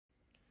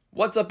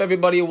What's up,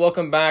 everybody?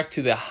 Welcome back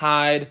to The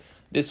Hide.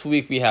 This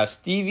week we have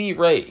Stevi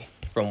Rae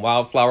from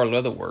WildFlower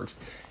Leatherworks.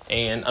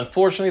 And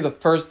unfortunately, the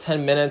first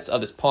 10 minutes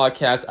of this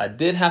podcast, I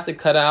did have to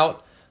cut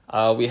out.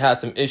 We had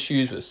some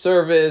issues with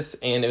service,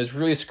 and it was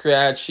really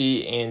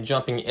scratchy and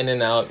jumping in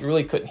and out. You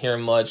really couldn't hear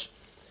much.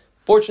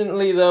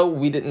 Fortunately, though,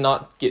 we did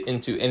not get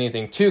into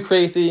anything too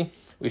crazy.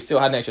 We still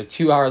had an extra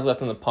 2 hours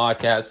left on the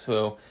podcast,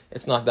 so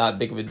it's not that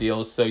big of a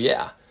deal. So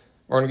yeah,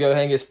 we're going to go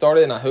ahead and get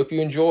started, and I hope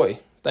you enjoy.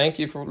 Thank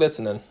you for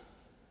listening.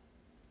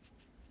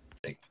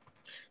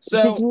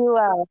 So, did you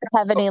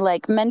have any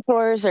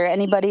mentors or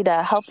anybody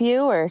to help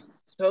you, or?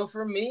 So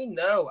for me,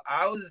 no.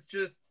 I was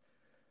just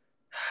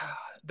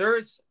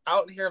there's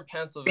out here in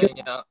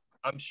Pennsylvania.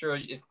 I'm sure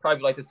it's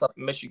probably like this up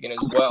in Michigan as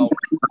well.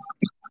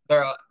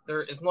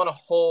 There is not a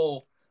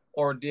whole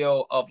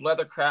ordeal of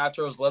leather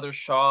crafters, leather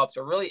shops,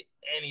 or really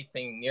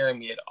anything near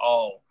me at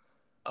all.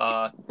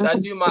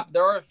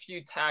 There are a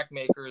few tack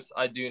makers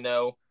I do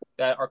know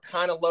that are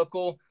kind of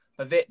local,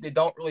 but they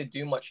don't really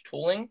do much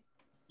tooling.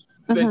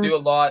 They do a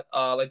lot.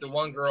 Like the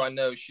one girl I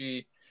know,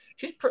 she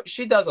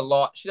does a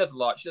lot. She does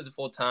it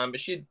full time, but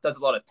she does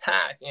a lot of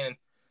tack, and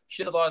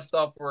she does a lot of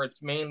stuff where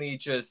it's mainly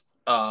just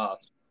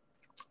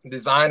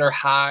designer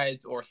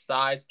hides or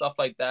size stuff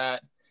like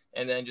that,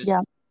 and then just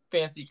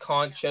fancy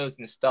conchos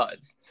and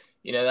studs.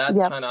 You know, that's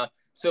kind of.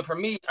 So for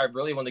me, I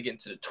really wanted to get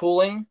into the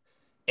tooling,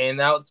 and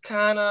that was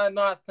kind of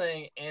not a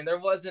thing. And there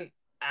wasn't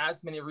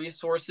as many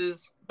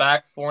resources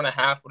back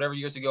 4.5 whatever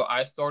years ago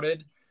I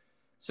started.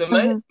 So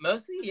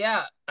mostly,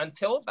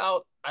 until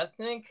about, I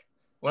think,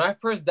 when I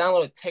first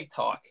downloaded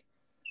TikTok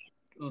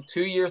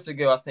 2 years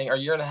ago, I think, or 1.5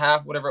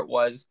 years, whatever it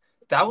was,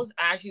 that was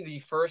actually the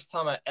first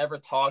time I ever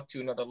talked to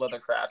another leather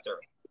crafter.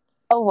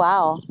 Oh,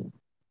 wow.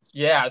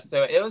 Yeah,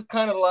 so it was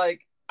kind of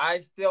like,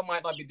 I still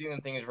might not be doing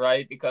things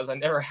right because I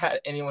never had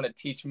anyone to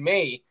teach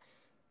me.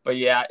 But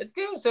yeah, it's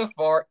good so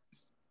far.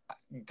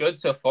 Good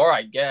so far,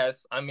 I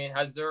guess. I mean,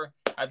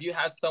 have you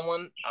had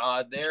someone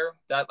there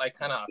that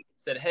kind of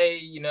said, hey,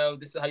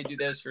 this is how you do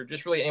this, or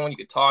just really anyone you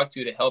could talk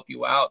to help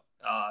you out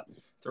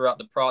throughout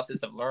the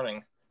process of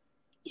learning?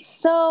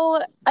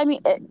 So, I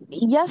mean,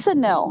 yes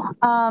and no.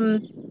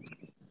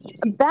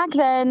 Back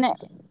then,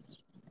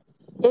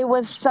 it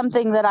was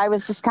something that I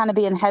was just kind of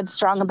being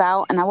headstrong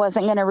about, and I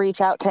wasn't going to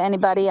reach out to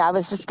anybody. I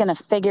was just going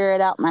to figure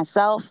it out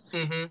myself.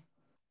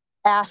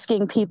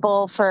 Asking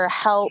people for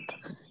help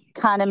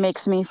kind of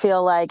makes me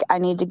feel like I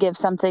need to give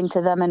something to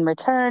them in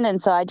return.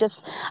 And so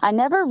I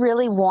never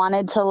really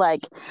wanted to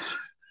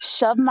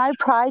shove my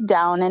pride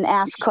down and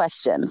ask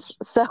questions.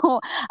 So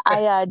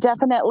I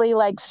definitely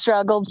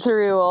struggled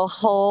through a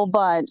whole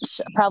bunch,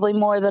 probably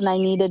more than I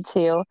needed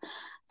to.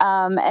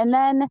 And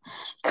then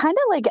kind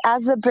of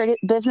as the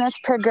business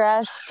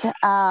progressed,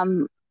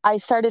 I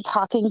started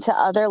talking to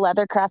other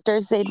leather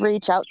crafters. They'd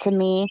reach out to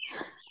me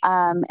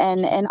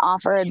and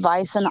offer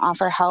advice and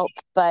offer help,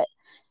 but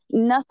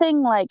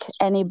nothing like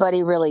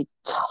anybody really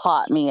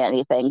taught me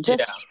anything.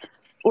 Just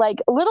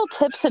little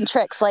tips and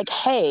tricks,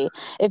 hey,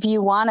 if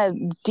you want a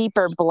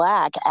deeper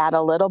black, add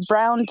a little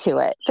brown to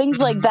it. Things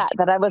like that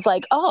I was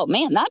like, oh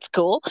man, that's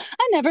cool.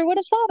 I never would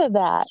have thought of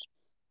that.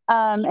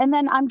 And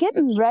then I'm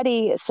getting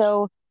ready.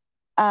 So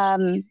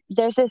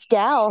there's this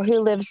gal who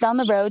lives down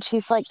the road.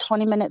 She's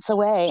 20 minutes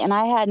away, and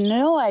I had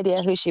no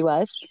idea who she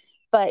was.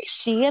 But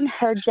she and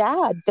her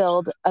dad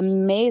build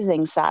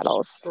amazing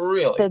saddles.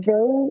 Really?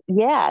 So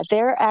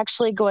they're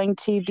actually going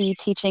to be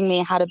teaching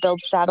me how to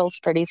build saddles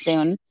pretty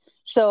soon.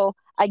 So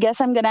I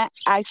guess I'm going to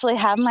actually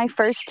have my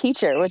first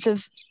teacher, which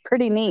is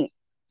pretty neat.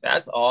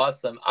 That's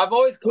awesome. I've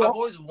always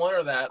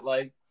wondered that.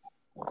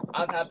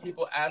 I've had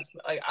people ask,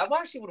 I've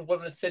actually would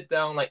want to sit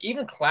down,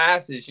 even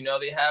classes,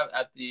 they have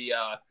at the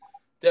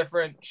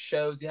different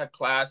shows, they have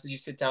classes, you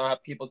sit down,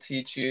 have people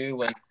teach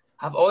you. And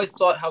I've always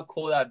thought how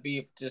cool that'd be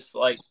if just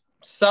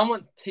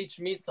someone teach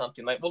me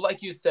something.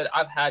 Like you said,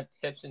 I've had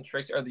tips and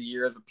tricks over the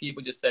years where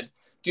people just said,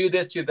 do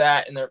this, do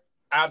that, and they're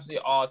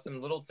absolutely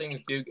awesome. Little things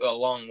do go a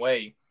long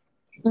way.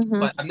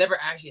 But I've never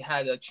actually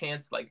had a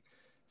chance to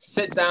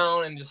sit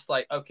down and just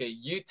okay,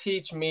 you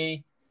teach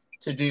me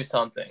to do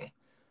something.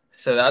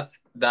 So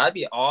that'd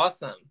be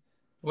awesome.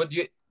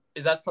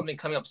 Is that something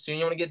coming up soon?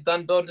 You want to get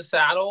done building a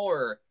saddle,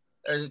 or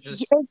is it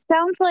just? It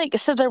sounds like,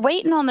 so they're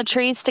waiting on the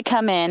trees to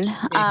come in,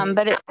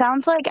 but it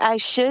sounds like I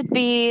should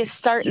be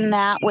starting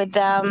that with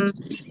them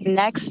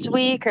next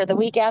week or the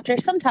week after,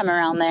 sometime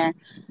around there.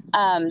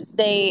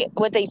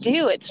 What they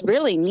do, it's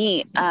really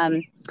neat.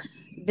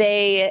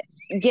 They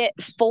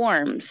get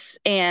forms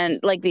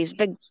and these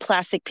big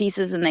plastic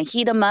pieces, and they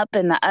heat them up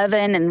in the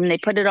oven, and then they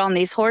put it on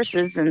these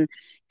horses and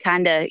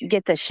kind of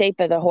get the shape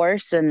of the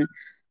horse, and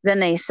then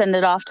they send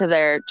it off to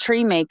their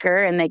tree maker,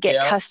 and they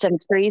get custom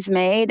trees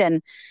made.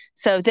 And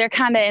so they're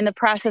kind of in the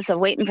process of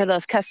waiting for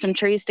those custom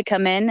trees to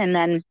come in. And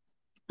then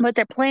what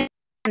their plan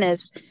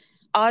is,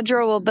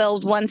 Audra will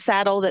build one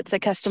saddle that's a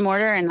custom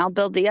order, and I'll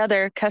build the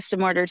other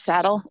custom ordered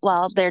saddle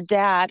while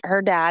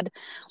her dad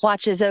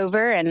watches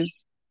over and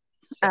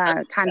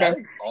kind of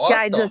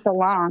guides us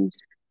along.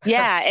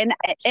 Yeah,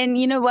 and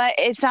you know what?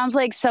 It sounds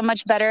like so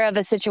much better of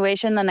a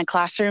situation than a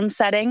classroom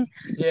setting.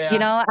 You Yeah.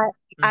 know,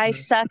 I Hmm.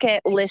 suck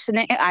at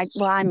listening.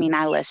 I mean,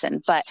 I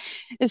listen, but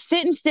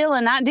sitting still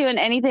and not doing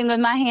anything with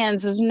my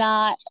hands is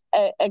not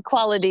a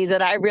quality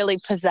that I really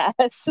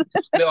possess.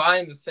 No, I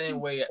am the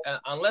same way.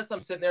 Unless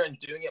I'm sitting there and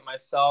doing it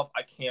myself,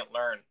 I can't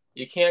learn.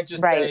 You can't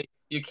just Right. say,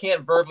 you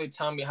can't verbally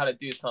tell me how to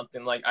do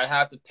something. Like, I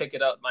have to pick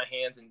it up with my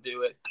hands and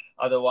do it.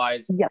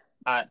 Otherwise, Yeah.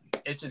 I,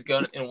 it's just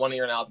going in one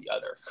ear and out the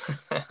other.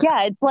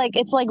 Yeah, it's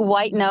like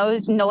white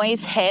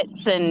noise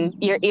hits and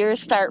your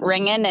ears start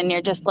ringing and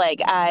you're just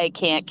like, I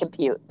can't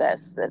compute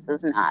this. This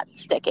is not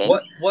sticking.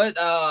 What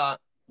are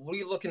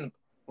you looking?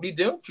 What are you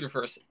doing for your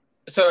first?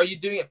 So, are you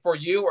doing it for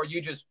you, or are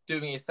you just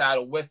doing a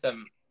saddle with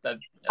them? That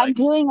I'm like,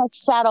 doing a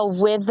saddle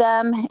with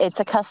them. It's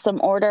a custom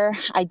order.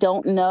 I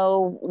don't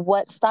know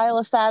what style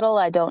of saddle.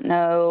 I don't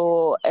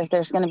know if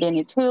there's going to be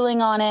any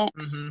tooling on it.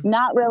 hmm.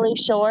 Not really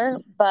sure,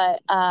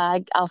 but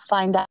I'll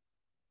find out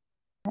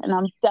and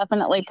I'll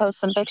definitely post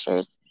some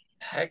pictures.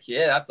 Heck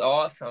yeah, that's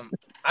awesome.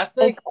 I It's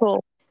think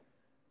cool.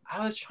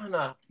 I was trying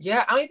to.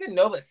 Yeah, I don't even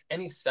know if there's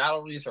any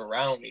saddleries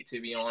around me,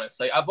 to be honest.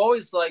 Like, I've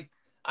always like,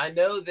 I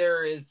know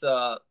there is.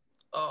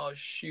 Oh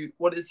shoot,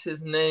 what is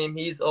his name?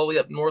 He's all the way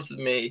up north of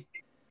me.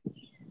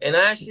 And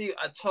actually,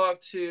 I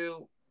talked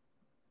to.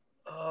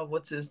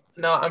 What's his?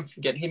 No, I'm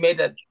forgetting. He made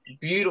that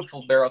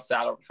beautiful barrel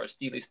saddle for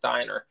Steely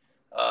Steiner.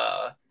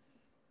 Uh,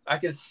 I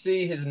can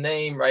see his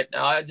name right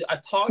now. I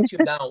talked to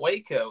him down in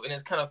Waco, and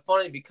it's kind of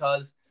funny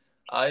because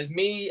it's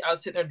me. I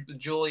was sitting there with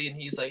Julie, and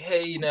he's like,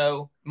 "Hey,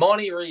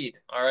 Monty Reed.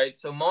 All right,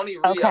 so Monty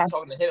Reed. I Okay. was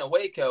talking to him in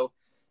Waco,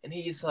 and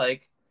he's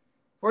like,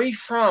 "Where are you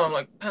from?" I'm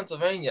like,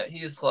 Pennsylvania.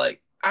 He's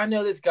like, "I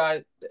know this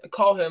guy.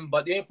 Call him."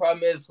 But the only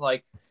problem is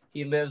like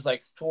he lives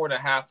like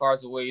 4.5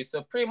 hours away.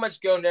 So pretty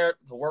much going there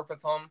to work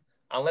with him,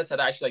 unless I'd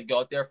actually like, go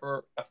out there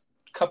for a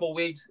couple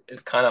weeks,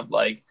 is kind of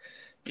like,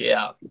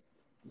 yeah.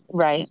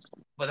 Right.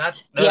 But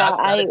that's no, Yeah,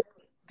 that is.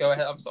 Go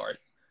ahead. I'm sorry.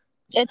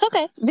 it's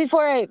okay.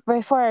 Before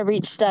I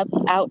reached up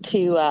out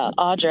to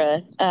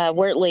Audra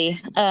Wortley,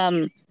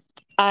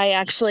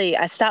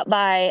 I stopped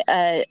by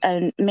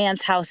a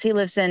man's house. He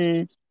lives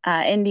in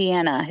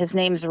Indiana. His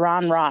name's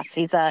Ron Ross.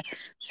 He's a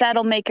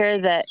saddle maker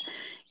that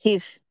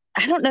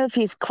I don't know if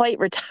he's quite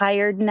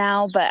retired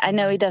now, but I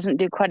know he Mhm. doesn't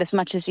do quite as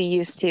much as he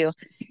used to.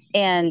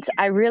 And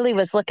I really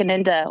was looking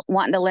into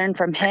wanting to learn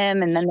from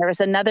him. And then there was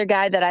another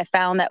guy that I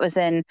found that was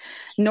in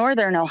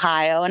Northern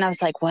Ohio. And I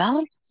was like,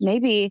 well,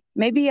 maybe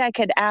I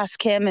could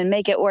ask him and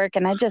make it work.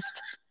 And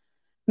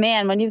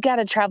man, when you've got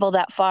to travel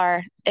that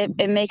far,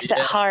 it makes it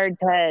Yeah, hard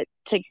to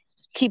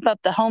keep up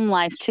the home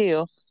life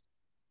too.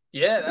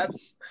 yeah.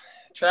 That's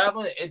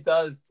traveling. It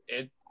does.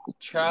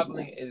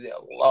 Traveling is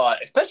a lot,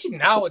 especially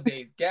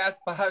nowadays. Gas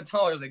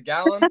 $5 a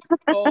gallon.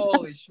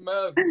 Holy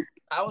smokes!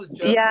 I was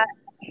Yeah,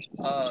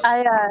 joking. Uh,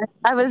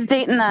 I was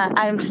dating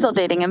I'm still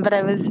dating him, but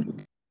I was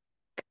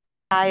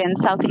in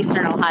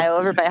southeastern Ohio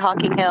over by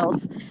Hocking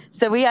Hills.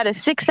 So we had a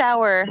 6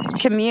 hour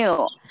commute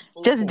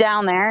just ooh,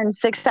 down there and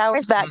 6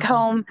 hours back mhm.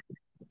 home.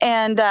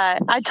 And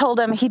I told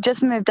him he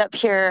just moved up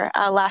here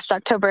last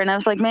October. And I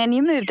was like, man,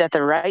 you moved at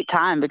the right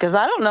time because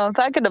I don't know if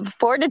I could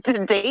afford it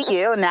to date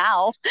you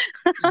now.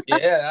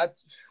 Yeah,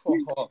 that's.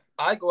 Oh,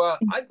 I go out.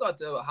 I go out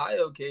to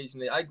Ohio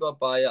occasionally. I go up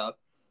by.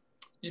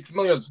 You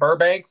familiar with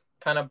Burbank?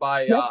 Kind of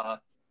by.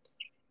 Yep.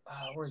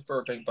 Where's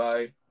Burbank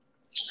by?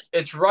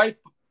 It's right.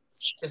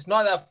 It's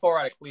not that far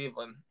out of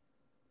Cleveland,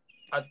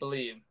 I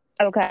believe.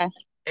 Okay.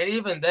 And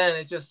even then,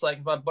 it's just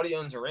like my buddy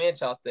owns a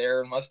ranch out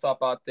there, and I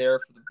stop out there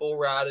for the bull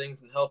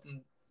ridings and help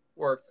him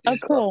work, Oh, do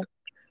stuff. cool.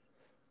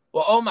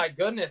 Well, oh my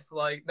goodness!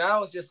 Like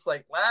now, it's just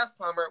like last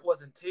summer, it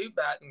wasn't too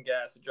bad in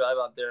gas to drive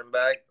out there and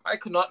back. I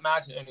could not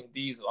imagine owning a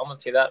diesel. I'm gonna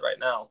tell you that right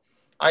now.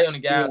 I own a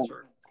gas Yeah.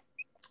 for,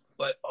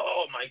 but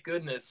oh my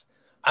goodness,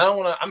 I don't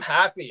want to. I'm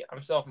happy.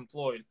 I'm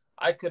self-employed.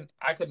 I could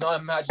not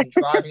imagine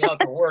driving out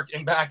to work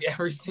and back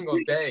every single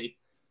day.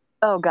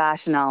 Oh,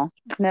 gosh, no.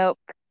 Nope.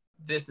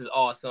 This is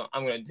awesome.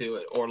 I'm gonna do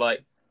it. Or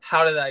like,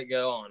 how did that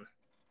go on?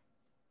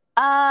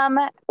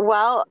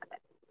 Well,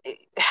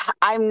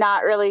 I'm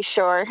not really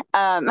sure.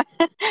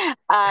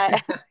 Uh,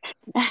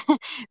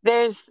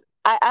 there's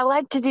I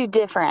like to do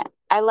different.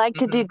 I like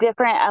to do Hmm.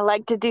 different. I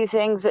like to do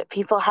things that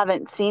people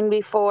haven't seen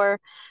before.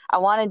 I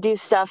want to do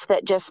stuff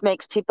that just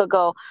makes people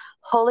go,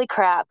 holy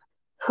crap,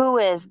 who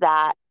is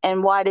that?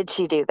 And why did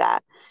she do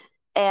that?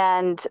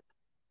 And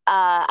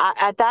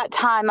at that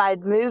time,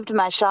 I'd moved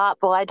my shop.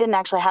 Well, I didn't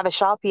actually have a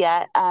shop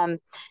yet. And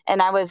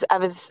I was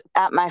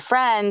at my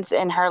friend's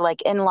in her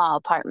like in-law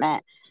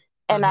apartment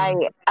and I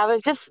Hmm. I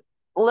was just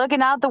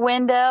looking out the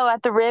window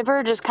at the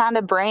river, just kind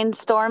of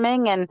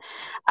brainstorming. And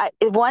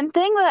one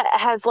thing that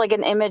has like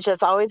an image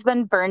that's always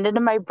been burned into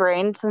my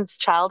brain since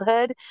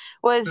childhood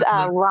was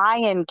Hmm.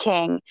 Lion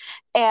King,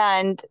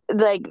 and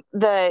like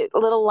the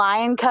little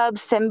lion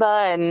cubs,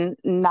 Simba and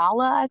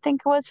Nala, I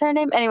think was her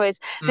name. Anyways,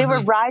 they were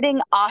Hmm.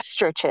 riding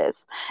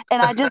ostriches,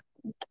 and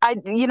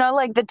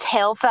like the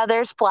tail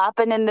feathers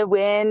flapping in the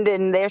wind,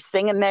 and they're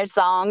singing their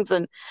songs,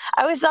 and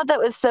I always thought that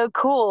was so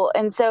cool.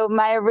 And so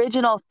my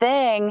original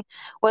thing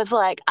was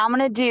like, I'm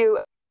going to do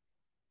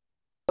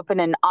open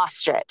an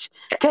ostrich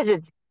because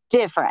it's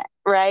different,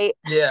 right?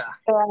 Yeah.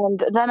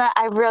 And then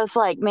I was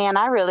like, man,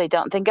 I really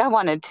don't think I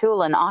want to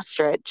tool an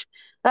ostrich.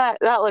 That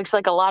looks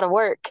like a lot of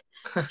work.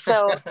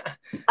 So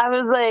I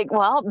was like,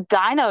 well,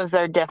 dinos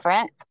are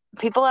different.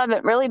 People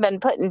haven't really been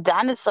putting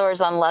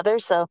dinosaurs on leather,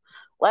 so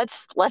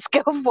let's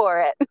go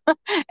for it.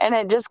 And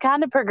it just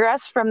kind of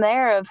progressed from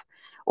there of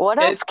what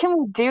it else can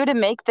we do to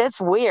make this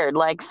weird?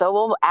 Like, so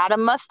we'll add a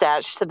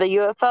mustache to the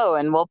UFO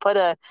and we'll put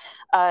a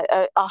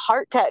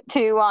heart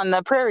tattoo on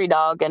the prairie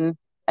dog and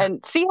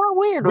see how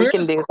weird we weird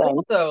can is do cool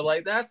things. though.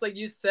 Like that's like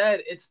you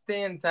said, it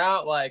stands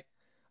out. Like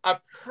I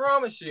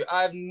promise you,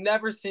 I've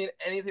never seen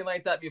anything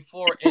like that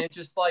before, and it's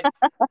just like,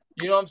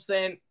 you know what I'm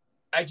saying?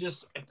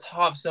 It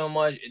pops so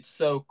much. It's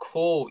so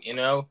cool, you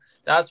know.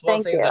 That's one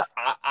of Thank the things you.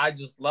 that I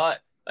just love.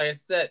 Like I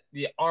said,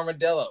 the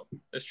armadillo,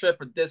 the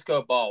stripper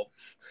disco ball,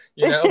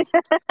 you know.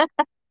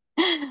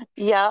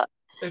 Yeah.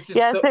 It's just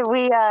Yeah, so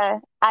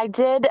so I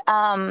did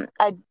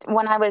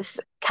when I was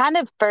kind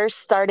of first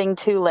starting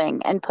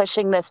tooling and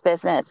pushing this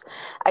business,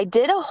 I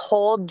did a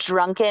whole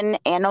drunken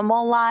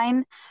animal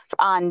line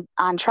on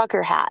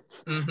trucker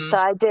hats. mm-hmm. So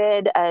I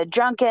did a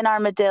drunken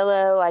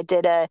armadillo, I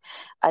did a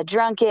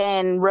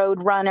drunken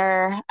road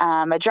runner,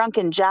 a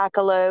drunken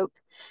jackalope,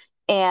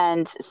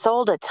 and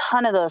sold a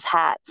ton of those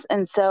hats.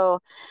 And so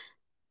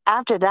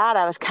after that,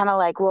 I was kind of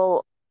like,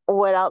 well,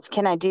 what else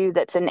can I do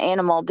that's an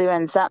animal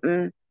doing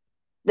something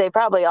they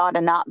probably ought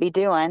to not be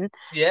doing?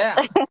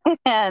 Yeah.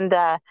 And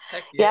Heck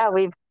yeah.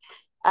 yeah,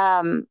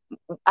 um,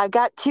 I've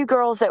got two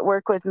girls that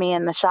work with me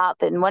in the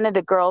shop, and one of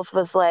the girls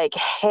was like,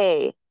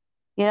 "Hey,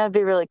 you know, it'd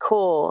be really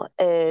cool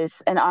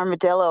is an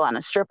armadillo on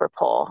a stripper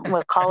pole.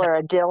 We'll call her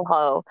a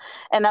dilho."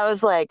 And I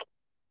was like,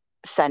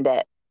 "Send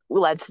it,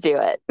 let's do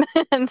it."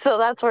 And so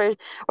that's where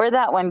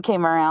that one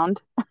came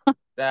around.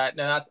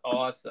 That's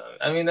awesome.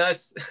 I mean,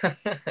 that's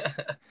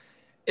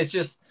it's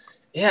just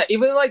yeah.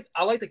 Even like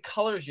I like the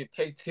colors you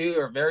pick too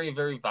are very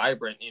very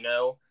vibrant. You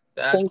know,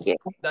 Thank you.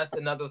 that's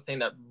another thing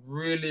that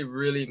really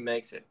really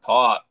makes it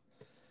pop.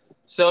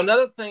 So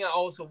another thing I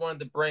also wanted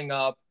to bring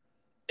up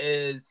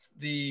is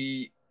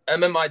the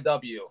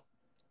MMIW,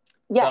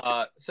 Yes,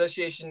 the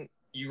association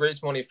you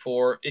raised money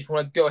for. If you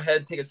want to go ahead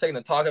and take a second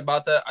to talk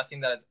about that, I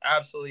think that is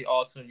absolutely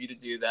awesome of you to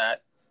do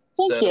that.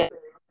 thank So, you.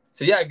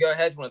 so yeah, go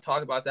ahead. If you want to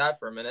talk about that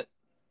for a minute.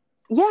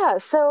 Yeah,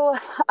 so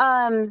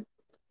um,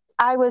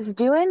 I was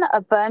doing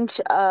a bunch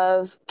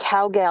of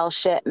cowgirl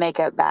shit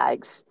makeup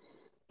bags.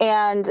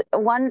 And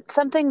one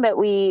something that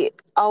we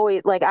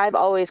always like I've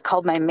always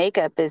called my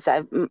makeup is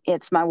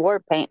it's my war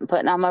paint,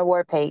 putting on my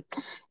war paint.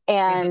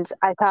 Mhm. And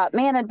I thought,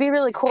 man, it'd be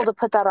really cool to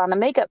put that on a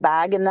makeup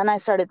bag. And then I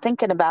started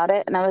thinking about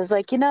it and I was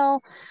like,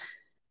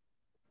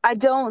 I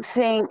don't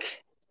think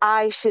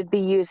I should be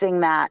using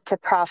that to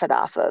profit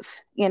off of.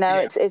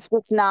 Yeah.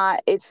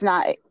 It's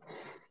not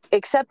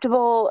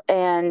acceptable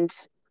and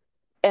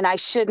I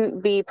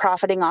shouldn't be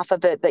profiting off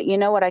of it. But you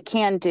know what I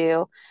can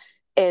do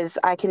is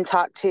I can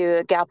talk to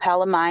a gal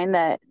pal of mine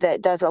that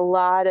does a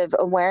lot of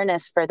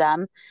awareness for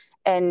them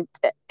and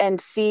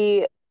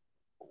see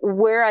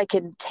where I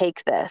could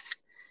take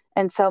this.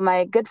 And so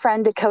my good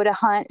friend Dakota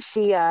Hunt,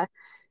 she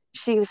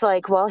was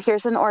like, well,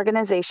 here's an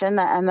organization,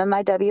 the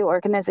MMIW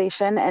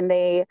organization, and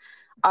they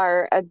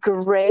are a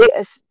great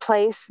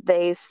place.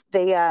 They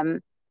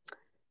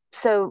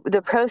so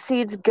the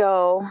proceeds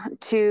go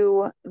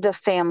to the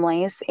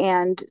families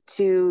and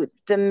to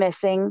the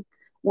missing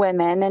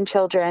women and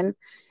children.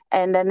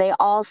 And then they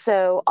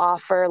also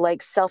offer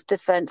like self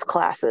defense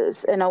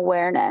classes and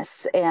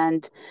awareness.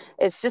 And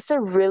it's just a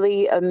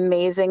really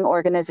amazing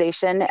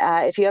organization.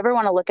 If you ever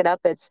want to look it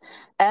up, it's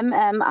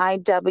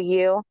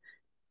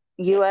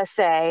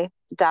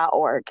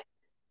MMIWUSA.org.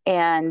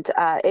 And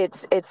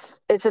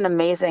it's an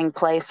amazing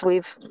place.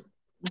 We've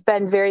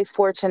been very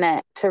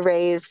fortunate to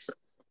raise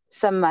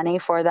some money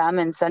for them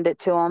and send it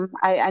to them.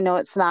 I know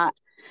it's not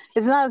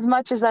as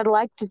much as I'd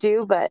like to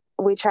do, but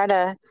we try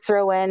to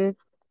throw in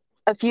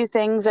a few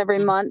things every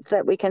month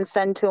that we can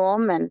send to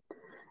them, and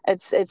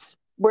it's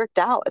worked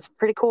out. It's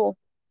pretty cool.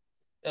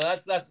 No,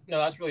 that's no,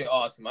 that's really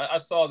awesome. I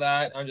saw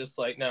that. I'm just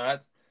like, no,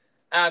 that's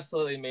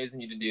absolutely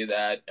amazing you to do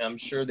that. And I'm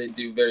sure they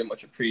do very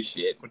much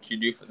appreciate what you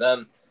do for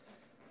them.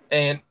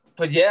 And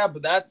but yeah,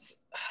 but that's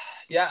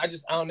yeah, I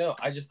don't know.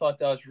 I just thought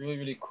that was really,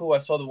 really cool. I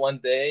saw the one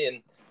day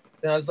and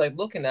then I was like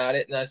looking at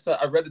it and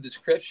I read the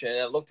description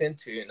and I looked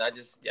into it and I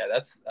just yeah,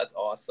 that's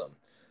awesome.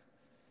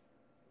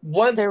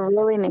 One They're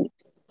really neat.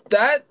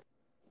 that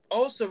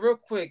also real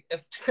quick,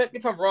 if correct me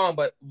if I'm wrong,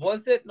 but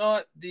was it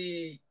not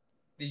the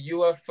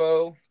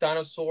UFO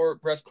dinosaur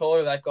breast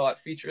color that got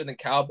featured in the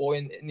Cowboy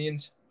and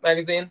Indians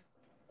magazine?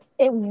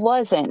 It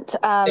wasn't.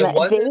 It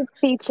They wasn't?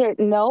 featured.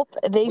 Nope.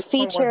 They Which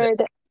one was it?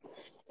 featured.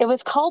 It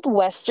was called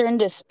Western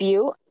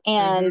Dispute,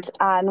 Mm-hmm. and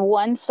on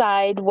one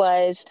side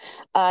was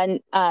an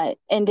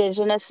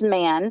indigenous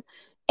man,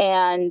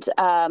 and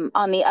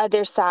on the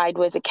other side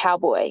was a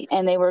cowboy,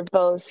 and they were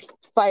both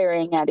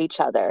firing at each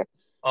other.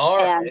 All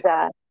And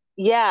right.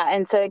 yeah,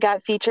 and so it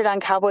got featured on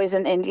Cowboys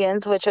and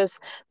Indians, which was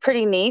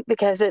pretty neat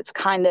because it's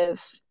kind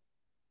of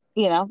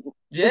you know,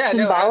 Yeah, no,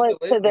 symbolic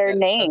to absolutely. their That's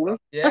name.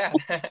 yeah.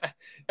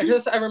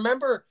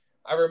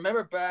 I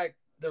remember back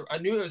there. I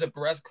knew it was a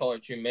breast collar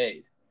that you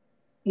made,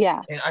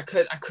 Yeah. and I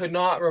could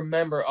not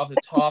remember off the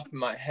top of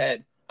my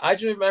head. I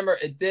just remember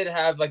it did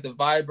have like the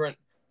vibrant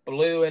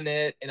blue in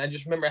it, and I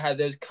just remember it had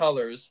those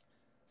colors.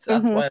 So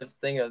that's Hmm. why I was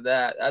thinking of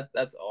that.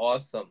 That's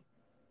awesome.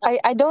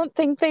 I don't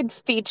think they'd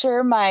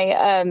feature my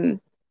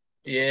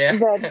Yeah.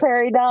 the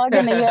prairie dog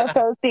in the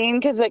UFO scene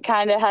because it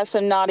kind of has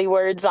some naughty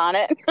words on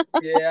it.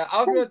 Yeah,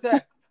 I was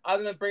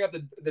gonna bring up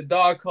the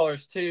dog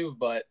colors too,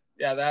 but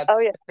yeah, Oh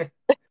that's yeah.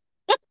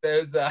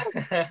 those.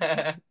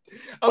 I'm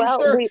Well,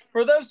 sure we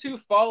for those who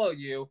follow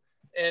you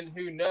and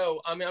who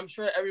know, I mean, I'm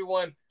sure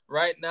everyone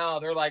right now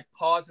they're like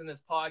pausing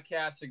this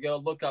podcast to go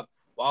look up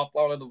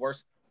Wildflower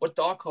Leatherworks. What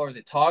dog color is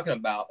it talking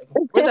about?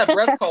 What does that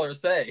breast color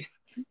say?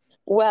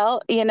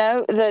 well,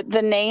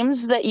 the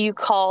names that you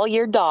call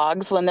your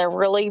dogs when they're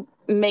really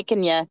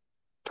making you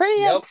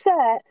pretty Yep,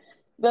 upset.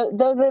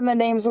 Those are the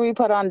names we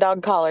put on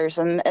dog collars,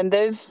 and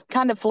those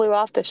kind of flew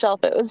off the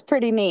shelf. It was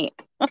pretty neat.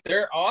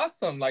 they're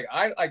awesome.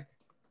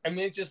 I mean,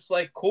 it's just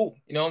like cool.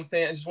 You know what I'm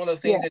saying? It's just one of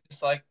those things that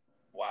just like,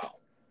 wow,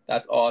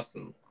 that's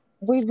awesome.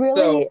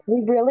 So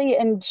We really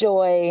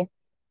enjoy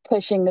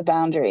pushing the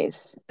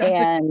boundaries.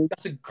 And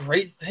that's a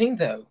great thing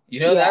though. You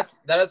know, yeah,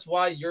 that is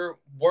why your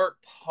work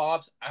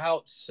pops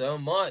out so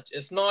much.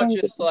 It's not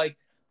thank just you. like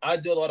I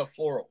do a lot of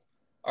floral.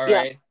 All Yeah,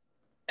 right.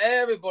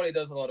 Everybody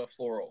does a lot of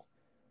floral.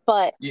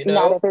 but You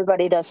not know?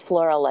 everybody does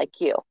floral like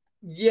you.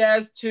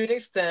 Yes, to an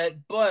extent,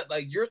 but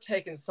like you're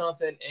taking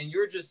something and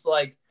you're just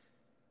like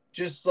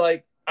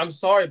I'm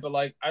sorry, but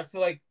like I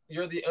feel like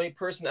you're the only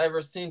person I've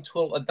ever seen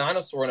twiddle a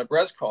dinosaur in a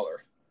breast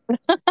collar.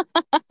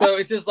 So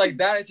it's just like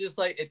that. It's just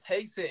like it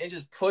takes it and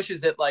just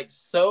pushes it like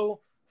so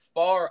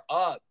far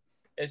up.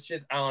 It's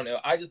just I don't know.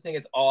 I just think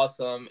it's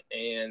awesome,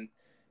 and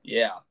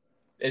yeah,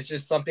 it's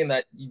just something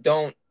that you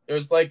don't.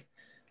 There's like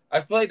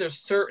I feel like there's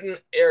certain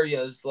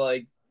areas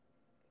like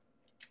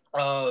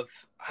of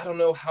I don't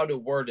know how to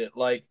word it.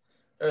 Like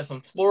there's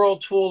some floral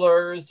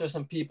toolers. There's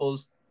some people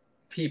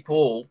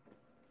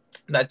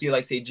that do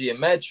like say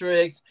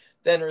geometrics.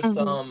 Then there's Hmm.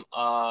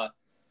 some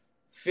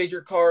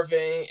figure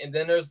carving, and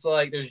then there's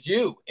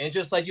you, and it's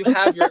just like you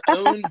have your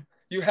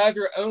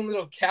own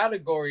little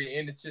category,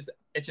 and it's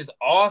just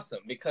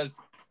awesome because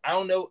I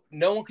don't know,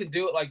 no one could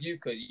do it like you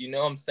could. You know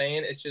what I'm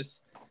saying? It's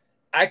just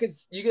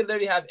you could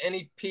literally have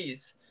any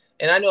piece,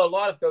 and I know a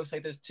lot of folks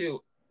like this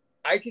too.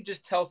 I could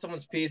just tell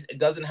someone's piece. It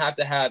doesn't have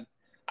to have.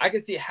 I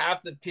could see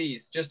half the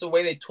piece, just the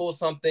way they tool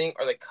something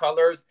or the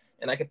colors,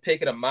 and I could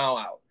pick it a mile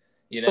out.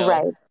 You know,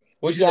 Right.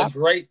 which is a Yeah.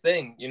 great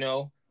thing. You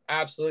know,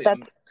 absolutely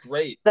That's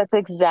great. that's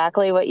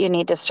exactly what you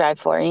need to strive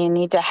for. You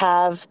need to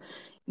have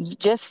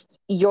just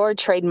your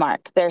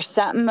trademark. There's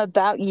something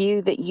about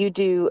you that you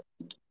do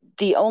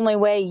the only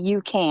way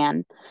you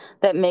can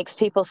that makes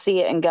people see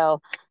it and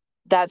go,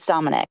 that's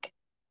Dominic,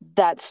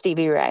 that's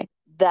Stevi Rae,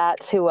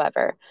 that's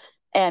whoever.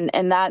 And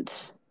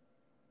that's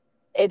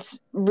it's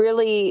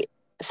really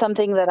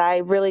something that I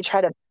really try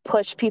to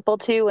push people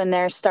to when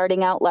they're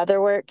starting out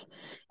leatherwork.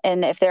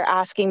 And if they're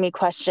asking me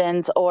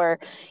questions, or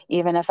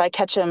even if I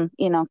catch them,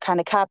 kind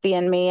of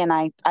copying me and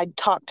I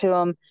talk to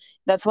them,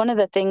 that's one of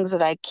the things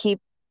that I keep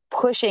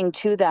pushing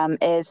to them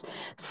is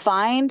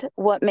find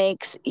what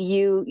makes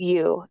you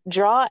you.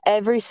 Draw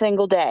every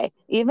single day,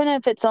 even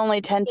if it's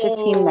only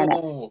 10-15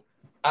 minutes. Oh,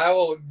 I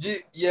will.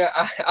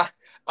 Yeah,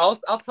 I'll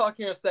talk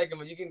here in a second,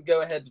 but you can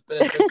go ahead and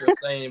finish what you're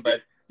saying. But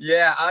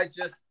yeah, I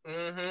just.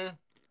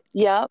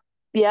 Yep.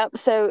 Yep.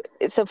 So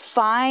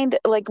find,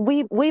 like,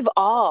 we've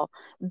all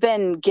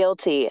been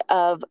guilty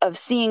of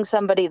seeing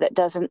somebody that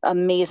does an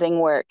amazing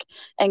work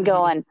and Mhm.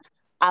 going,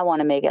 I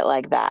want to make it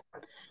like that.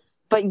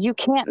 But you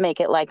can't make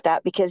it like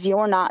that because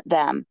you're not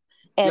them.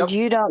 And Yep.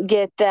 you don't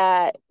get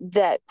that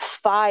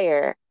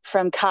fire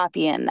from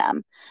copying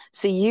them.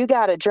 So you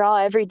got to draw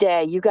every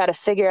day. You got to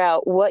figure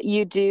out what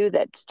you do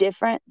that's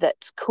different,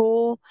 that's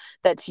cool,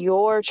 that's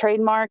your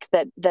trademark,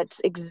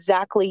 that's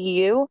exactly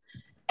you,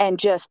 and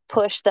just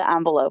push the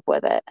envelope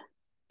with it.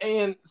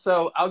 And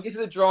so I'll get to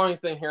the drawing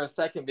thing here in a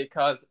second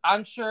because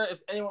I'm sure if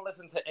anyone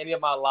listens to any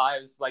of my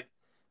lives, like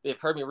they've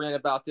heard me rant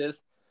about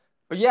this.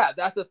 But yeah,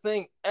 that's the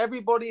thing.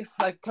 Everybody,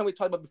 like, can we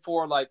talk about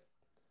before, like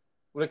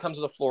when it comes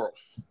to the floral.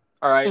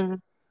 All right, Hmm.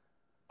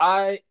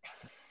 I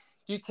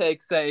you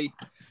take say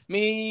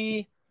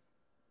me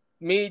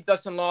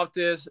Dustin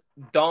Loftus,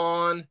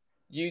 Dawn.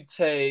 You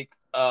take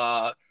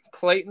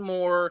Clayton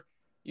Moore.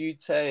 You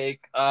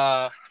take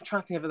I'm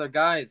trying to think of other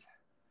guys.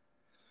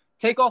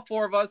 Take all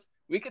four of us.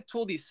 We could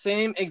tool the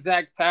same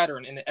exact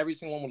pattern, and every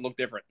single one would look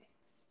different.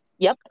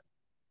 Yep.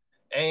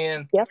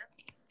 And Yep.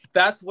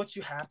 that's what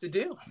you have to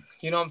do.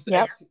 You know what I'm saying?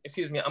 Yep.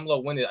 Excuse me, I'm a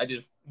little winded. I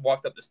just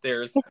walked up the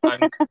stairs.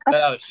 I'm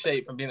that out of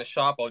shape from being in the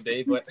shop all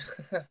day, but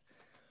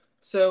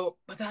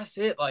but that's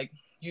it. Like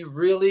you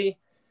really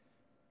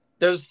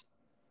there's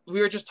we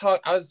were just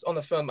talking. I was on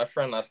the phone with my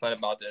friend last night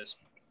about this,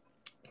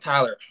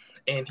 Tyler,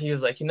 and he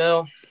was like,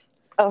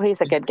 Oh,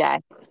 he's a good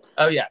guy.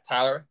 oh yeah,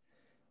 Tyler.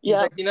 He's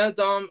Yep. like,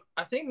 Dom,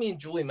 I think me and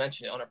Julie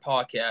mentioned it on our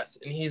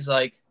podcast, and he's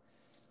like,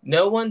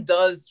 No one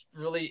does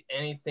really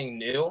anything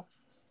new.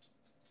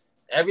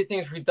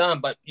 Everything's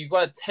redone, but you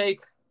got to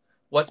take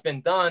what's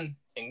been done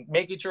and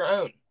make it your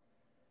own.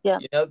 Yeah.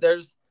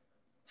 There's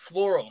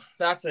floral.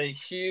 That's a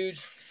huge.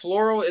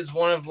 Floral is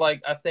one of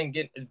like I think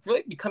it's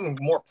really becoming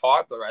more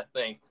popular. I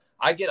think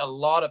I get a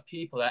lot of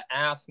people that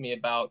ask me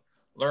about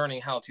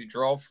learning how to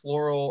draw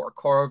floral or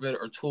carve it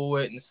or tool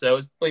it, and so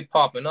it's really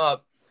popping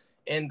up.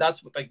 And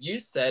that's what, like you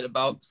said,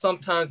 about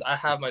sometimes I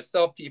have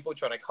myself people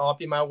trying to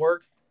copy my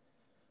work,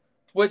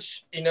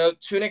 which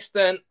to an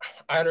extent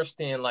I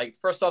understand. Like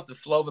first off, the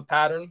flow of a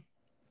pattern,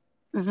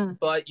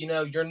 but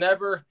you're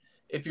never,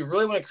 if you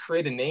really want to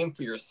create a name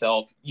for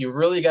yourself, you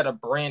really got to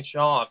branch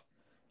off.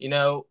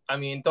 I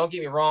mean, don't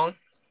get me wrong,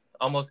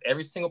 almost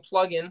every single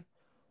plugin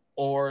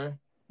or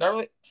not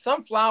really,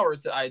 some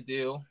flowers that I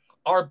do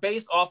are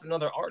based off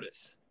another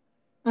artist.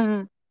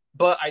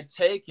 But I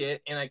take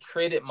it and I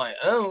create it my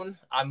own.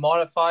 I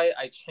modify it,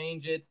 I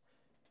change it,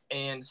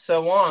 and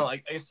so on.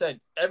 Like I said,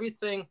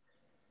 everything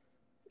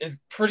is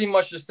pretty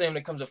much the same when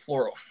it comes to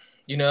floral.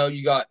 You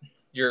got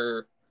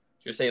your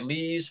say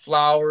leaves,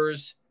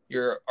 flowers,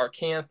 your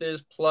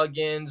arcanthus,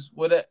 plugins,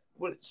 what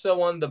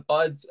so on, the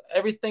buds,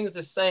 everything's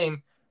the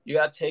same. You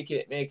gotta take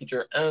it, make it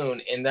your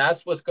own, and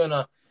that's what's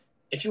gonna.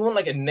 If you want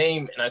like a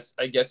name, and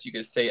I guess you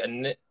could say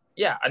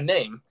a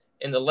name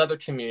in the leather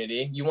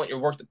community, you want your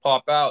work to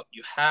pop out.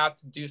 You have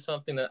to do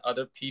something that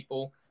other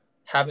people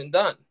haven't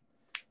done,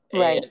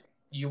 Right. and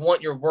you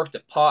want your work to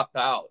pop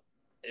out.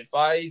 If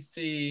I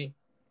see,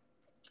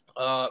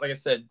 like I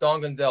said, Don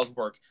Gonzalez's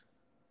work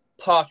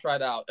pops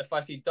right out. If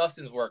I see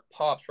Dustin's work,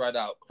 pops right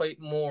out.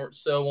 Clayton Moore,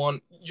 so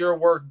on. Your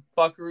work,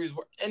 Buckaroo's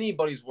work,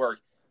 anybody's work.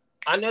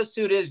 I know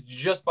who it is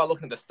just by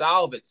looking at the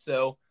style of it.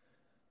 So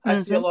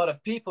I see a lot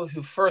of people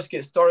who first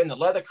get started in the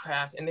leather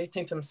craft and they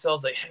think to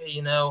themselves like,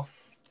 hey,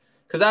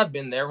 because I've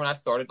been there when I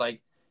started,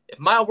 like, if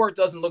my work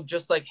doesn't look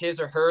just like his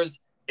or hers,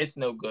 it's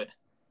no good.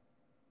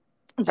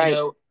 Right.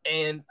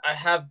 And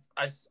I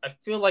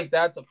feel like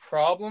that's a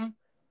problem.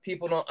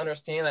 People don't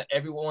understand that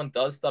everyone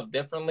does stuff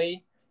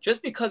differently.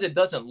 Just because it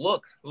doesn't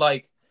look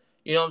like,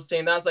 what I'm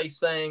saying? That's like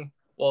saying,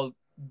 well,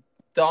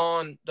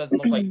 Don doesn't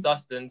look like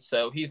Dustin,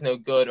 so he's no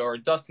good, or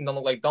Dustin doesn't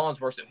look like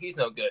Don's work, so he's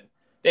no good.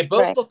 They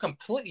both look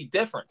completely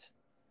different,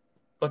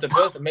 but they're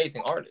both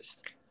amazing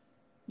artists.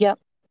 Yep.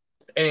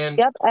 And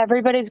yep,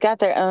 everybody's got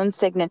their own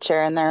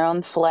signature and their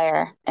own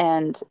flair,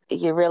 and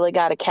you really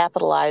got to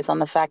capitalize on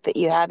the fact that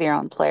you have your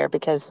own flair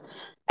because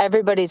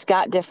everybody's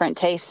got different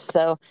tastes.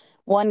 So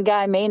one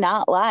guy may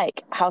not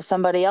like how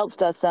somebody else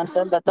does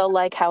something, but they'll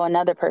like how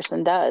another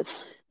person does.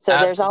 So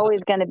there's absolutely.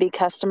 always going to be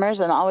customers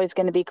and always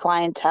going to be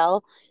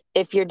clientele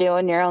if you're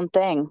doing your own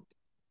thing.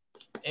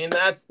 And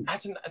that's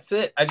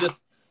it. I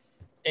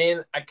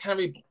kind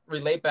of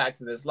relate back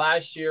to this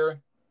last year,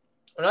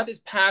 or not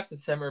this past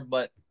December,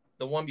 but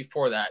the one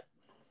before that.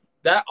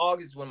 That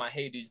August is when my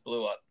Hey Dudes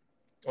blew up.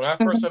 When I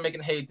first started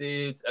making Hey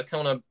Dudes, I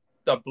kind of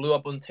that blew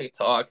up on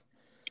TikTok.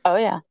 Oh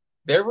yeah.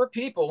 There were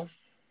people.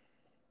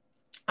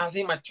 I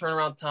think my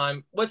turnaround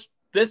time,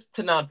 this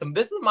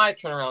is my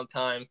turnaround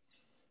time,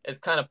 is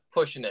kind of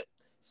pushing it.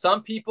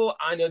 Some people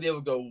I know they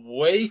would go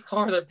way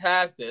farther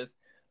past this.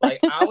 Like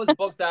I was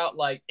booked out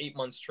like 8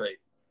 months straight.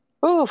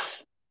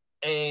 Oof.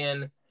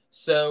 And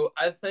so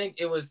I think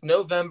it was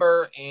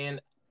November,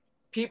 and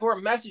people were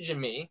messaging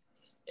me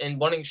and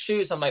wanting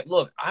shoes. I'm like,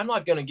 look, I'm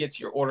not going to get to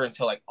your order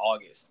until like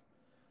August.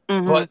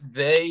 But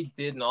they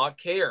did not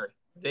care.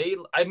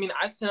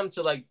 I sent them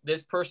to like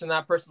this person,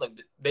 that person. Like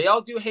they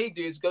all do Hey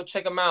Dudes, go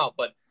check them out.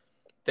 But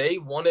they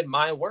wanted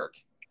my work,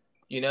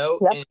 Yep.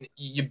 and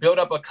you build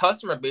up a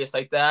customer base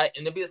like that.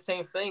 And it'll be the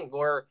same thing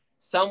where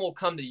some will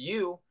come to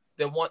you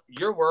that want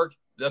your work.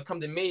 They'll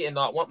come to me and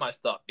not want my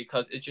stuff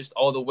because it's just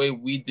all the way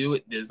we do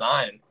it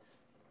design.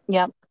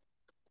 Yep.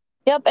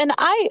 Yep. And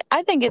I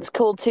think it's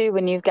cool too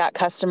when you've got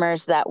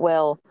customers that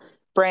will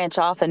branch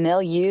off and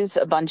they'll use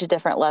a bunch of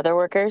different leather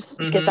workers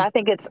because I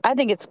think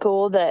it's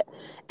cool that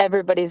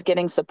everybody's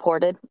getting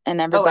supported and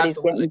Oh, everybody's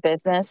absolutely. getting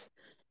business.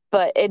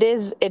 But it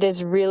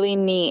is really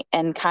neat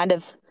and kind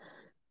of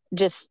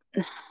just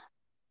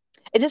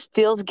it just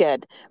feels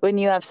good when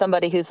you have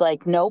somebody who's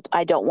like, nope,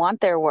 I don't want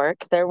their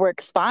work. Their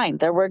work's fine.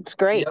 Their work's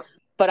great, Yep.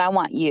 but I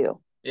want you.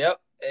 Yep.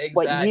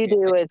 What you Exactly.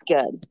 do is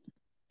good.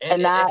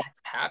 And That it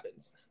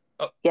happens.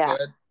 Oh, yeah. go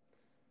ahead.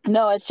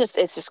 No, it's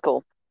just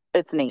cool.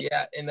 It's neat.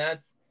 Yeah, and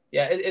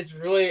it's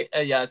really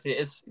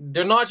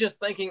they're not just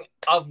thinking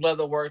of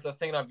leatherwork, they're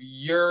thinking of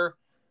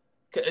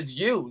it's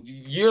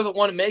you're the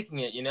one making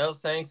it,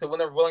 saying. So when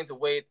they're willing to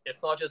wait,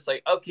 it's not just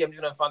like, okay, I'm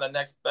just gonna find the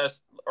next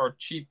best or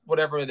cheap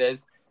whatever it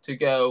is to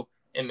go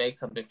and make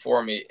something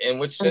for me, and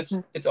which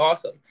it's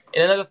awesome.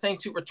 And another thing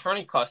too,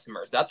 returning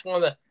customers, that's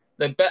one of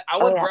I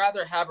would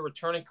rather have a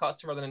returning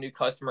customer than a new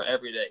customer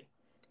every day.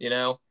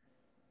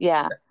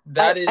 Yeah.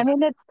 That I is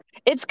mean,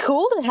 It's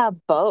cool to have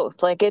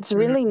both. Like it's Mhm.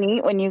 really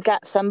neat when you've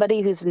got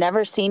somebody who's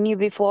never seen you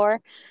before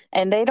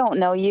and they don't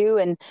know you.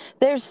 And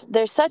there's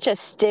such a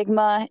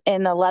stigma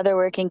in the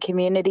leatherworking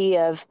community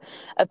of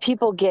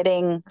people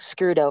getting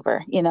screwed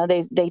over. You know,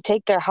 they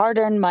take their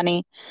hard-earned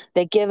money,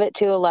 they give it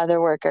to a leather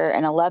worker,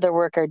 and a leather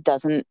worker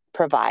doesn't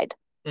provide.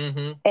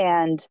 Mhm.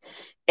 And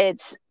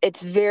it's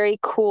very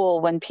cool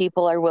when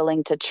people are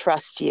willing to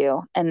trust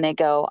you and they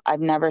go,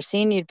 I've never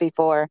seen you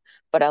before,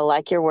 but I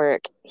like your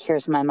work.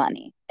 Here's my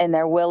money. And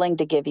they're willing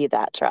to give you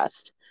that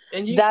trust.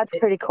 And you That's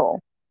pretty cool.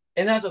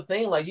 and that's the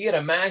thing. Like you gotta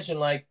imagine,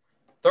 like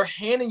they're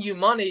handing you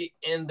money,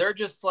 and they're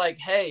just like,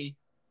 "Hey,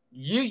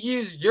 you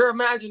use your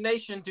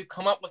imagination to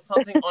come up with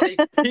something on a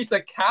piece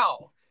of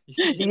cow." You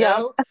Yep.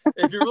 know,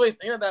 if you really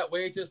think of that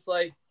way, it's just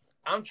like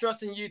I'm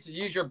trusting you to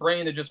use your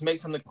brain to just make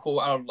something cool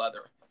out of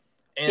leather,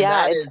 and Yeah,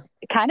 that it's is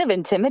kind of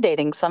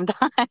intimidating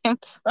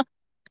sometimes.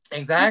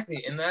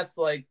 exactly, and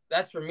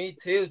that's for me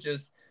too.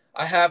 Just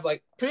I have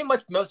like pretty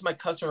much most of my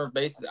customer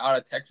base is out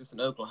of Texas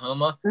and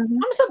Oklahoma. Mhm.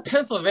 I'm just a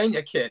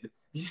Pennsylvania kid.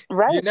 You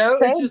Right. know, it's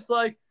Same. just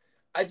like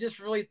I just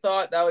really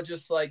thought that was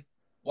just like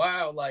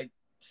wow, like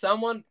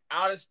someone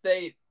out of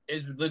state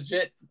is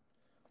legit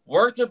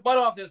worked their butt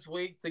off this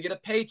week to get a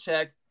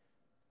paycheck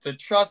to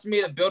trust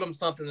me to build them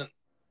something,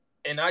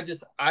 and I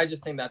just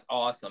think that's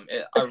awesome. I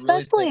really think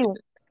Especially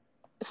it.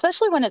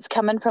 especially when it's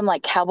coming from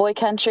like cowboy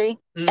country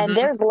and Mm-hmm.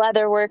 there's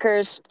leather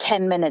workers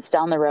 10 minutes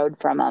down the road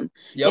from them.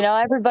 You Yep. know,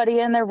 everybody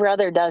and their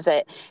brother does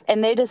it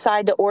and they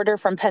decide to order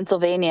from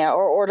Pennsylvania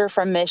or order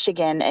from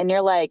Michigan. And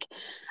you're like,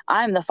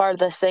 I'm the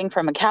farthest thing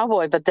from a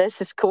cowboy, but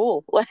this is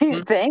cool. Like,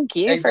 Mhm. thank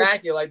you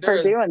Exactly. Like there for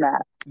is doing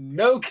that.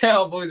 no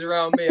Cowboys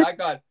around me. I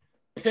got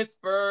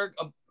Pittsburgh,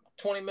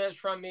 20 minutes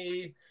from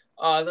me.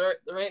 There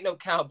ain't no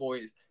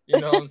Cowboys. You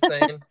know what I'm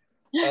saying?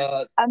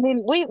 Uh, I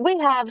mean, we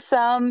have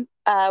some,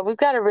 we've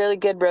got a really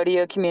good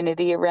rodeo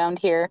community around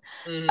here.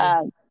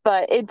 mhm.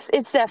 But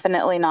it's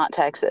definitely not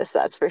Texas,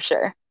 that's for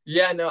sure.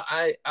 Yeah, no,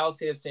 I'll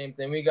say the same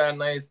thing. We got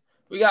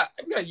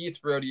a youth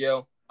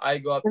rodeo. I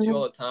go up to Mhm.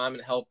 all the time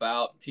and help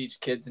out, teach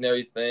kids and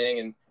everything,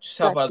 and just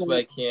help That's out as way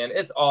neat. I can.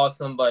 It's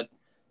awesome, but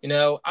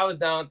I was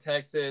down in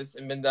Texas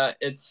and been that.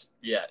 It's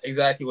yeah,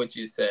 exactly what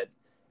you said.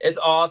 It's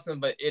awesome,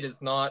 but it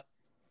is not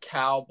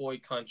cowboy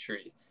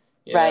country.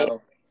 You Right.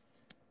 know,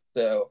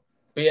 So,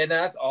 but yeah,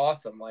 that's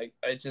awesome. Like,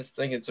 I just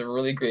think it's a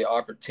really great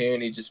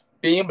opportunity, just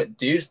being able to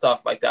do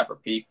stuff like that for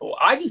people.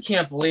 I just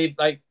can't believe,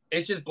 like,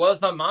 it just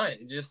blows my mind.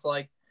 It's just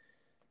like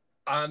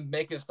I'm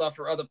making stuff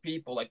for other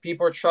people. Like,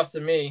 people are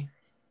trusting me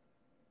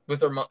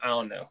with their, I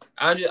don't know.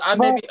 I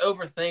may be Well,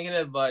 overthinking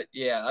it, but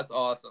yeah, that's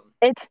awesome.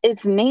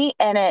 it's neat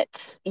and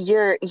it's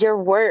your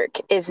work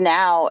is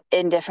now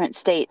in different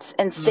states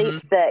and Mm-hmm.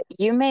 states that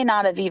you may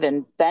not have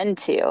even been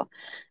to.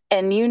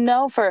 And you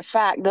know for a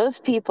fact those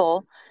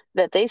people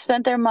that they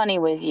spent their money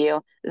with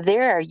you,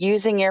 they're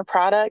using your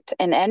product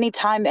and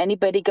anytime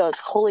anybody goes,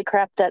 "Holy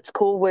crap, that's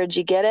cool. Where'd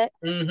you get it?"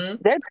 Mm-hmm.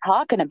 They're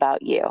talking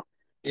about you.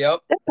 Yep.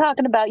 They're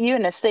talking about you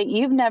in a state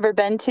you've never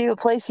been to, a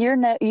place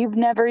you've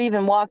never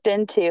even walked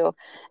into,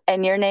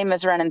 and your name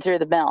is running through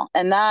the mill.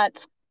 And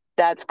that's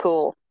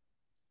cool.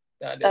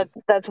 That That's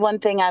is. that's one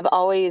thing I've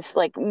always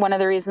like one of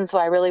the reasons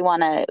why I really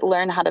want to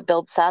learn how to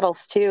build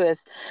saddles too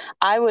is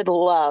I would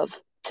love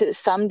to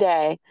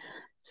someday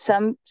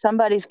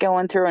somebody's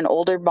going through an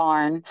older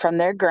barn from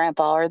their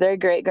grandpa or their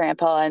great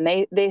grandpa and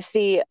they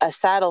see a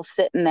saddle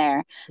sitting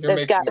there You're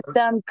that's making got me nervous.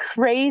 some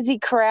crazy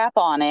crap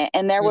on it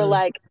and they were Mm.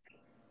 like,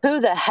 who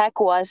the heck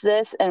was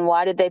this and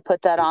why did they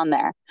put that on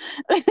there?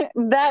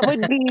 That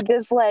would be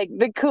just like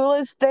the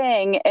coolest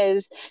thing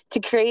is to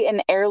create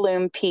an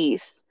heirloom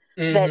piece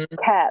that's Mm-hmm.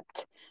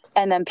 kept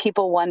and then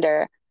people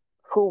wonder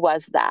who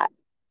was that.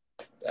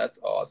 That's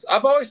awesome.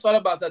 I've always thought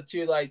about that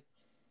too. Like,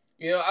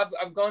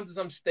 I've gone to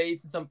some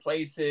states and some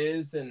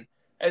places, and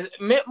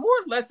more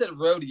or less at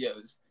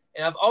rodeos,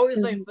 and I've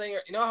always like Mhm. think,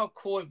 how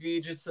cool it'd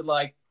be just to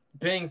like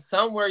being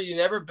somewhere you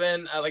never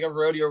been at like a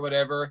rodeo or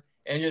whatever,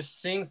 and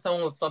just seeing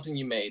someone with something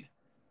you made.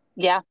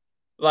 Yeah.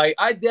 Like,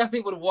 I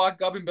definitely would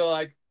walk up and be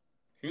like,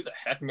 "Who the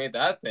heck made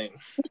that thing?"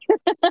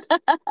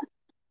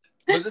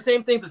 But it's the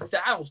same thing to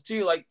saddles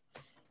too. Like,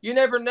 you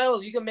never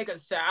know. You can make a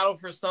saddle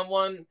for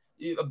someone,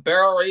 a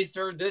barrel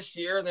racer this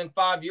year, and then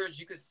 5 years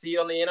you could see it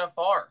on the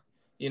NFR.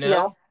 You Yeah.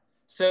 know,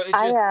 so it's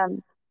I just.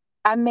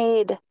 I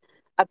made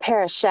a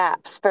pair of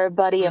chaps for a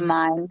buddy of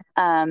Mhm.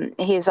 mine.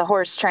 He's a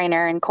horse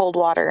trainer in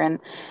Coldwater, and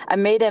I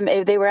made him.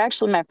 They were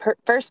actually my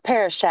first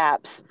pair of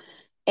chaps,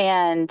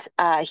 and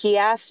he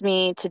asked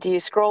me to do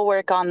scroll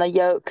work on the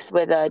yokes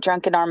with a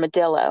drunken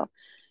armadillo.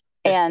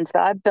 And so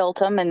I built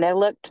them, and they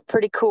looked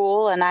pretty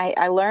cool, and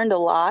I learned a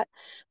lot.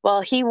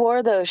 Well, he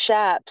wore those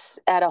chaps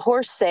at a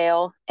horse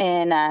sale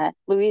in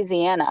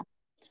Louisiana,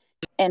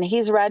 and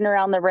he's riding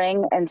around the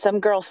ring, and some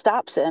girl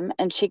stops him,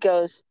 and she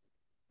goes,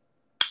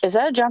 "Is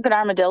that a drunken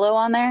armadillo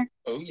on there?"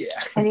 Oh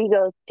yeah. And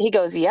he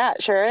goes, "Yeah,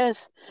 it sure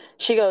is."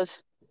 She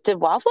goes, "Did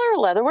WildFlower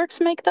Leatherworks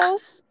make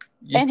those?"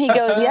 And he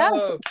goes, "Yeah,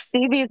 Yo,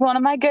 Stevie's one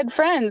of my good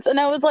friends." And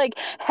I was like,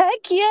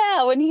 "Heck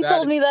yeah!" When he that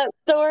told is me that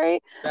story,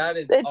 that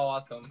is it,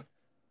 awesome.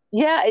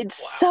 Yeah, it's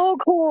Wow. so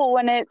cool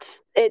when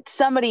it's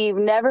somebody you've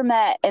never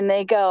met and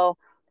they go,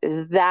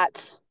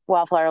 "That's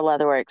WildFlower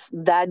Leatherworks.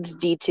 That's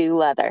D2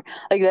 leather."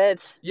 Like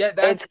Yeah,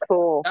 it's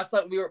cool. that's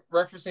like we were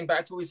referencing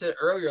back to what we said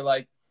earlier.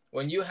 Like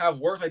when you have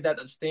work like that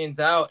that stands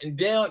out, and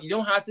you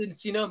don't have to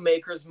see no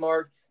maker's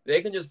mark.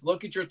 They can just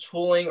look at your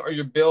tooling or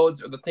your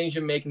builds or the things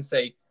you make and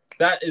say,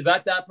 that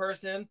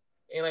person.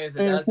 And like I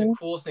said, that's the Hmm.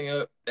 coolest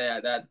thing. Yeah,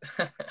 that's.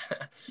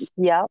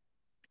 Yep,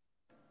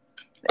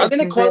 I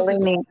think it's the really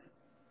closest. neat.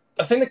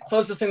 I think the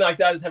closest thing like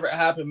that has ever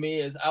happened to me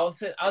is I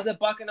was at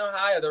Bucking,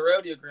 Ohio, the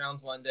rodeo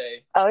grounds one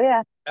day. Oh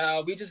yeah.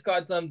 We just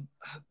got done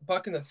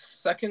bucking the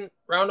second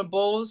round of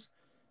bulls.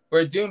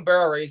 We're doing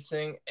barrel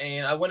racing,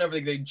 and I went over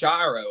to the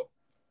gyro.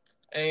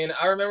 And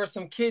I remember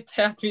some kid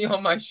tapped me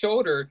on my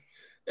shoulder,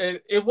 and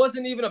it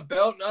wasn't even a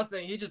belt,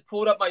 nothing. He just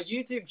pulled up my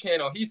YouTube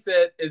channel. He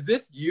said, "Is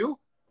this you?"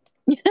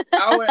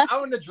 I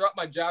went to drop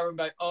my gyro and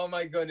be like, "Oh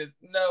my goodness,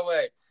 no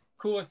way,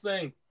 coolest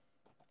thing."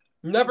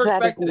 Never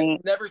That is expected it.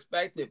 neat. Never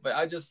expected it. But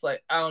I just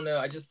like I don't know.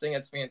 I just think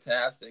it's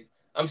fantastic.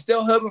 I'm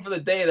still hoping for the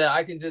day that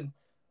I can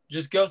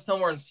just go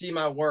somewhere and see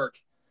my work.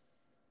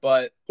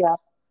 But Yeah,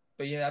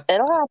 but yeah,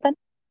 it'll happen.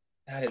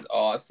 that is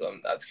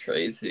awesome. That's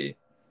crazy.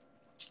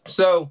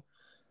 So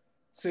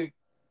so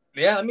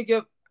yeah, let me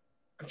go.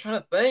 I'm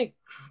trying to think.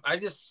 I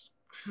just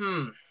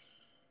hmm.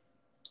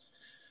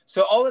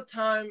 So all the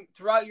time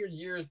throughout your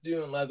years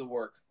doing leather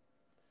work,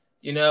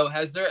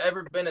 has there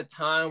ever been a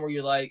time where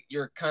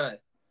you're kind of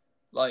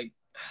like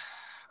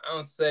I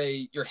don't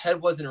say your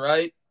head wasn't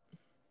right?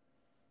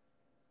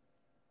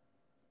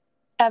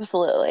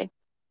 Absolutely.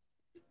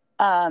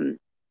 Um,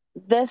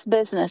 this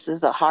business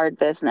is a hard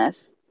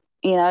business.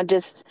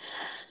 Just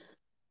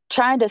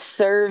trying to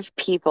serve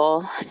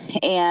people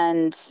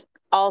and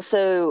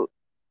also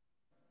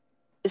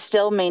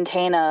still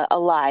maintain a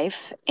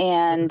life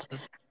and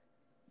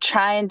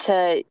trying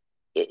to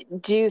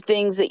do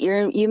things that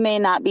you may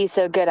not be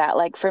so good at.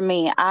 Like for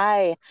me,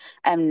 I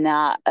am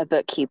not a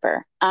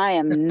bookkeeper. I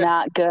am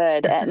not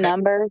good at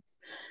numbers.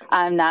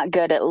 I'm not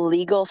good at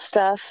legal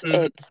stuff.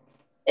 Mhm.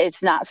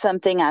 It's not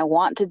something I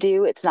want to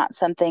do. It's not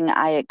something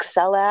I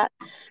excel at.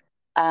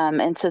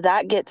 And so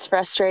that gets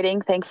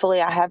frustrating.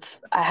 Thankfully, I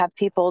have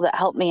people that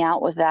help me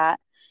out with that.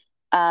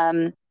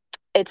 Um,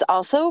 it's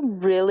also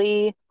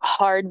really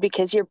hard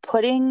because you're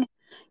putting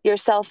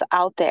yourself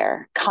out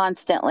there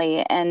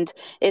constantly and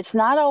it's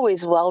not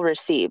always well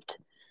received.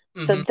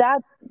 So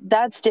Mhm.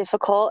 that's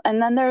difficult.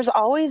 And then there's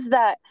always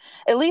that,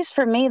 at least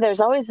for me, there's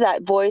always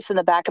that voice in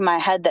the back of my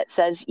head that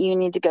says you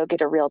need to go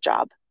get a real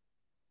job.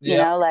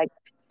 Yeah. Like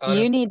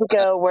you need to 100%.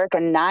 go work a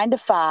 9 to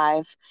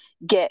 5,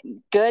 get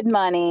good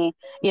money,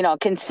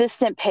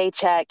 consistent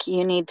paycheck.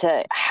 You need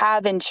to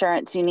have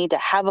insurance. You need to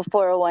have a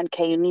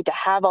 401k. You need to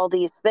have all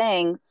these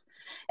things.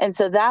 And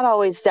so that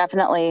always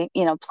definitely,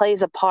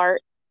 plays a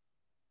part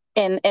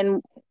in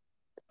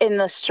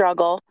the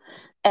struggle.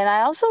 And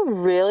I also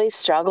really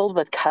struggled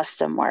with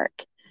custom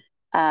work.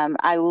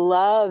 I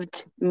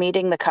loved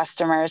meeting the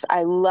customers.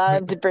 I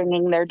loved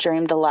bringing their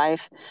dream to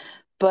life,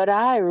 but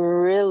I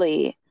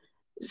really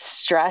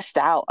stressed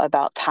out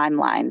about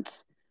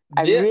timelines.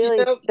 I Yeah,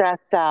 really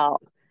stressed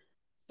out.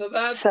 so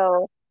that's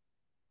So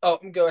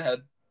go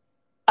ahead.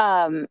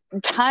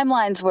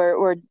 timelines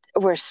were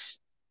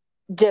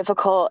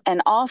difficult,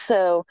 and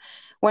also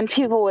when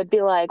people would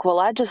be like, "Well,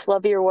 I just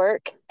love your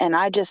work, and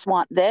I just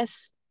want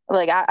this.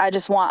 Like, I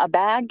just want a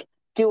bag.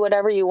 Do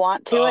whatever you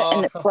want to it."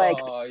 And it's like,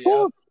 Oh, yeah.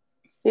 "Ooh,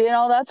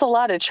 that's a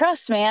lot of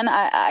trust, man.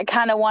 I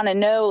kind of want to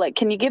know, like,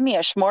 can you give me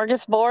a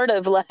smorgasbord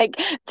of like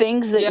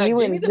things that Yeah, you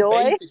give me the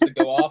enjoy?" basics to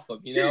go off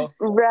of. Pe-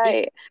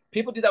 Right,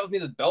 People do that with me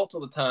with belts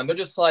all the time. They're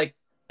just like,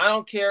 I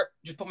don't care,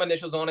 just put my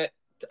initials on it.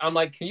 I'm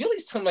like, can you at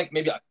least tell me like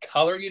maybe a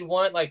color you'd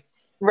want?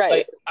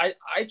 right.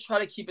 I try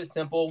to keep it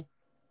simple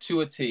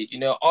to a T.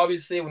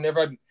 Obviously whenever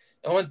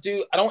I want to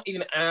do, I don't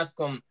even ask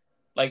them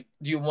like,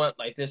 do you want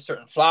like this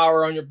certain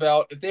flower on your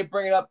belt? If they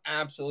bring it up,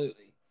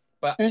 absolutely.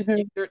 But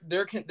Hmm.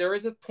 there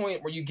is a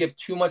point where you give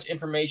too much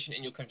information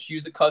and you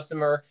confuse the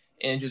customer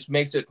and it just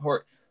makes it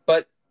hurt.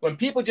 But when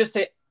people just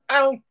say,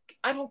 I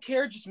don't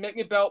care, just make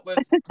me a belt with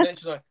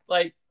initials.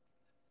 Like,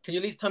 can you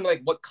at least tell me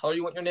like what color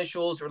you want your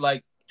initials, or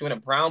like doing a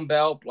brown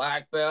belt,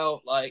 black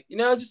belt, like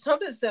just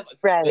something simple.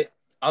 Right.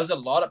 I was a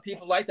lot of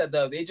people like that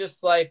though. They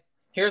just like,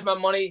 here's my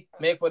money,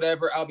 make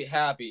whatever, I'll be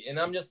happy. And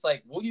I'm just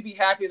like, will you be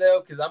happy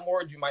though? Because I'm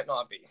worried you might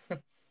not be.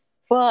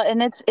 Well,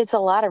 and it's a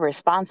lot of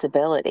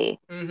responsibility,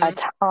 a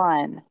Mm-hmm.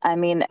 ton. I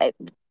mean,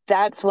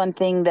 that's one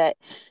thing that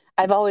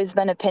I've always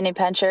been a penny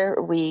pincher.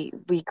 We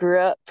grew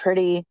up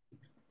pretty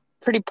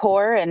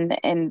poor,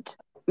 and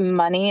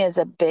money is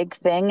a big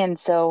thing, and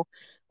so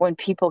when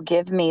people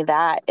give me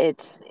that,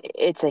 it's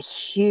a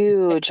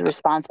huge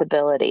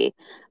responsibility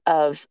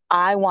of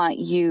I want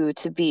you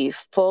to be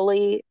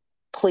fully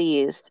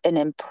pleased and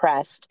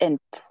impressed and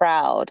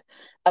proud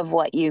of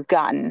what you've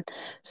gotten.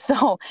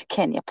 So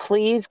can you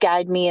please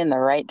guide me in the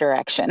right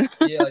direction?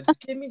 Yeah, like,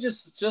 just give me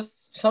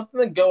just something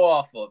to go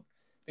off of,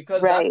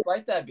 because Right. that's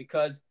like that.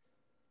 Because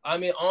I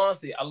mean,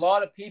 honestly, a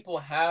lot of people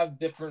have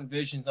different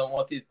visions on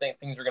what they think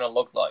things are gonna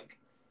look like.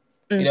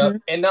 Mm-hmm.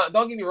 And not,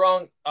 don't get me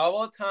wrong,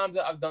 all the times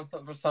that I've done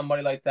something for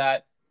somebody like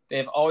that,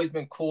 they've always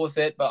been cool with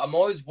it. But I'm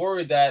always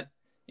worried that,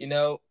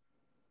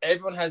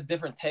 everyone has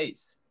different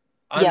tastes.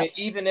 I Yep. mean,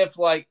 even if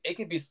like it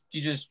could be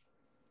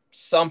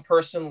some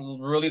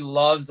person really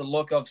loves the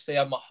look of, say,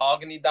 a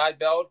mahogany dyed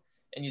belt,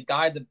 and you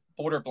dyed the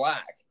border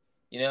black.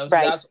 So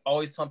Right. that's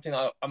always something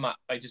I'm not,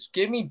 like, just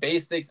give me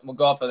basics and we'll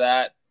go off of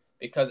that,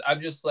 because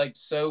I'm just like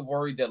so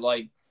worried that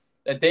like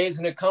the day is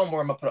gonna come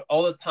where I'm gonna put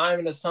all this time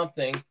into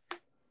something,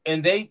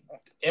 and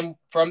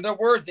from their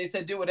words they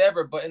said do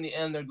whatever, but in the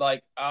end they're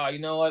like, you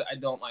know what, I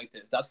don't like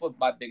this. That's what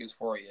my biggest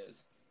worry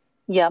is.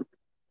 Yep.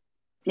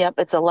 Yep.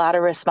 It's a lot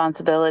of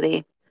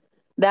responsibility.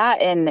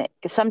 That, and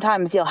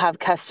sometimes you'll have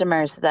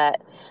customers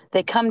that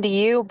they come to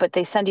you, but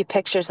they send you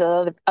pictures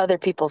of other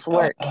people's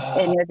work.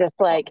 And you're just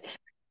like,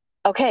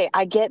 okay,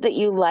 I get that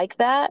you like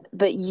that,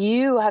 but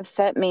you have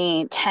sent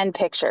me 10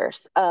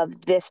 pictures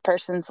of this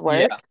person's Yeah,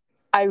 work.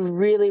 I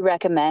really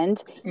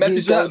recommend you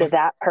message go them. to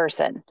that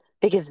person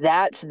because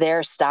that's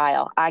their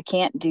style. I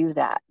can't do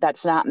that.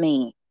 That's not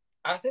me.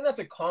 I think that's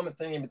a common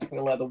thing in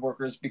between leather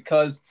workers,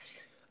 because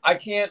I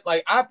can't,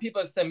 like, I have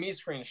people that send me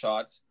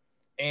screenshots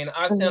and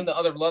I send Mhm. them to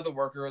other leather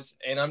workers,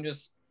 and I'm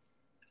just,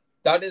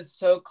 that is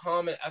so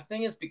common. I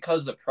think it's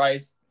because of the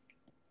price.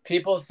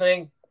 People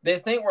they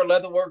think we're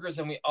leather workers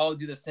and we all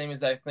do the same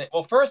exact thing.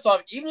 Well, first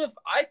off, even if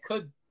I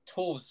could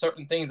tool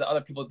certain things that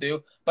other people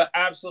do, but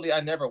absolutely I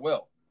never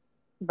will.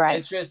 Right.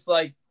 It's just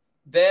like,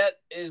 that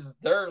is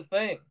their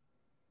thing.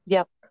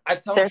 Yep. I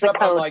tell them There's a straight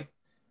up, I'm code. like,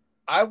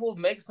 I will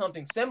make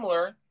something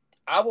similar.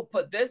 I will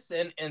put this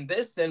in and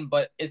this in,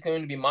 but it's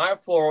going to be my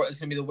floral. It's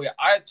going to be the way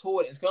I tool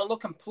it. It's going to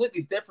look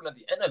completely different at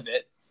the end of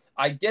it.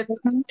 I get,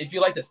 Mhm. if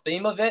you like the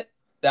theme of it,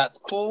 that's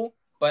cool.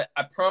 But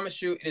I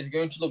promise you, it is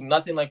going to look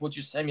nothing like what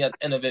you send me at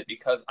the end of it,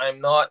 because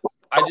I'm not.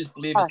 I just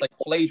believe it's like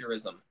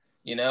plagiarism.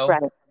 You know?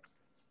 Right.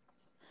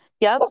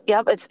 Yep.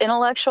 Yep. It's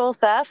intellectual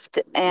theft,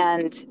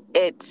 and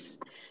it's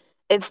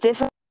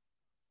difficult.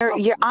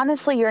 You're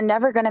honestly, you're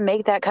never going to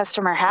make that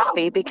customer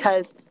happy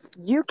because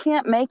you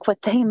can't make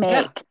what they Yeah,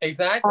 make.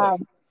 exactly.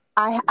 Um,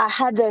 I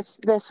had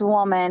this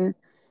woman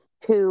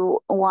who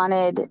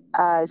wanted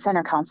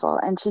center console,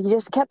 and she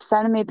just kept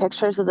sending me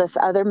pictures of this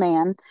other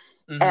man,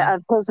 Mm-hmm.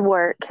 of his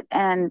work,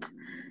 and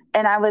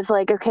I was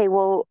like, okay,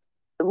 well,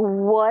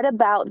 what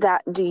about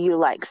that do you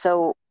like?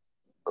 So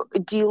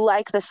do you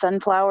like the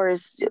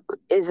sunflowers?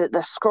 Is it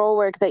the scroll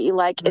work that you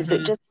like? Is it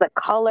Mm-hmm. just the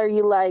color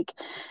you like?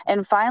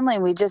 And finally,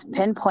 we just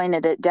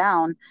pinpointed it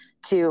down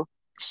to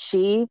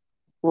she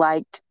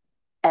liked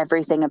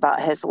everything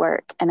about his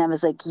work. And I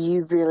was like,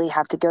 you really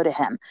have to go to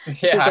him.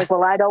 She's Yeah. like,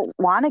 well, I don't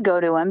want to go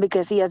to him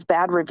because he has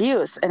bad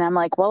reviews. And I'm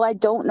like, well, I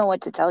don't know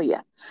what to tell you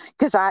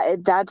because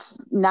that's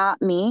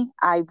not me.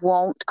 I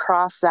won't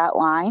cross that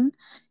line.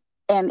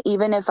 And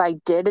even if I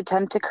did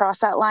attempt to cross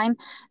that line,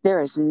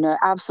 there is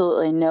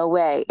absolutely no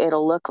way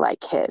it'll look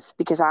like his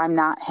because I'm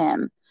not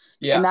him.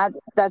 And Yeah.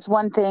 that's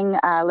one thing,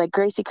 like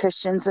Gracie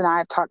Christians and I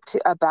have talked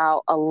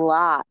about a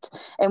lot,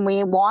 and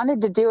we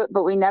wanted to do it,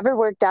 but we never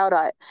worked out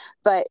on it.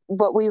 But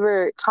what we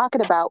were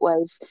talking about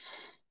was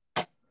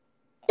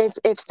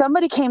if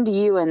somebody came to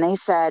you and they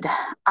said,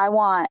 I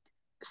want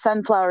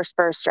sunflower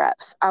spur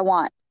straps, I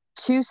want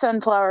two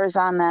sunflowers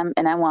on them,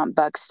 and I want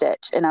buck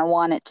stitch, and I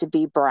want it to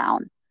be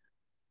brown.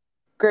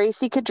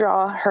 Gracie could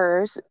draw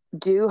hers,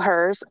 do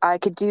hers. I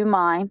could do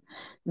mine.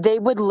 They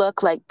would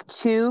look like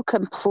two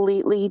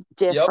completely Yep.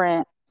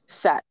 different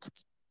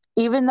sets.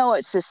 Even though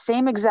it's the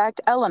same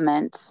exact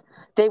elements,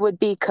 they would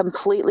be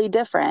completely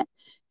different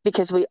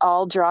because we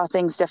all draw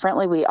things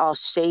differently. We all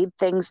shade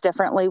things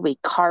differently. We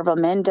carve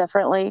them in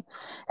differently.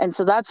 And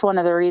so that's one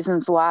of the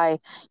reasons why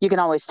you can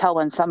always tell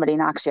when somebody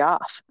knocks you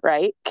off,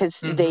 right? Because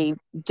Mm-hmm. they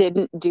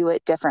didn't do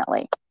it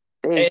differently.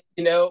 They,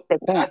 And they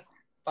can't.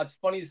 that's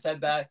funny you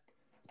said that.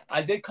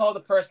 I did call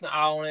the person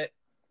out on it.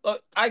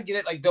 Look, I get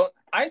it. Like, don't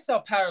I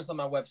sell patterns on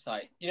my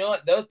website? You know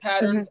what? Those Mhm.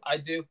 patterns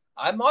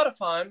I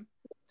modify them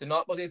to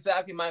not look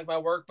exactly my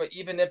work. But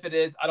even if it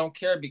is, I don't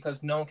care,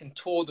 because no one can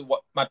tool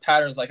what my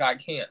patterns like I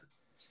can.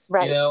 You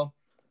Right. know.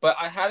 But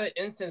I had an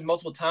instance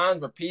multiple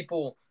times where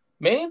people,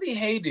 mainly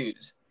hey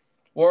dudes,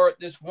 or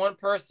this one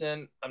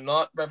person, I'm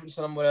not referencing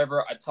them,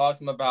 whatever. I talked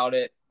to them about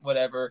it,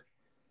 whatever.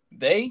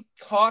 They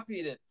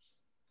copied it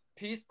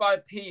piece by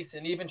piece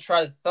and even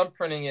tried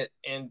thumbprinting it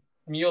and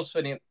mule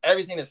fitting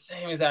everything the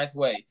same exact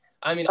way.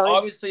 I mean, Oh, yeah.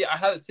 obviously, I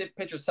had to sit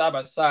pictures side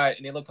by side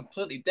and they look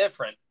completely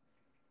different.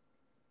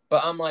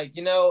 But I'm like,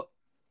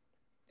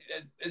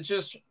 it's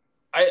just,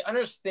 I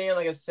understand,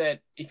 like I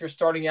said, if you're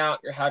starting out,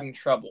 you're having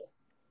trouble.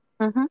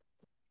 Mhm.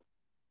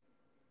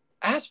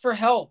 Ask for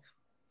help.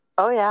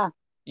 Oh yeah.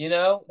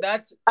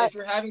 That's I, if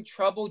you're having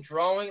trouble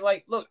drawing.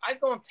 Like, look, I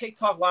go on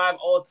TikTok live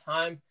all the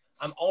time.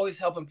 I'm always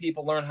helping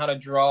people learn how to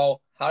draw,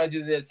 how to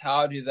do this,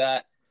 how to do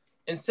that.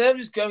 Instead of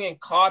just going and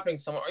copying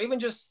someone, or even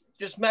just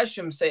message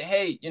them, say,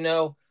 hey,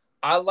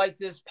 I like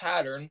this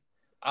pattern.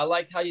 I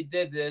like how you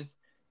did this.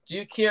 Do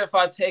you care if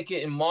I take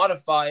it and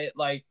modify it?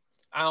 Like,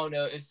 I don't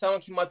know. If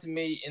someone came up to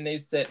me and they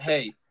said,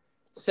 hey,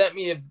 sent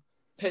me a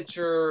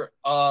picture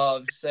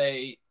of,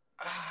 say,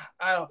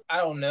 I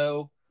don't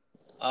know,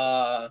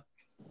 uh,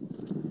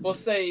 we'll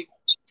say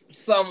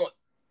some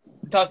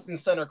Dustin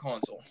center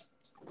console.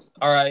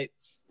 All right.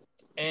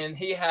 And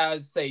he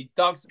has, say,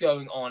 ducks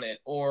going on it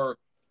or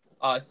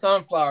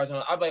sunflowers on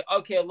it. I'd be like,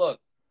 okay, look,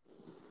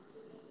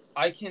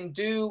 I can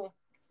do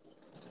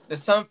the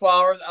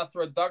sunflowers. I'll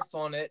throw ducks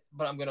on it,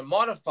 but I'm going to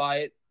modify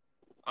it.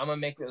 I'm going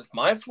to make it with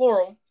my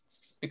floral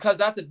because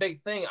that's a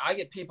big thing. I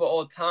get people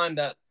all the time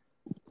that,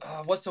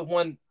 what's the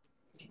one?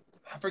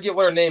 I forget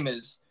what her name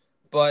is,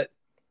 but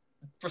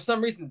for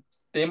some reason,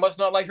 they must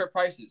not like her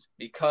prices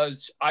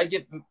because I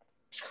get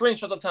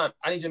screenshots all the time.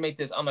 I need you to make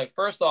this. I'm like,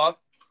 first off,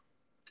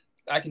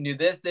 I can do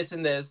this, this,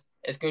 and this.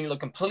 It's going to look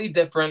completely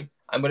different.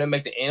 I'm going to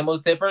make the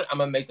animals different. I'm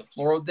going to make the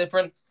floral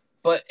different.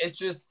 But it's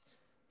just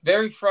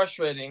very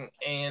frustrating.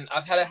 And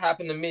I've had it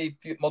happen to me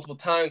multiple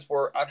times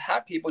where I've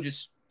had people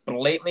just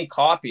blatantly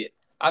copy it.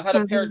 I've had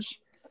a pair of,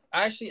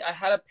 actually, I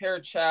had a pair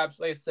of chaps.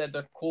 Like I said,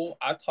 they're cool.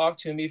 I've talked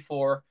to them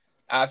before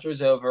after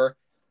it's over.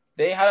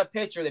 They had a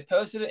picture. They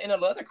posted it in a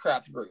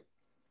Leathercraft group.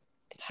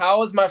 How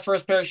was my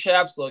first pair of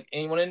chaps look?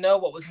 And you want to know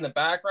what was in the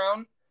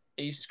background?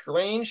 A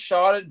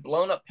screenshotted,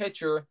 blown up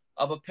picture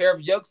of a pair of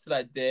yokes that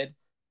I did.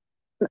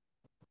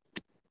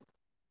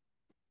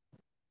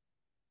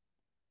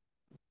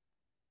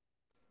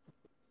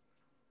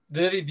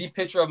 Literally the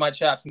picture of my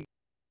chaps.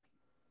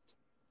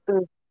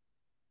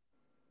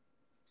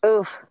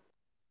 Oof.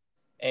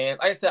 And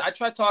like I said, I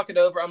tried to talk it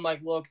over. I'm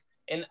like, look,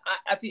 and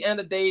at the end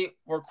of the day,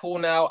 we're cool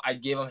now. I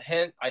give them a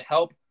hint. I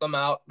help them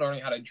out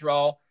learning how to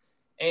draw.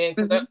 And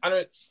because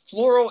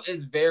floral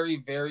is very,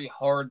 very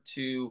hard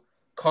to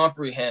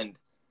comprehend.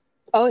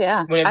 Oh,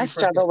 yeah. I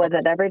struggle with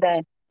it every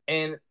day.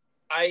 And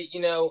I'm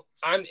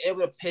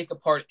able to pick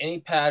apart any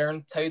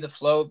pattern, tell you the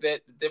flow of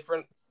it, the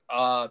different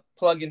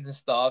plugins and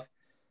stuff.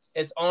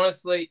 It's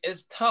honestly,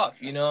 it's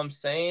tough, you know what I'm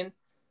saying?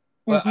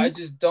 But I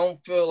just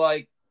don't feel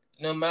like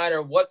no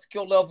matter what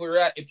skill level you're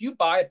at, if you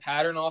buy a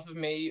pattern off of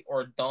me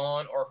or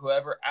Dawn or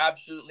whoever,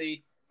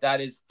 absolutely,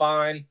 that is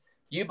fine.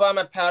 You buy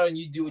my pattern,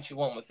 you do what you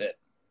want with it.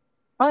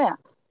 Oh, yeah.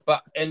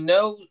 But in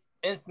no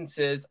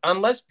instances,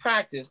 unless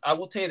practice, I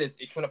will tell you this,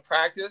 if you want to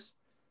practice,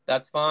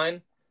 that's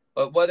fine.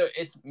 But whether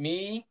it's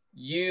me,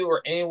 you,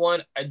 or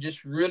anyone, I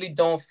just really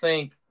don't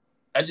think,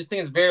 I just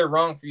think it's very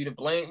wrong for you to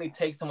blatantly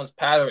take someone's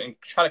pattern and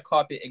try to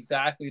copy it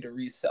exactly to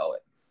resell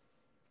it.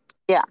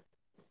 Yeah.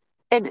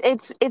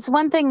 It's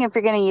one thing if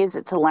you're going to use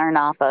it to learn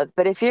off of,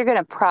 but if you're going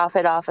to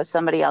profit off of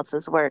somebody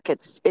else's work,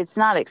 it's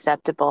not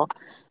acceptable.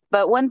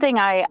 But one thing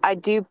I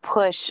do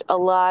push a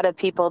lot of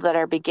people that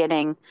are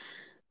beginning,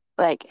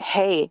 like,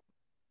 hey,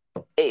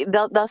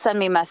 they'll send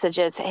me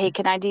messages, hey,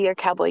 can I do your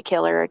cowboy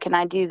killer, or can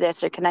I do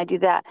this, or can I do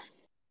that?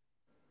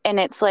 And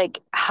it's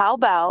like, how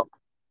about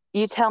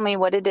you tell me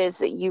what it is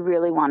that you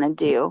really want to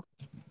do,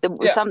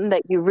 something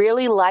that you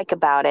really like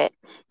about it,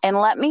 and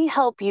let me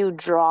help you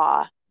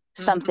draw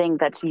something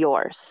that's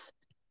yours.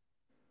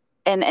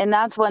 And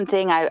that's one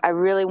thing I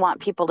really want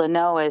people to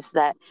know is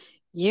that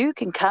you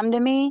can come to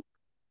me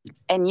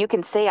and you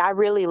can say, I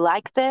really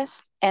like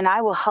this, and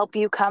I will help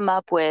you come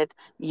up with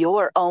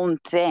your own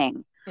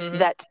thing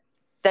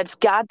that's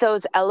got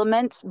those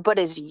elements, but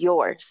is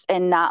yours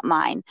and not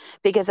mine.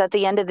 Because at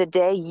the end of the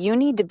day, you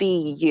need to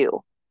be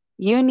you.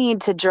 You need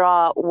to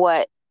draw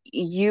what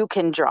you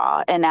can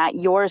draw and at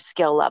your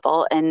skill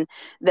level, and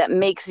that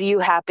makes you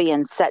happy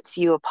and sets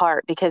you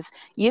apart, because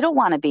you don't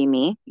want to be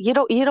me. You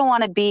don't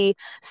want to be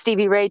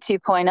Stevi Rae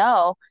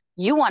 2.0.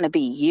 You want to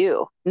be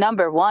you,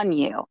 number one,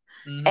 you.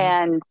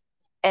 And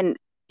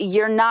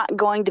you're not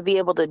going to be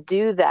able to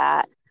do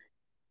that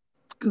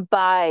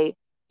by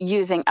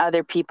using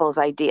other people's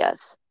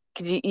ideas,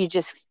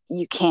 because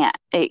you can't.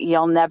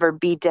 You'll never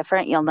be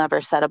different. You'll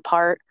never set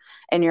apart,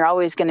 and you're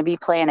always going to be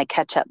playing a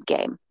catch-up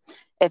game.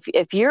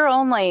 If your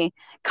only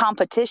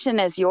competition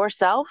is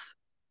yourself,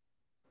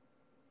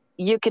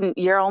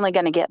 you're only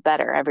going to get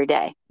better every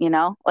day. You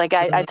know, like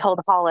I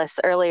told Hollis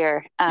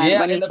earlier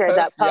when you shared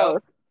that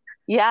post.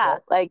 Yeah,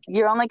 like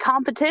your only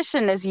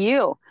competition is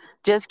you.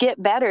 Just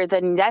get better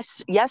than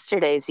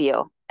yesterday's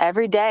you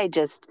every day.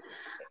 Just,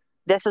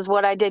 this is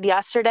what I did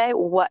yesterday.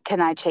 What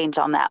can I change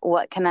on that?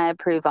 What can I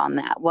improve on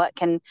that? What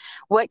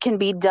can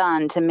be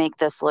done to make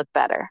this look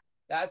better?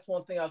 That's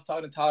one thing I was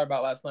talking to Tyler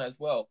about last night as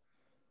well.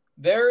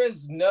 There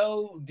is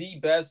the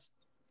best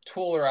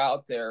tooler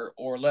out there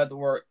or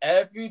leatherwork.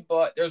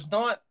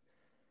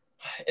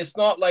 It's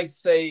not like,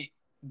 say,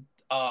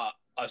 a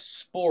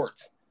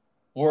sport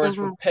where it's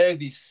repetitive,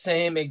 the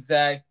same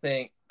exact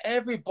thing.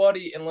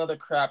 Everybody in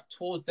leathercraft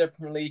tools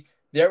differently.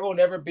 There will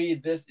never be,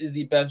 this is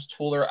the best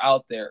tooler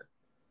out there.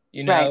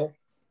 You know,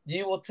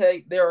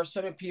 there are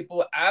so many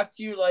people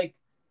after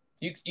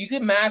you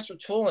can master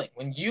tooling.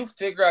 When you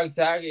figure out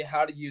exactly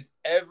how to use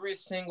every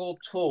single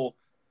tool,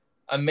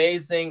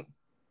 amazing,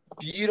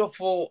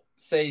 beautiful,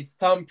 say,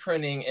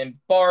 thumbprinting and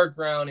bar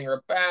grounding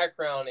or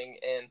backgrounding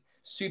and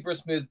super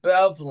smooth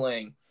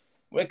beveling.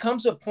 When it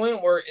comes to a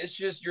point where it's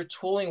just you're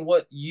tooling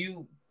what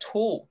you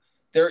tool,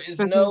 there is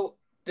no,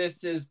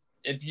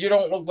 if you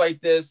don't look like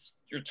this,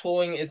 your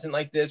tooling isn't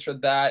like this or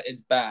that,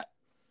 it's bad.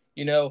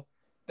 You know,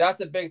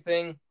 that's a big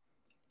thing.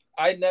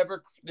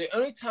 The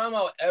only time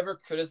I'll ever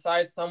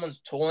criticize someone's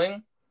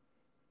tooling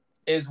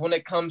is when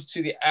it comes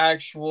to the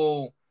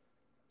actual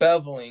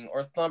beveling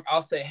or thumb.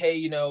 I'll say,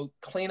 hey,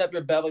 clean up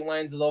your beveling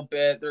lines a little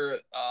bit.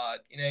 I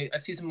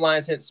see some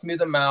lines in it, smooth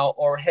them out.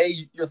 Or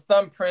hey, your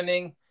thumb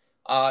printing,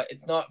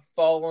 it's not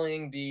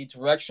following the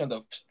direction of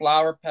the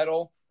flower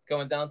petal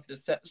going down to the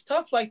set,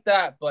 stuff like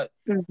that. But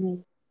Mm-hmm.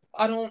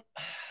 I don't.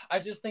 I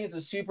just think it's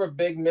a super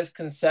big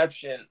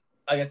misconception.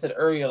 Like I said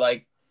earlier,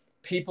 like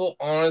people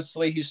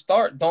honestly who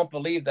start don't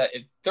believe that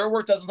if their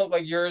work doesn't look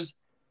like yours,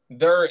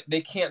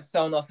 they can't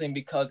sell nothing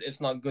because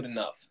it's not good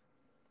enough.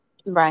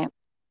 Right.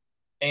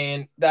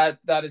 And that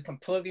is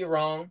completely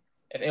wrong.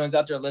 If anyone's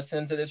out there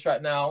listening to this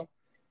right now,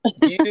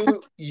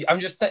 I'm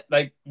just saying,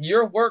 like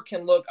your work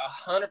can look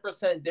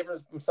 100%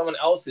 different from someone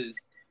else's,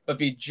 but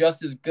be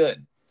just as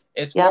good.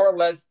 It's Yep. more or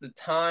less the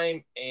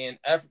time and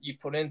effort you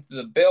put into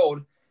the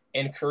build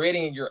and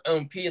creating your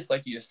own piece,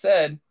 like you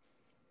said.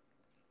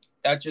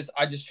 I just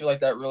feel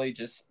like that really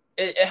just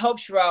it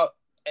helps you out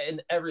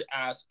in every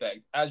aspect.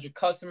 As your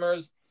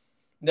customers,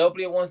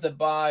 nobody wants to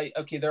buy.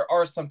 Okay, there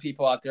are some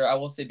people out there, I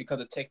will say,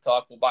 because of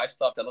TikTok, will buy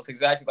stuff that looks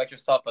exactly like your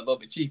stuff, but a little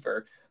bit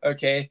cheaper.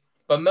 Okay,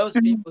 but most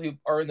Mm-hmm. people who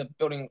are in the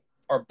building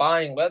or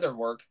buying leather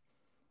work,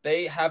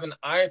 they have an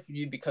eye for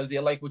you because they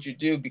like what you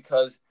do.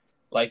 Because,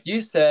 like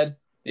you said,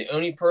 the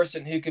only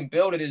person who can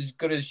build it as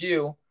good as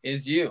you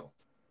is you.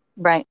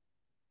 Right.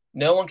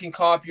 No one can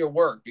copy your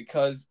work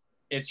because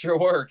it's your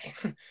work.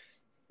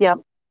 Yep.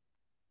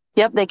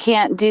 Yep. They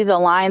can't do the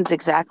lines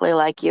exactly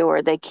like you,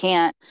 or they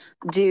can't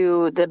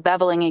do the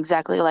beveling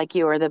exactly like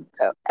you, or the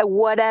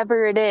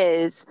whatever it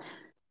is.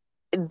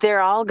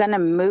 They're all going to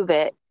move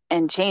it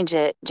and change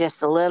it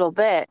just a little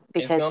bit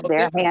It's because gonna look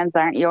their different. hands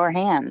aren't your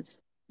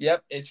hands.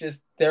 Yep, it's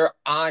just their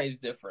eye is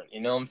different.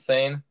 You know what I'm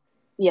saying?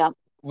 Yep.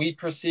 We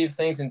perceive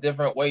things in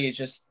different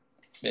ways.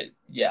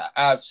 Yeah,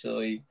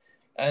 absolutely.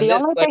 And The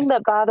this, only like, thing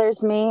that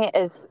bothers me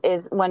is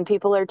when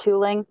people are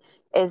tooling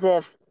is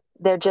if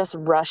they're just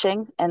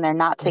rushing and they're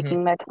not mhm.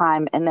 taking their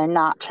time and they're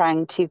not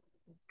trying to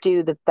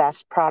do the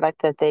best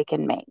product that they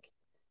can make.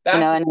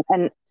 That's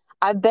And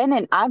I've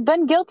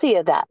been guilty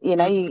of that.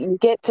 mhm. You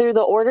get through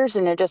the orders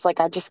and you're just like,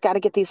 I just got to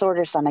get these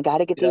orders done. I got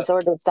to get these Yep.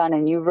 orders done,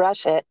 and you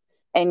rush it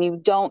and you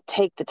don't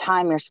take the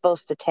time you're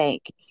supposed to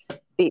take.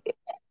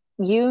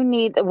 You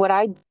need what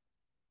I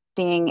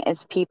seeing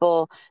is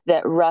people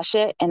that rush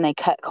it and they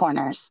cut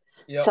corners.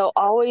 Yep. So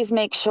always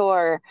make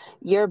sure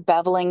you're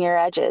beveling your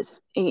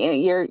edges.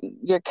 You're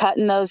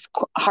cutting those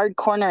hard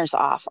corners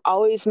off.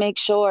 Always make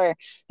sure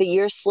that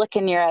you're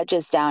slicking your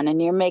edges down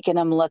and you're making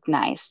them look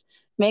nice.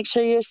 Make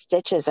sure your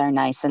stitches are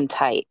nice and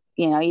tight.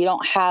 You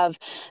don't have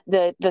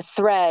the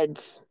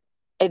threads,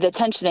 the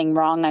tensioning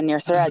wrong on your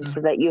threads, Mhm.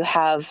 so that you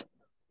have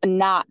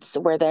knots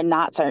where their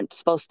knots aren't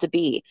supposed to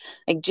be.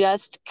 Like,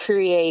 just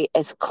create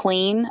as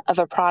clean of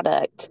a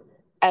product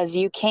as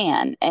you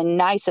can and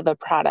nice of a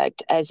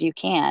product as you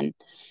can.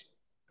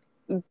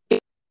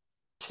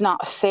 It's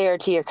not fair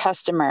to your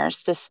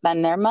customers to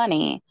spend their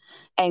money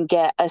and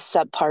get a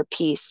subpar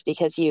piece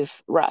because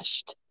you've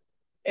rushed.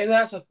 And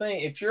that's the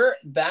thing. If you're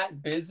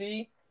that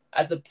busy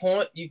at the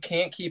point you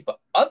can't keep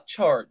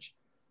upcharge,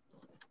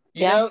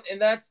 Yeah. and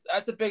that's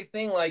a big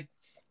thing. Like,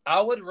 I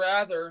would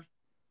rather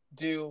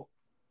do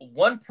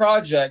one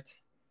project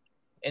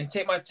and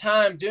take my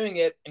time doing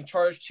it and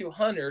charge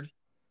 200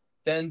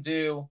 than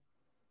do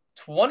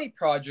 20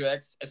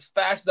 projects as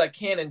fast as I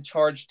can and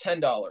charge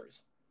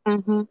 $10.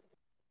 Mm-hmm.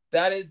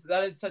 That is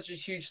such a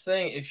huge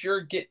thing. If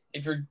you're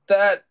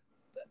that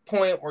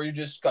point where you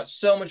just got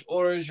so much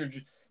orders,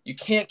 you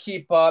can't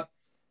keep up,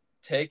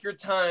 take your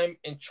time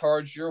and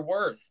charge your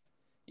worth.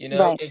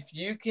 Right. If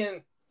you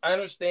can, I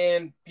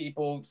understand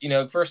people,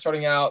 first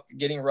starting out,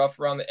 getting rough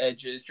around the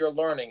edges, you're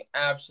learning.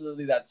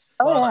 Absolutely, that's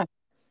Oh, fine. yeah.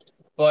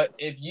 But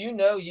if you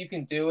know you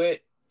can do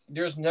it,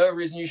 there's no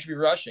reason you should be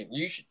rushing.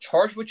 You should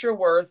charge what you're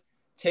worth,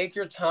 take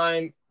your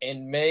time,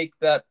 and make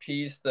that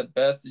piece the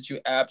best that you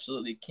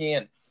absolutely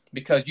can,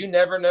 because you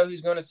never know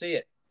who's going to see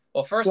it.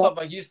 Well, first Yep. off,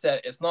 like you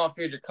said, it's not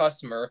fair to your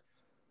customer,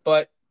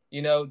 but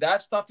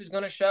that stuff is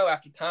going to show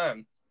after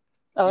time.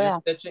 Oh, yeah.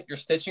 Your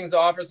stitching's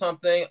off or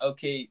something.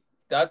 Okay,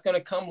 that's going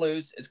to come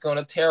loose. It's going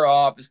to tear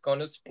off. It's going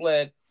to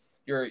split.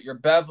 Your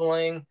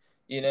beveling.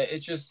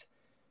 It's just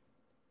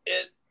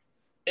it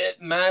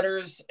it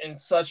matters in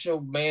such a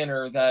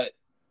manner that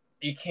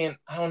you can't.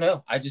 I don't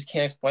know. I just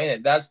can't explain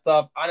it. That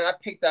stuff. I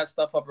pick that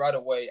stuff up right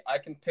away. I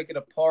can pick it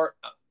apart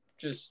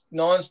just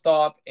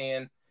nonstop.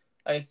 And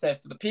like I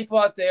said, for the people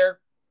out there,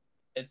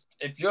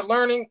 if you're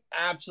learning,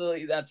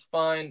 absolutely, that's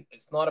fine.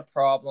 It's not a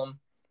problem.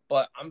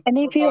 But And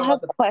we're if you talking have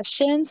about the.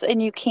 questions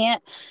and you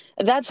can't,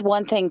 that's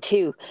one thing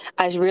too.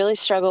 I really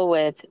struggle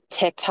with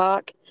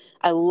TikTok.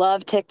 I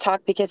love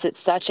TikTok because it's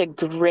such a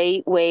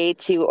great way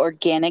to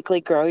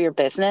organically grow your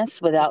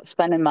business without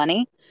spending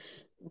money.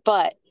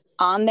 But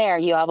on there,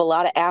 you have a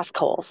lot of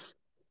assholes.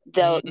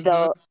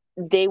 Mhm.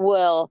 They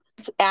will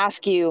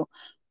ask you,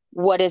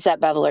 what is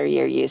that beveler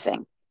you're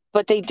using?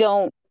 But they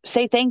don't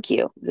say thank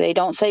you. They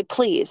don't say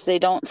please. They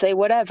don't say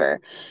whatever.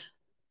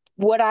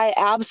 What I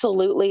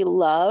absolutely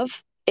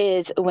love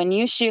is when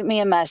you shoot me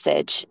a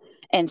message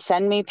and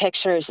send me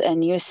pictures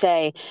and you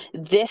say,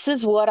 this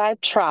is what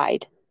I've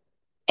tried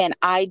and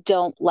I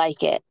don't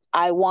like it.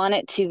 I want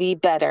it to be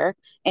better.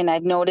 And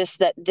I've noticed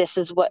that this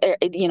is what,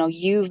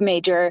 you've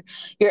made your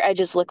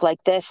edges look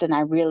like this. And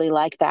I really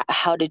like that.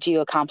 How did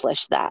you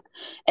accomplish that?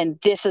 And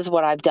this is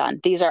what I've done.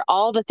 These are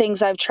all the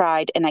things I've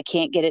tried and I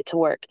can't get it to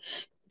work.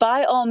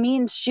 By all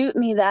means, shoot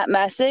me that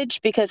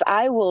message, because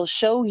I will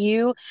show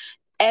you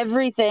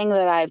everything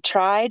that I've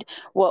tried,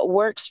 what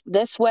works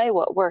this way,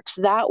 what works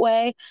that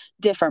way,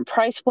 different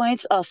price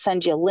points. I'll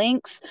send you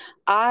links.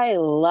 I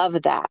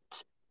love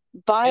that.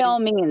 By And all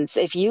means,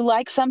 if you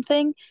like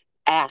something,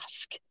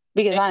 ask,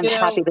 because I'm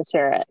happy to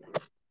share it.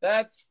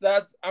 That's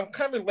I'm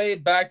kind of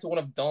related back to one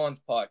of Dawn's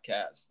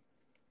podcasts,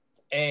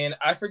 and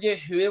I forget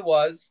who it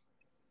was.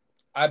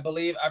 I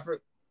believe I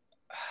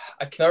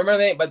can't remember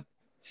the name, but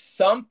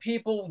some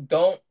people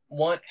don't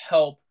want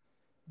help;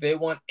 they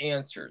want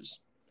answers.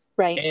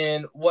 Right.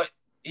 And what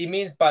he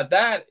means by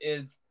that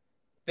is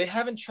they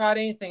haven't tried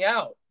anything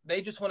out.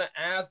 They just want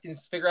to ask and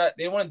figure out.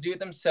 They want to do it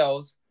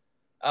themselves.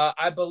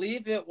 I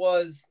believe it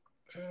was.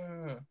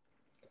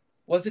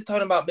 Was it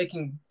talking about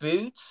making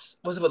boots?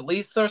 Was it with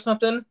Lisa or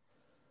something?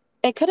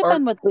 It could have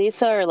been with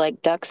Lisa or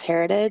like Duck's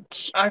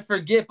Heritage. I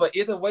forget, but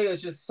either way, it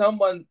was just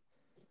someone,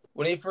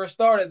 when they first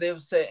started, they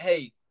would say,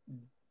 hey,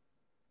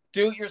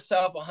 do it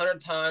yourself 100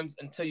 times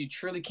until you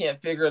truly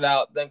can't figure it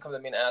out, then come to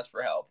me and ask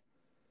for help.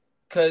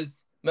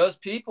 Because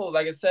most people,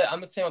 like I said, I'm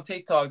the same on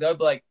TikTok, they'll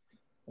be like,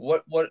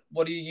 what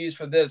do you use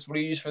for this? What do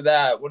you use for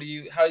that?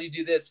 How do you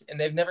do this? And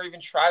they've never even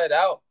tried it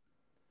out.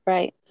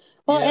 Right.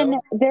 Well, and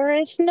there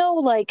is no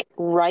like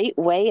right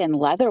way in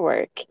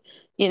leatherwork.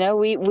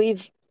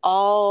 We've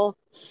all,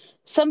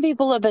 some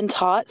people have been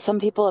taught, some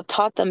people have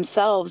taught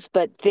themselves,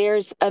 but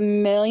there's a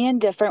million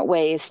different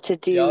ways to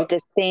do the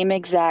same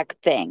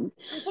exact thing.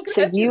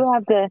 So you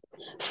have to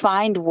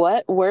find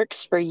what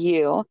works for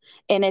you.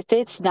 And if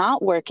it's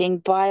not working,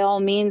 by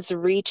all means,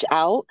 reach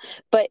out,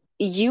 but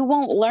you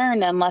won't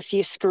learn unless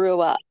you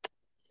screw up.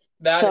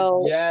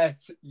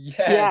 Yes.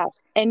 Yeah.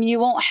 And you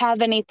won't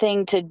have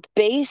anything to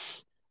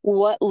base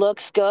what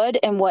looks good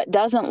and what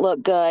doesn't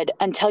look good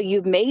until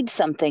you've made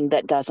something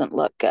that doesn't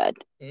look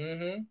good.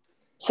 Mm-hmm.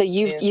 So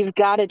you've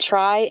got to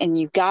try and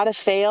you've got to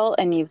fail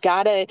and you've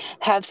got to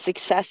have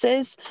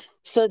successes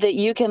so that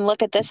you can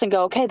look at this and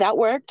go, okay, that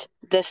worked.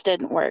 This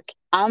didn't work.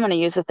 I'm going to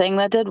use the thing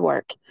that did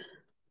work.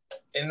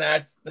 And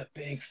that's the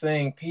big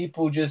thing.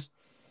 People just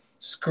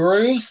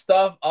screw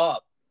stuff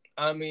up.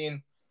 I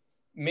mean,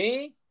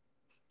 me,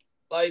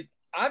 like,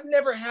 I've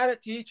never had a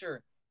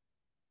teacher.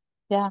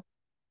 Yeah.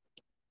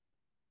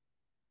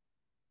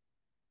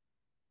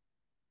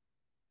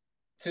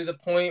 To the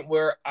point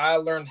where I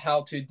learned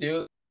how to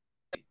do it.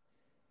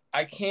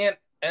 I can't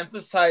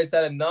emphasize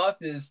that enough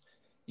is,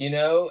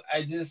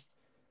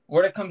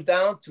 where it comes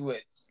down to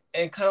it.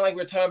 And kind of like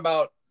we're talking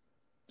about,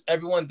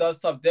 everyone does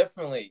stuff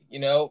differently,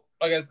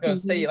 Like I was going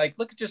to say, like,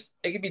 look at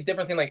it could be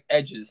different thing like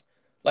edges.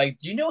 Like,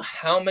 do you know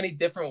how many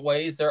different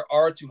ways there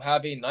are to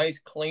have a nice,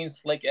 clean,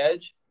 slick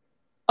edge?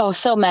 Oh,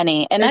 so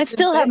many. And I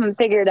still haven't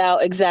figured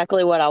out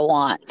exactly what I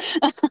want.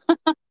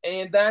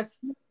 And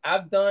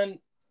I've done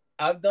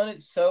it.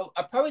 So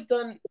I've probably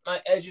done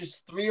my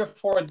edges 3 or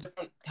 4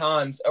 different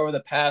times over the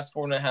past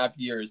 4.5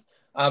 years.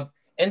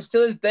 And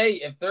still this day,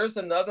 if there's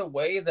another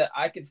way that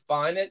I could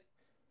find it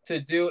to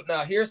do it.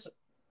 Now,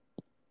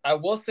 I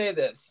will say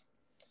this.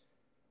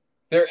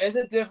 There is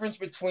a difference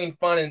between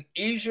finding an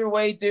easier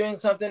way doing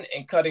something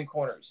and cutting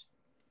corners.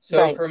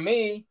 So for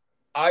me,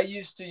 I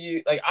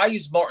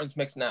use Martin's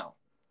mix now.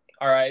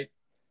 All right.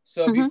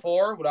 So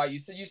before, what I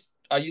used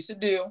to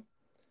do,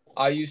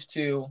 I used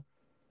to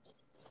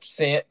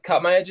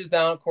cut my edges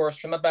down, of course,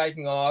 trim my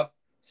backing off,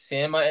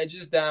 sand my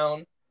edges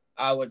down.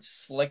 I would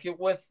slick it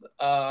with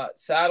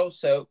saddle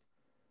soap.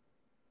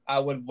 I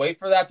would wait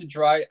for that to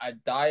dry.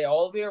 I'd dye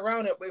all the way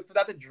around it, wait for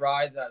that to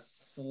dry, then I'd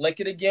slick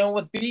it again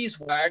with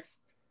beeswax,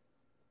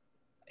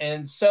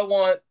 and so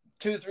on.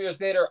 2-3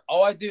 years later,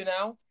 all I do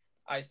now,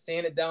 I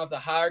sand it down with a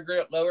higher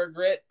grit, lower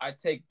grit. I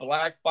take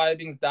black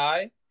Fibings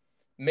dye,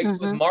 mixed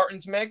with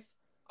Martin's mix.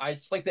 I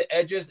slick the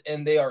edges,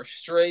 and they are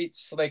straight,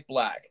 slick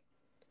black.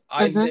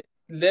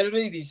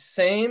 Literally the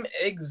same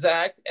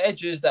exact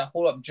edges that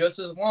hold up just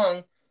as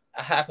long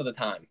a half of the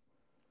time.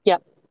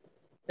 Yep.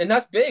 And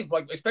that's big,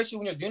 like, especially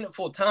when you're doing it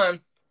full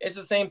time. It's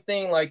the same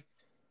thing. Like,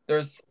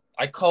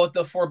 I call it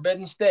the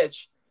forbidden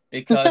stitch,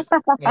 because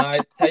when I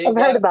tell you I've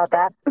heard about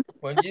that.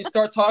 When you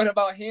start talking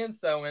about hand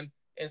sewing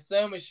and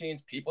sewing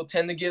machines, people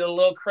tend to get a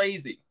little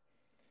crazy.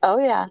 Oh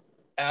yeah.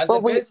 As a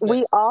business,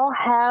 we all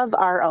have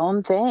our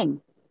own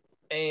thing.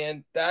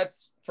 And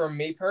that's, for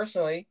me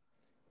personally,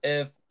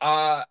 if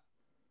I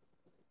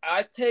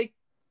take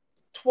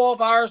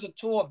 12 hours to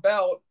tool a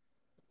belt,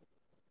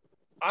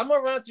 I'm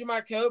gonna run through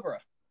my Cobra.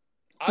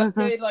 I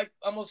paid like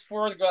almost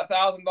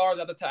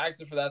 $4,000 at the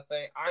taxes for that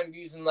thing. I'm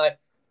using, like,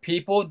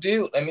 people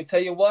do. Let me tell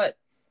you what,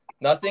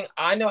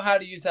 I know how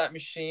to use that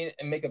machine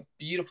and make a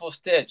beautiful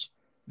stitch.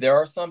 There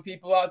are some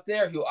people out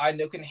there who I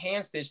know can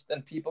hand stitch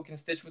than people can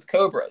stitch with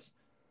Cobras.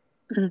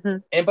 Mm-hmm.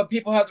 And but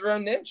people have their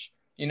own niche.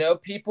 You know,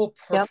 people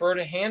Yep. prefer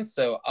to hand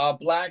sew.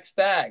 Black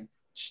Stag,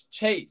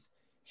 Chase,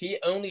 he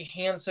only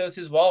hand sews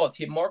his wallets.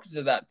 He markets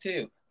to that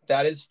too.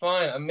 That is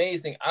fine,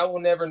 amazing. I will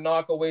never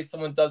knock away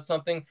someone does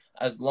something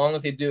as long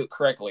as they do it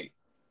correctly.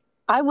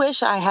 I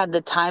wish I had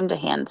the time to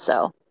hand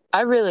sew.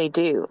 I really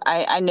do.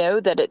 I know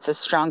that it's a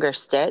stronger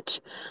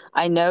stitch.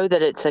 I know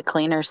that it's a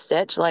cleaner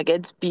stitch. Like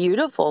it's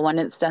beautiful when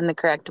it's done the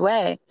correct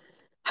way.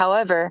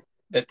 However,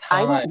 The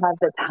I time, don't have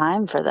the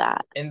time for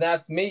that. and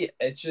that's me.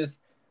 It's just,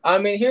 I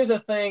mean, here's the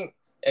thing: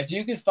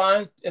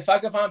 if I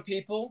could find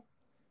people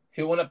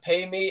who want to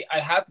pay me, I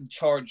have to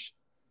charge.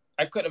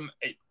 I couldn't.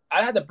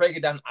 I had to break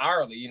it down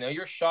hourly. You know,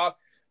 your shop,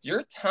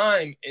 your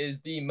time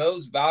is the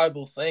most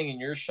valuable thing in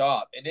your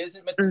shop. It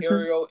isn't Hmm.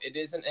 material. It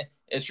isn't.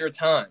 It's your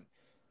time.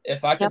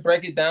 If I could Yep.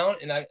 break it down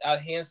and I'd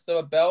hand sew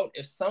a belt,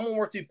 if someone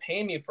were to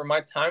pay me for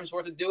my time's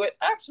worth to do it,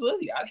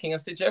 absolutely, I'd hand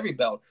stitch every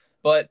belt.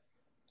 But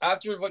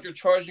after what you're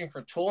charging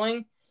for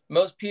tooling,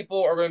 most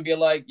people are going to be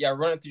like, "Yeah,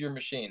 run it through your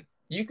machine."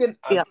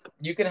 Yep.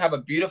 You can have a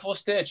beautiful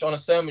stitch on a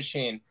sewing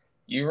machine.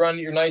 You run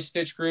your nice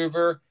stitch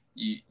groover.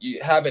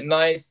 You have it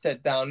nice,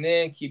 set down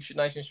in, keeps you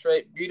nice and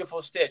straight.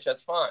 Beautiful stitch,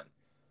 that's fine.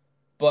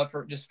 But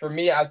for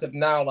me as of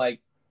now,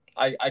 like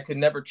I could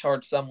never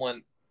charge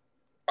someone.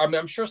 I mean,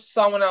 I'm sure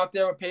someone out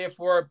there would pay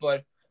for it,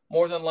 but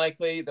more than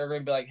likely they're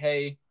gonna be like,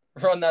 "Hey,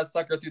 run that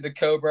sucker through the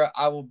Cobra."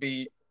 I will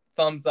be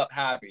thumbs up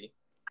happy.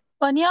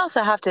 Well, and you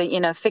also have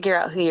to, figure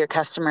out who your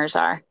customers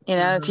are.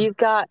 Mm-hmm.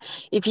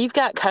 If you've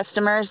got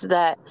customers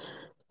that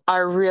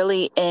are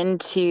really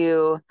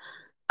into,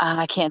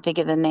 I can't think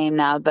of the name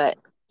now, but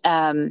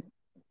um,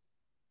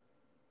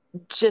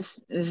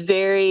 just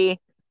very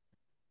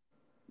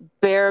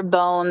bare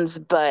bones,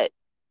 but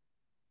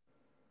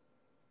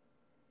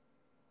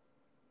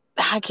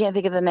I can't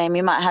think of the name.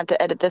 You might have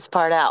to edit this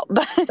part out,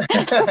 but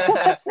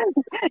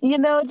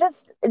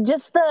just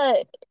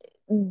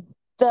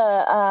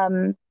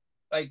the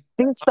Like,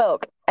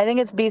 bespoke. I think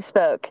it's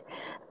bespoke.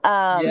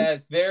 Um, yeah,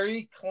 it's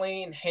very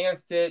clean, hand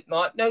stitched,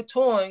 not no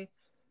tooling,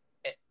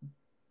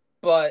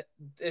 but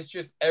it's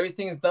just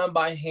everything's done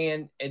by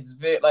hand. It's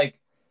very like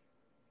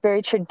Very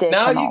now you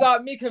traditional.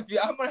 got me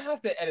confused. I'm gonna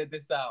have to edit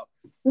this out.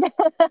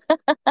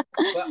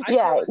 But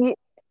Yeah.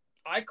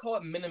 I call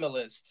it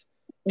minimalist,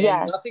 and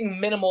Yes. nothing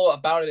minimal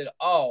about it at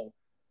all.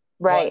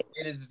 But Right.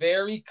 it is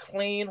very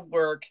clean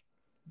work,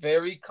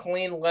 very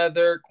clean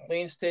leather,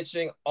 clean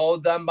stitching, all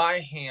done by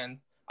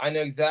hand. I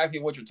know exactly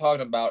what you're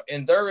talking about,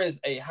 and there is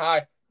a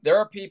high. There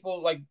are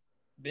people like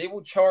they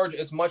will charge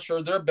as much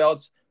for their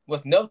belts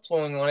with no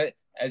tooling on it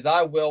as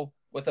I will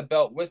with a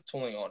belt with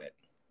tooling on it.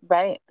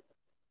 Right.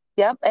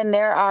 Yep. And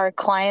there are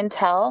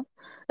clientele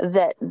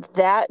that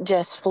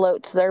just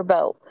floats their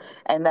boat.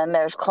 And then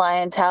there's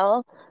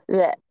clientele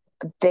that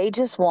they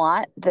just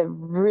want the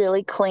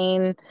really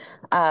clean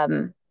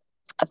um,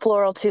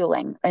 floral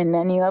tooling. And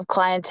then you have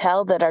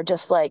clientele that are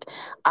just like,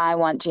 I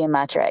want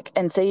geometric.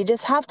 And so you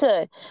just have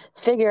to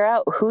figure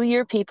out who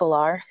your people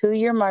are, who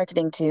you're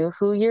marketing to,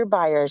 who your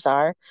buyers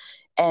are,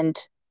 and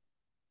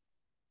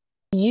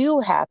you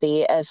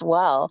happy as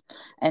well,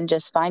 and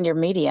just find your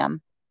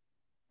medium.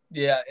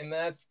 Yeah, and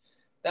that's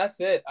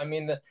it. I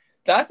mean,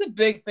 that's a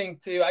big thing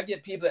too. I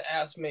get people that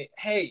ask me,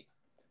 "Hey,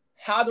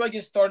 how do I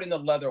get started in the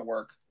leather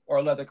work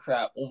or leather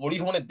craft? Well, what do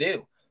you want to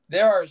do?"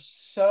 There are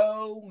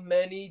so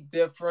many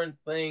different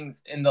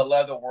things in the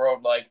leather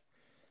world. Like, do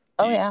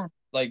Oh, you yeah.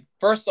 like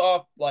first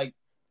off, like,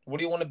 what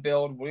do you want to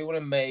build? What do you want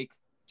to make?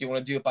 Do you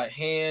want to do it by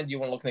hand? Do you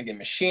want to look like a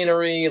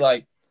machinery?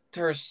 Like,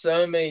 there are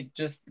so many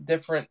just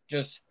different,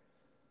 just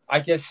I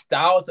guess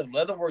styles of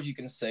leatherwork you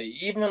can say.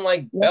 Even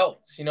like Yep.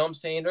 belts, you know what I'm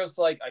saying? There's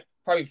like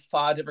probably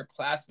 5 different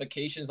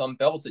classifications on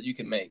belts that you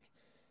can make.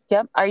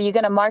 Yep. Are you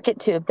going to market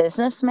to a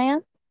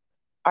businessman?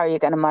 Are you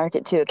going to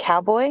market to a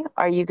cowboy?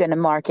 Are you going to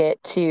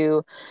market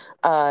to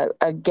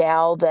a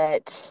gal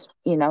that's,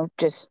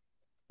 just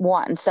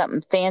wanting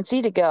something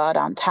fancy to go out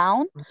on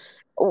town?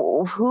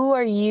 Who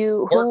are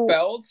you? Work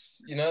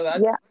belts, Yeah,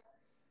 that's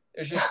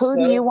there's just who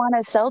do you so want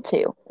to sell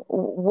to?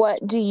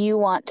 What do you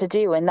want to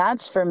do? And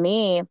that's for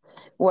me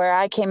where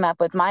I came up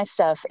with my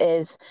stuff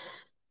is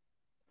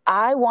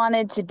I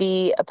wanted to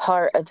be a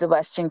part of the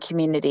Western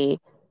community.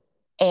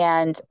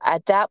 And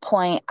at that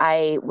point,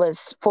 I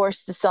was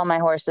forced to sell my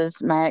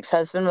horses. My ex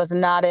husband was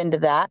not into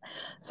that.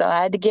 So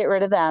I had to get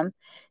rid of them.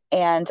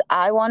 And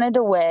I wanted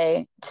a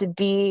way to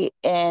be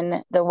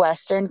in the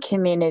Western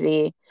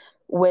community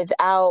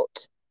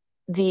without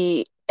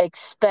the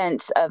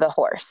expense of a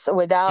horse,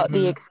 without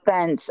the mhm,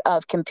 expense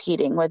of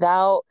competing,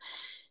 without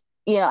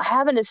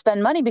having to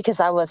spend money because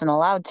I wasn't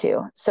allowed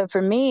to. So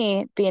for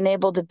me, being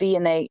able to be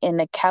in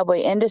the cowboy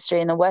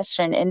industry, in the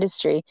Western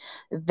industry,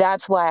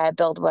 that's why I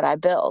build what I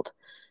build.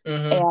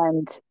 mhm.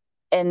 And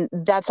and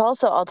that's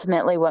also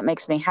ultimately what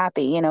makes me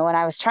happy. You know, when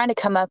I was trying to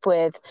come up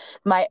with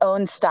my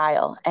own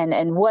style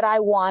and what I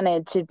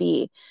wanted to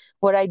be,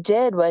 what I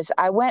did was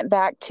I went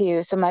back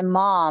to, so my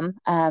mom,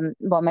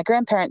 my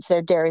grandparents,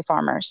 they're dairy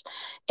farmers,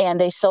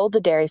 and they sold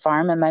the dairy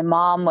farm, and my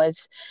mom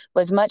was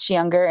much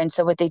younger. And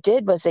so what they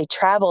did was they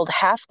traveled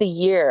half the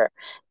year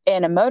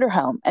in a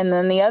motorhome, and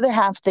then the other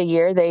half the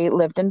year they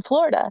lived in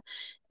Florida.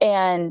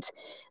 And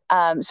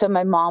so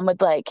my mom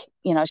would, like,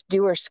 you know,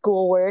 do her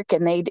schoolwork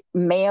and they'd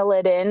mail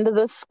it into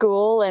the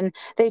school, and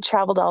they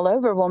traveled all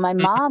over. Well, my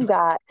mom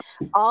got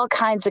all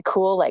kinds of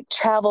cool, like,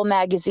 travel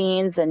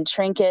magazines and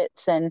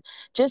trinkets and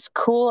just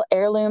cool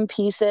heirloom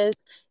pieces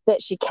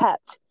that she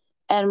kept.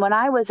 And when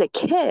I was a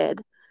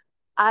kid,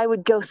 I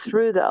would go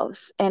through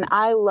those, and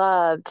I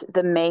loved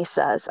the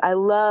mesas. I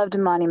loved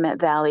Monument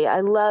Valley.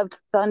 I loved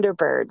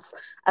Thunderbirds.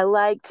 I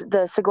liked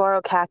the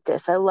saguaro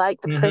cactus. I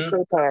liked the Mm-hmm.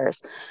 prickly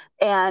pears.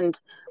 And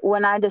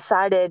when I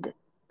decided,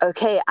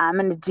 okay, I'm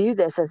going to do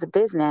this as a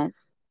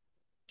business,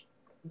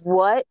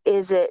 what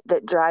is it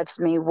that drives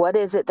me? What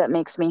is it that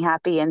makes me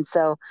happy? And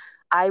so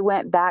I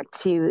went back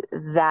to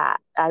that.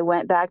 I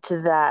went back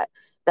to that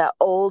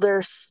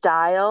older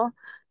style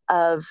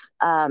of,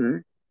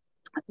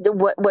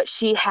 what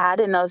she had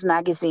in those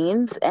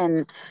magazines,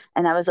 and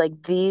I was like,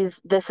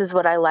 this is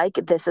what I like,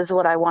 this is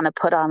what I want to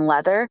put on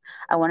leather.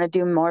 I want to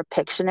do more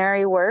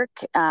Pictionary work,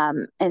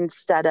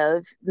 instead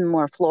of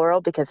more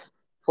floral, because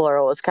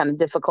floral is kind of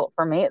difficult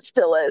for me. It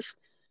still is.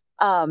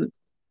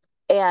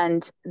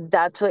 And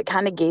that's what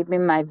kind of gave me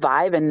my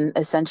vibe, and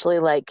essentially,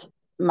 like,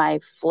 my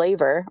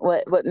flavor,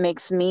 what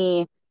makes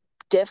me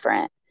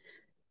different.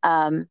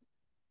 um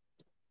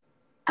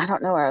I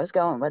don't know where I was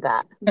going with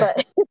that,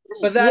 but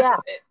But yeah.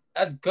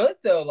 that's good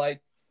though.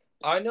 Like,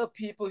 I know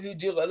people who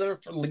do leather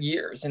for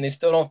years and they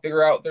still don't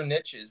figure out their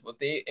niches, what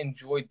they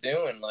enjoy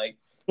doing. Like,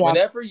 Yeah.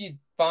 whenever you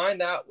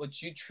find out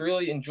what you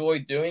truly enjoy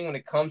doing when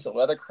it comes to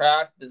leather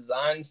craft,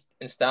 designs,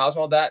 and styles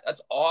and all that,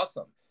 that's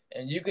awesome.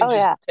 And you can Oh just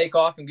yeah. take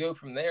off and go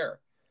from there.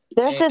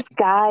 There's And this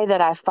guy that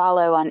I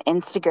follow on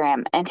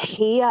Instagram, and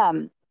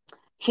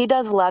he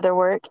does leather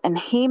work, and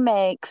he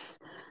makes,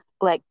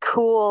 like,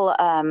 cool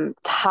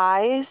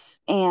ties,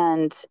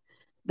 and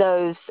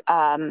those,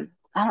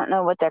 I don't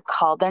know what they're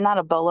called. They're not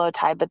a bolo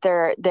tie, but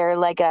they're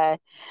like a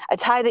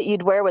tie that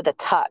you'd wear with a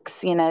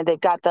tux. You know, they've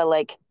got the,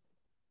 like,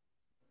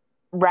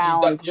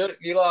 round.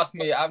 you lost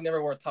me. I've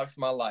never worn tux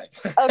in my life.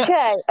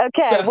 Okay,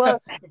 okay. Well,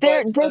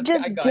 they're But they're okay,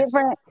 just I got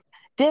you.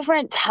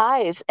 different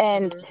ties,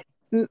 and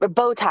Mm-hmm.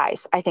 bow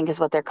ties, I think is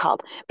what they're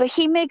called. But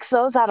he makes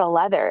those out of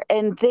leather,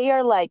 and they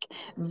are, like,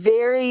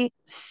 very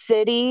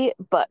city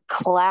but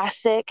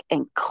classic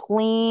and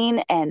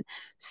clean and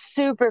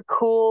super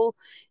cool.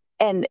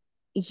 And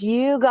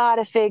you got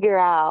to figure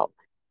out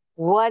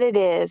what it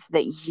is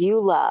that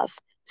you love,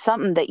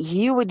 something that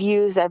you would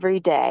use every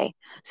day,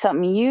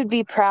 something you'd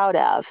be proud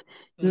of.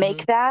 Mm-hmm.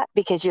 Make that,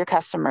 because your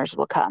customers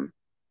will come.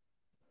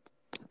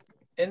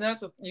 And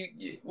that's what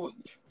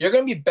you're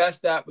gonna be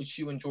best at what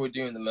you enjoy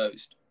doing the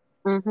most.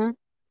 Mm-hmm.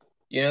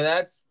 You know,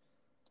 that's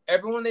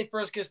everyone. When they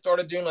first get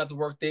started doing leather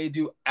work, they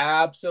do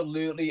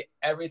absolutely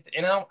everything.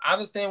 And I'm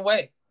the same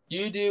way.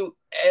 You do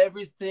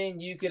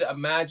everything you could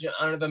imagine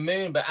under the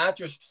moon, but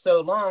after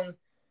so long,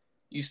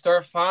 you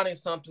start finding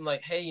something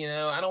like, hey,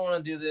 I don't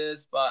want to do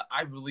this, but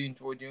I really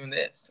enjoy doing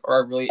this.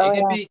 Or Oh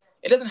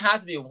it doesn't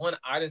have to be one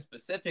item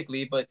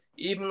specifically, but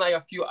even like a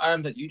few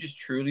items that you just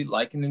truly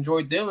like and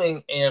enjoy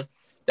doing. And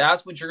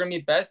that's what you're going to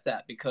be best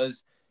at,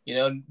 because,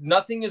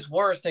 nothing is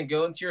worse than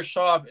going to your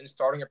shop and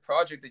starting a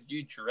project that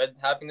you dread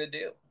having to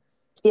do.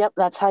 yeah. Yep,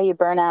 that's how you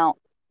burn out.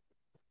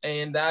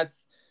 And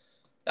that's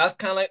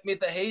kind of like me at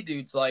the Hey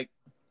Dudes. Like,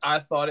 I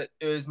thought it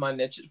was my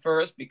niche at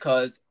first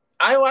because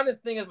I wanted to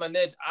think of my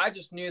niche. I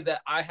just knew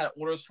that I had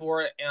orders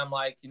for it, and I'm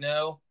like,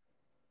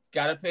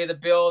 gotta pay the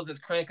bills, let's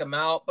crank them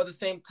out. But at the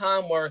same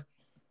time, where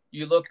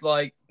you look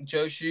like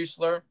Joe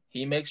Schuessler,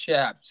 he makes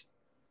shafts.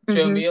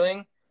 Joe Mm-hmm.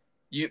 Mealing,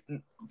 you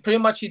pretty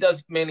much he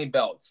does mainly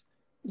belts.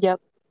 Yep.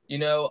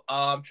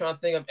 I'm trying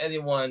to think of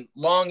anyone.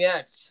 Long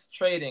X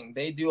Trading,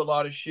 they do a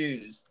lot of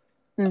shoes.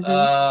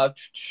 Mm-hmm.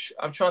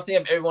 I'm trying to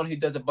think of everyone who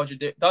does a bunch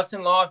of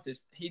Dustin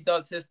Loftus. He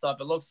does his stuff.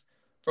 It looks,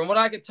 from what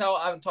I could tell,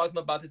 I haven't talked to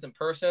him about this in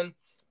person,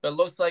 but it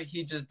looks like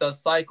he just does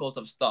cycles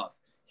of stuff.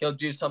 He'll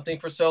do something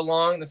for so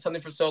long, then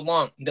something for so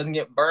long. He doesn't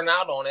get burned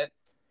out on it.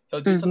 He'll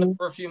do something Mm-hmm.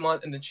 for a few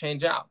months and then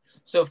change out.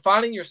 So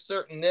finding your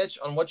certain niche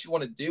on what you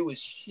want to do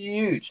is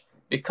huge,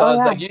 Oh because,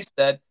 yeah. like you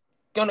said,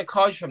 it's going to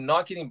cause you from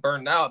not getting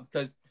burned out.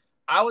 Because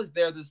I was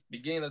there this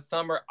beginning of the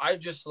summer. I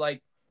just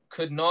like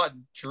could not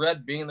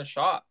dread being in the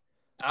shop.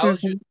 I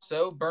was Mm-hmm. just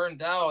so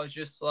burned out. It's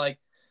just like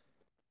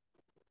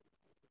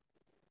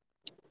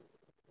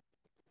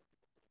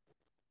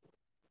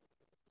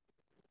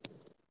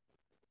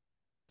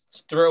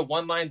throw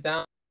one line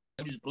down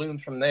and just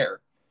blooms from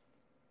there.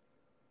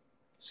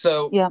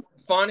 So Yep.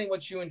 finding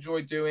what you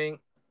enjoy doing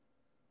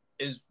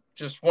is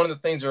just one of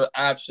the things that are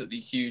absolutely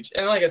huge.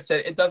 And like I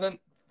said,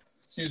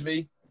 excuse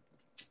me,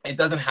 it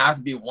doesn't have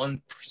to be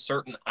one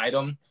certain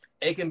item.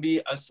 It can be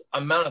a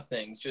amount of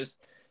things. Just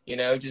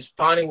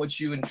finding what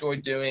you enjoy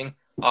doing,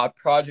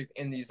 project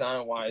in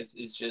design wise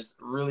is just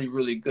really,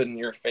 really good in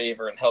your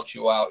favor and helps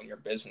you out in your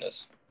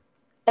business.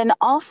 And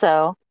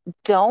also,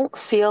 don't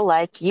feel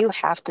like you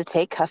have to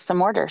take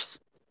custom orders.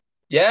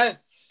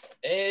 Yes.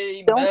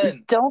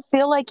 Amen. Don't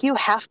feel like you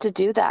have to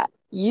do that.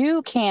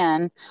 You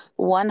can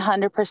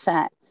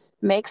 100%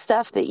 make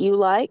stuff that you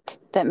like,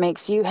 that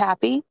makes you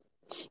happy,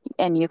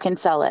 and you can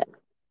sell it.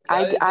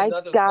 That is I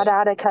another got thing.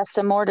 out of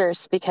custom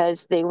orders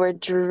because they were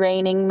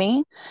draining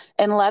me.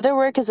 And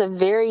leatherwork is a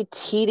very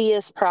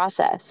tedious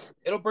process.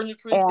 It'll burn your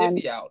And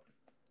creativity out.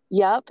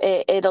 yep,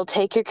 it'll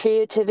take your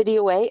creativity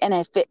away. And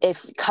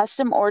if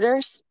custom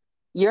orders,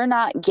 you're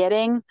not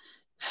getting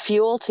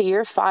fuel to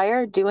your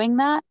fire doing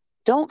that,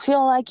 don't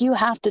feel like you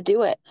have to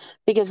do it,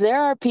 because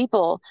there are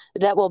people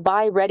that will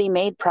buy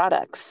ready-made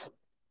products.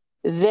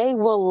 They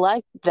will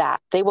like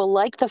that. They will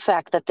like the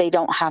fact that they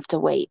don't have to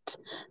wait.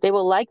 They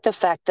will like the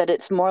fact that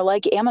it's more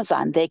like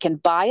Amazon. They can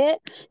buy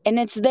it and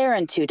it's there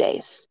in 2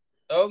 days.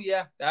 Oh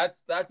yeah,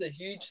 that's a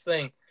huge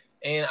thing.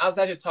 And I was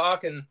actually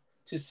talking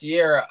to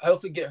Sierra. I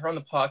hopefully get her on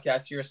the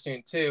podcast here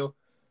soon too.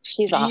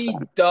 She's She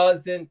awesome.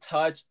 doesn't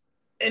touch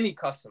any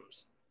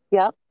customs.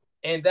 Yep.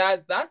 And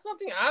that's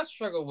something I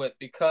struggle with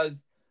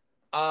because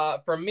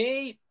for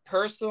me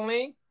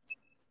personally,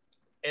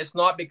 it's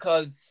not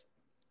because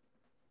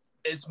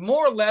it's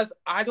more or less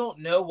I don't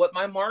know what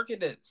my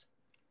market is.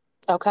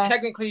 Okay.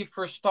 Technically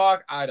for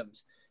stock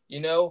items,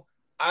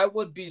 I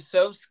would be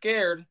so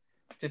scared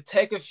to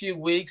take a few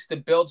weeks to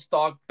build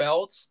stock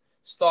belts,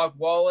 stock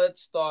wallets,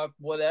 stock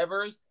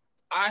whatevers.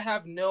 I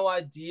have no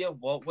idea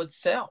what would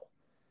sell.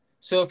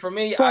 So for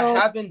me, I So,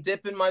 have been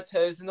dipping my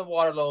toes in the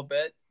water a little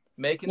bit,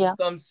 making yeah.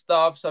 some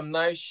stuff, some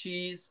nice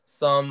sheaths,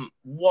 some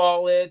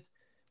wallets,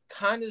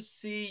 kind of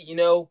see,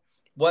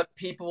 what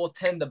people will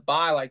tend to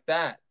buy like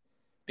that.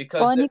 Well,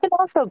 Because and you can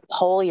also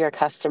poll your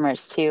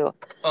customers too.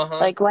 uh-huh.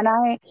 Like when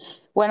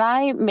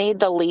I made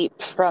the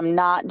leap from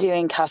not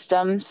doing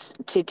customs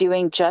to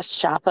doing just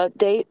shop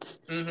updates,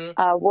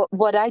 Mm-hmm.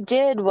 what I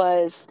did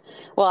was,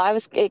 well,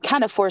 it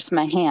kind of forced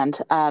my hand.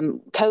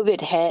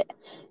 COVID hit,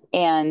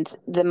 and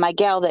my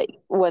gal that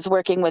was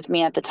working with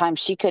me at the time,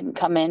 she couldn't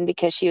come in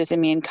because she was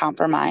immune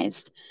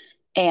compromised.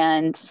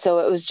 And so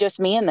it was just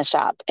me in the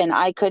shop, and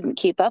I couldn't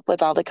keep up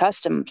with all the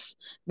customs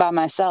by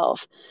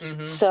myself.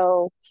 Mm-hmm.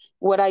 So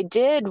what I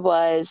did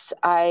was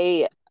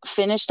I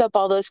finished up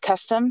all those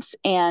customs.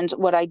 And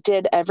what I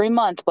did every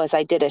month was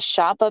I did a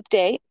shop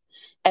update.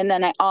 And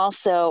then I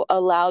also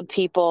allowed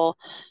people.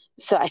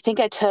 So I think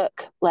I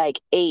took like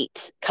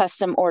 8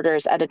 custom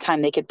orders at a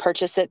time. They could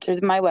purchase it through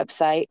my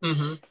website.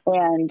 Mm-hmm.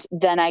 And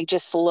then I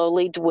just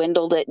slowly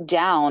dwindled it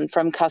down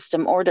from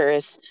custom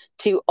orders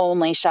to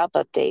only shop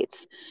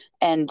updates.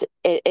 And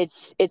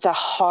it's a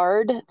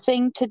hard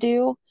thing to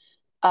do.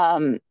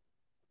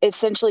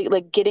 Essentially,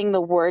 like getting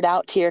the word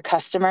out to your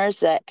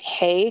customers that,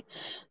 hey,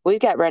 we've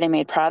got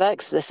ready-made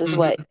products. This is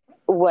Mm-hmm.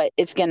 what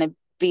it's going to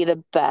be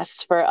the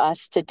best for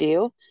us to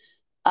do.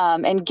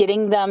 And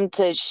getting them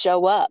to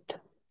show up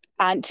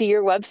onto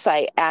your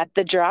website at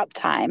the drop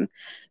time.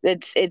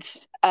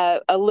 It's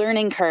a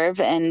learning curve,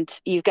 and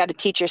you've got to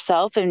teach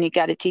yourself and you've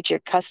got to teach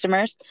your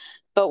customers.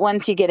 But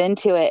once you get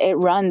into it, it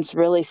runs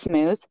really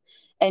smooth.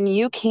 And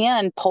you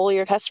can poll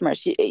your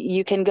customers.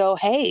 You can go,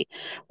 hey,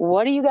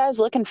 what are you guys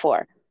looking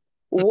for?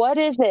 What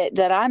is it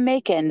that I'm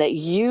making that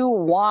you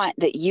want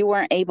that you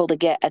weren't able to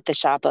get at the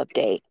shop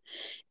update?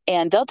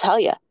 And they'll tell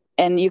you.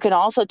 And you can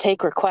also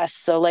take requests.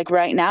 So, like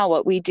right now,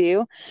 what we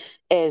do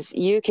is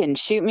you can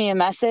shoot me a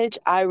message.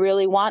 I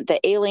really want the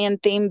alien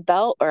themed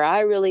belt, or I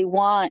really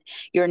want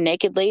your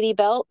naked lady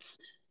belts.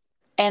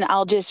 And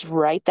I'll just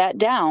write that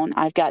down.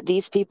 I've got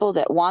these people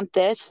that want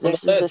this. On the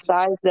This is the list.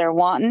 size they're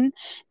wanting.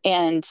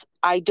 And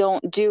I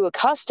don't do a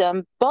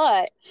custom,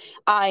 but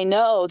I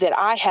know that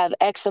I have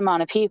X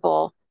amount of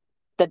people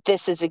that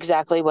this is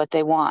exactly what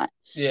they want.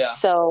 Yeah.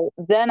 So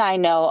then I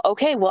know,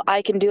 okay, well,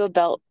 I can do a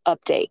belt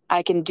update.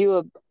 I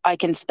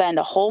can spend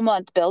a whole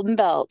month building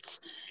belts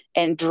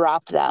and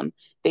drop them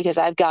because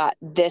I've got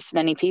this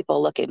many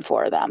people looking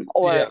for them,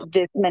 or Yeah.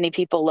 this many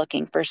people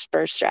looking for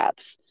spur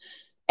straps.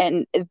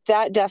 And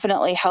that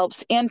definitely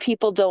helps. And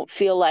people don't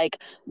feel like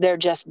they're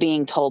just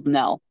being told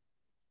no.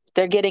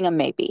 They're getting a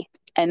maybe.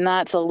 And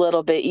that's a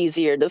little bit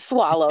easier to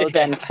swallow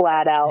than Yeah.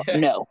 flat out Yeah.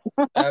 no.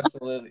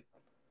 Absolutely.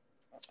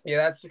 Yeah,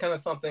 that's kind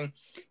of something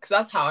because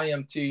that's how I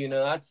am too.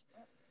 That's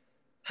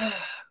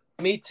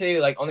me too.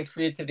 Like on the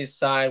creativity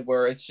side,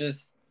 where it's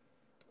just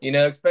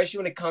especially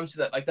when it comes to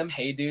that, like them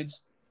hey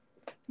dudes.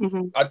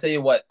 Mm-hmm. I'll tell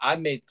you what, I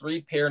made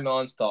 3 pair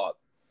nonstop.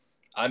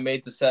 I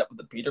made the set with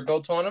the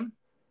Peterbilt on them.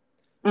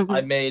 Mm-hmm.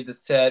 I made the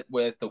set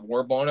with the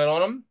war bonnet on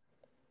them,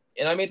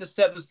 and I made the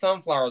set with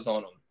sunflowers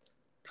on them.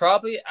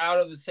 Probably out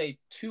of the say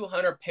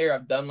 200 pair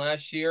I've done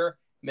last year,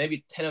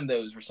 maybe 10 of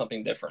those were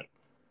something different.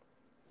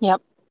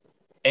 Yep.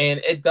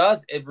 And it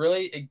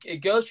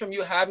goes from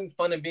you having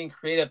fun and being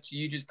creative to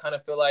you just kind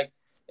of feel like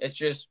it's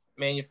just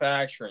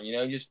manufacturing,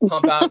 you just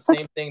pump out the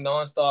same thing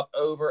nonstop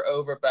over,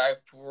 back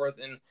and forth.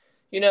 And,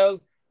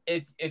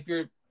 if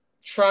you're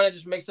trying to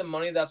just make some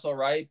money, that's all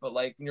right. But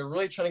like, when you're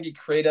really trying to get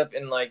creative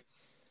and like,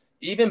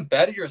 even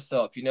better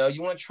yourself. You know,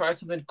 you want to try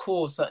something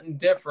cool, something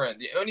different.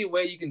 The only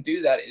way you can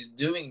do that is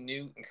doing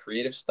new and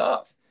creative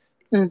stuff.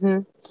 Mm-hmm.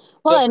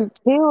 Well, So, and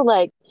too,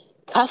 like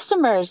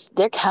customers,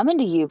 they're coming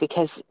to you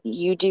because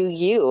you do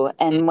you.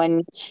 And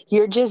when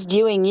you're just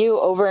doing you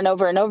over and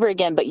over and over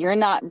again, but you're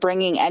not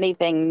bringing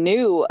anything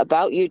new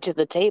about you to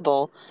the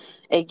table,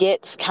 it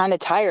gets kind of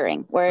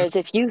tiring. Whereas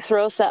if you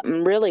throw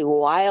something really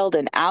wild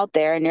and out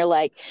there and you're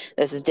like,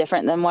 this is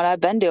different than what I've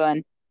been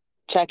doing,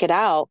 check it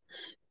out.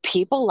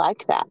 People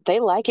like that. They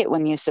like it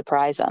when you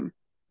surprise them.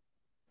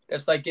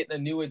 it's like getting a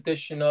new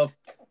edition of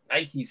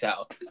Nike's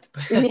out.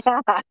 Yeah.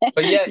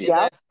 But yeah, and Yep.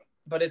 that's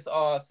but it's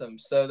awesome.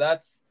 So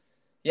that's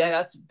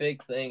a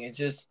big thing. It's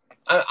just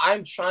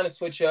I'm trying to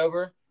switch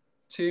over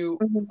to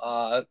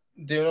Mhm.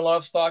 doing a lot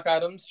of stock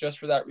items just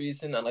for that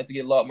reason. I'd like to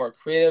get a lot more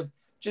creative,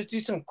 just do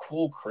some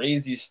cool,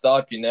 crazy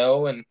stuff, you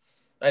know. And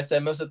like I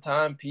said, most of the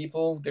time,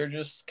 people they're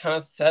just kind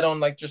of set on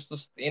like just the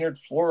standard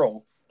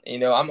floral. You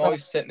know, I'm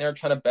always sitting there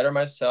trying to better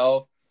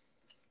myself,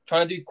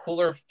 trying to do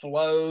cooler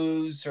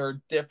flows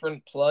or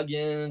different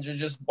plugins or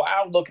just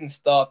wild looking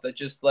stuff that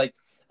just like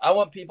I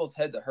want people's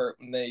head to hurt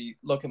when they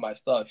look at my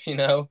stuff, you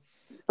know?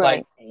 Like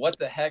Right. what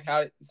the heck?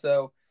 How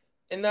so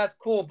and that's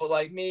cool, but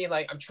like me,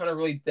 like I'm trying to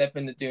really dip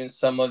into doing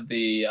some of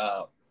the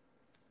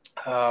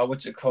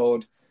what's it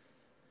called?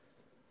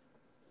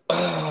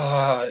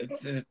 Uh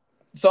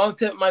it's on the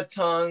tip of my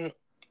tongue,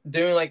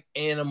 doing like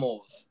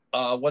animals.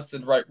 What's the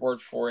right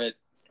word for it?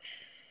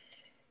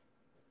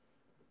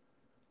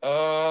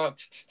 Uh,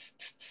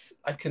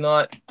 I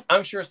cannot.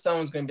 I'm sure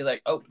someone's gonna be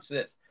like, "Oh, what's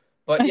this?"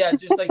 But yeah,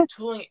 just like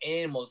tooling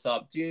animals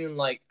up, doing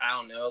like I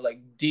don't know, like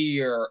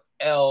deer,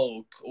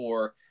 elk,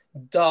 or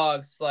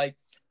dogs. Like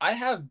I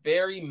have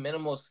very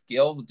minimal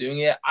skill doing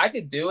it. I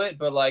could do it,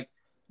 but like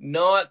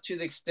not to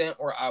the extent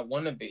where I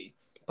want to be.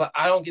 But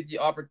I don't get the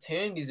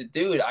opportunities to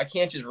do it. I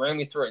can't just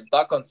randomly throw a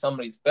duck on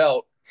somebody's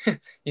belt,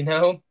 you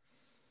know.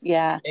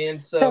 Yeah.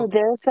 And So so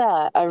there's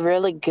a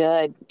really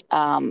good,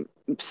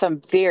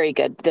 some very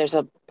good, there's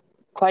a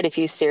quite a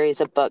few series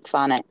of books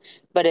on it,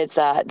 but it's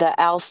the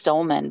Al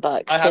Stolman I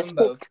books. have them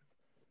both.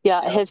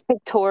 Yeah, Yep, his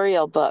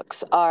pictorial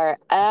books are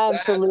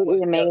that's absolutely what.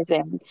 Yep.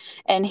 amazing.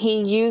 And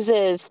he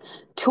uses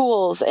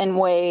tools in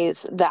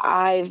ways that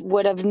I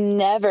would have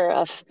never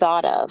have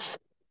thought of.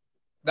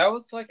 That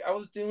was like I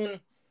was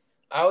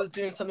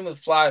doing something with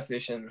fly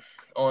fishing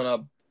on a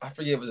I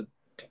forget it was a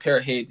pair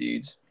of hay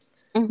dudes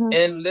Hmm.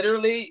 and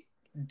literally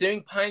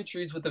doing pine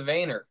trees with a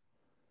veiner.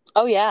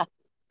 Oh yeah,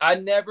 I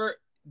never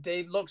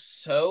they look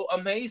so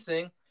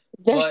amazing,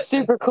 they're but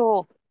super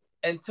cool.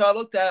 until I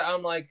looked at it,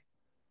 I'm like,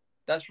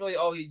 that's really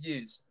all he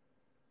used.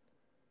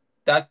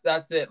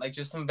 That's it, like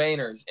just some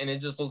veiners, and it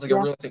just looks like a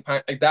Yeah. realistic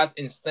pine. Like that's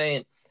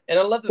insane, and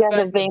I love the Yeah, the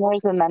fact that the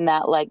veiners books. and then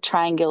that like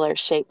triangular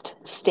shaped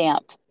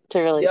stamp to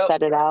really Yep,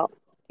 set it out.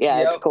 Yeah,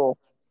 it's yep. cool.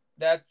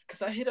 That's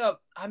because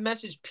I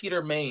messaged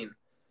Peter Main,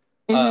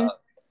 Hmm.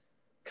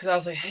 because I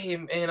was like, hey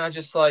man, I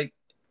just like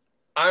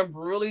I'm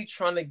really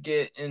trying to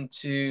get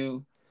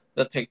into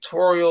the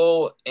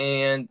pictorial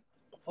and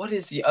what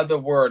is the other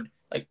word?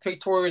 Like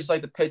pictorial is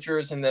like the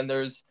pictures, and then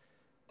there's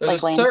a Like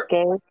certain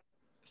landscape.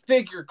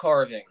 figure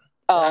carving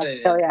that Oh,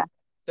 it oh is. yeah.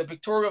 The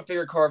pictorial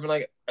figure carving,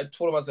 like I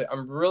told him, I was like,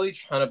 I'm really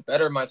trying to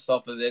better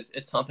myself at this.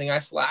 It's something I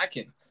slack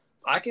in.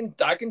 I can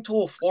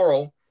tool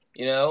floral,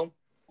 you know,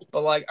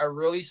 but like I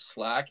really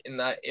slack in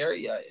that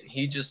area. And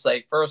he just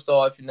like, first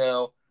off,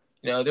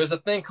 there's a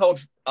thing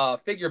called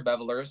figure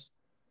bevelers,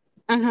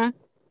 Hmm.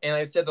 and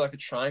like I said, like the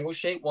triangle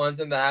shaped ones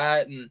and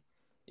that, and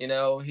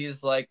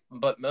he's like,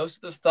 but most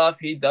of the stuff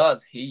he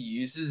does, he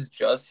uses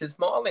just his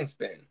modeling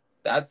spoon.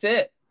 That's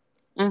it.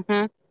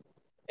 Hmm.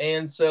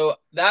 And so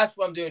that's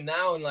what I'm doing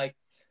now. And like,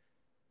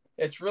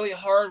 it's really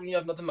hard when you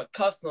have nothing but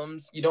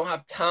customs. You don't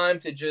have time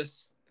to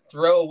just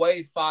throw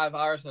away 5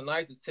 hours a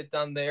night to sit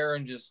down there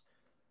and just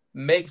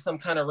make some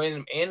kind of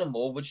random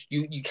animal, which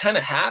you kind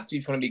of have to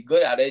if you want to be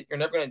good at it. You're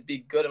never going to be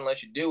good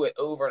unless you do it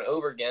over and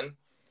over again.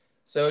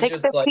 So it's Take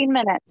just like, 15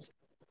 minutes.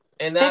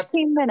 and that's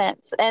 15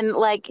 minutes and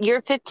like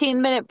your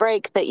 15-minute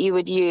break that you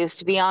would use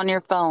to be on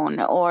your phone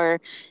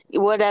or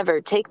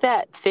whatever, take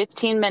that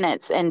 15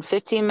 minutes, and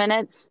 15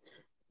 minutes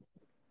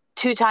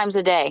two times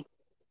a day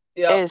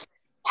yep. is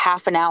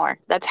half an hour.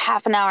 That's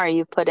half an hour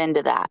you put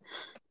into that.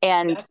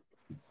 And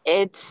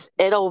That's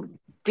it'll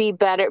be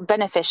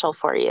beneficial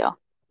for you.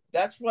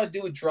 that's what I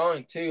do with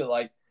drawing too.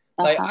 Like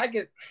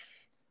Uh-huh.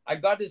 I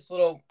got this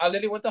little. I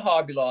literally went to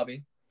Hobby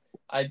Lobby.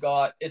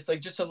 It's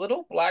like just a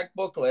little black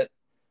booklet,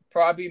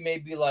 probably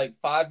maybe like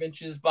 5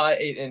 inches by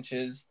 8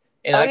 inches,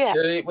 and Oh I yeah.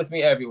 carry it with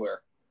me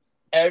everywhere.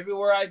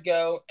 Everywhere I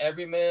go,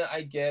 every minute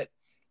I get,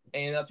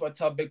 and that's what I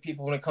tell big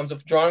people when it comes to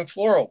drawing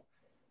floral.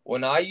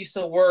 When I used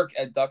to work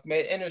at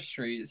Duckmade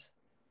Industries,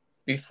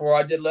 before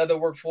I did leather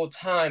work full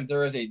time,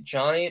 there is a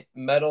giant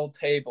metal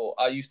table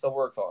I used to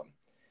work on.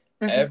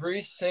 Hmm.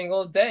 Every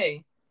single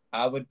day,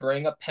 I would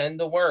bring a pen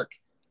to work.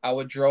 I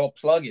would draw a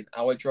plugin.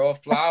 I would draw a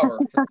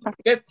flower for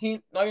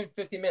 15, not even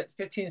 15 minutes,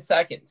 15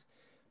 seconds.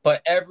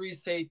 But every,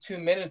 say, 2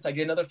 minutes, I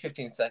get another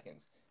 15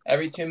 seconds.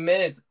 Every 2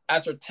 minutes,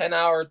 after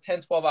 10-hour,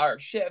 10, 12-hour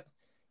shift,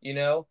 you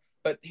know,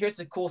 But here's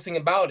the cool thing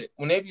about it.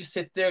 Whenever you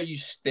sit there, you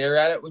stare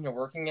at it when you're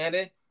working at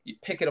it, you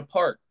pick it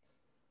apart.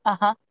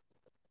 Uh-huh.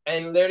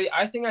 And literally,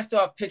 I think I still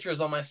have pictures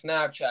on my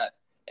Snapchat.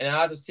 And I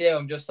have to say,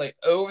 I'm just like,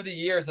 over the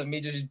years of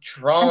me just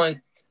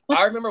drawing.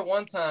 I remember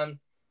one time,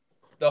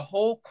 the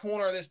whole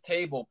corner of this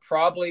table,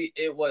 probably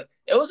it was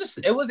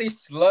a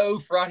slow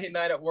Friday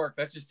night at work.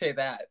 Let's just say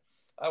that.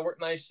 I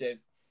worked night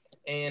shift.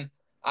 And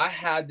I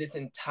had this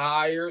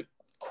entire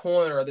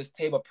corner of this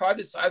table,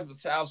 probably the size of a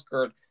south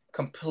skirt,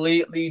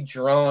 completely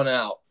drawn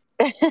out.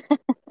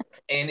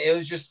 And it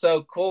was just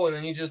so cool. And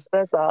then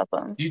That's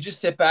awesome. you just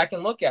sit back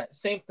and look at it.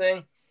 Same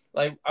thing,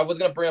 like I was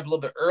gonna bring up a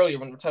little bit earlier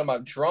when we're talking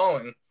about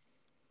drawing.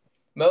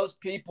 Most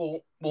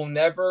people will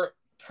never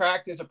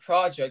practice a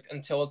project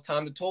until it's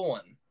time to tool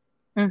one.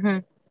 Mm-hmm.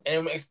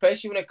 And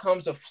especially when it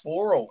comes to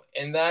floral,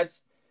 and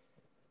that's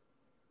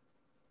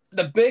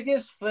the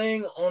biggest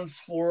thing on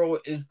floral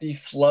is the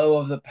flow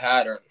of the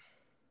pattern.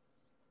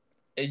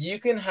 You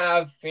can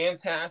have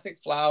fantastic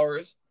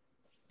flowers,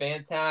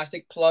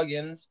 fantastic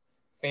plugins,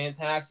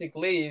 fantastic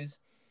leaves,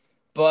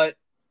 but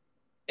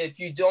if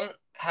you don't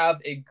have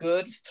a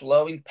good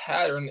flowing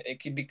pattern, it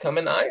can become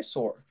an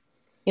eyesore.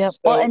 Yep.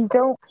 Well, So, and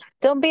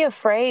don't be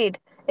afraid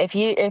if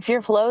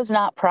your flow's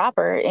not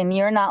proper and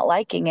you're not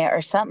liking it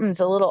or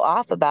something's a little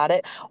off about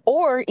it,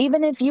 or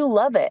even if you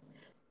love it,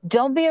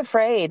 don't be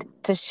afraid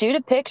to shoot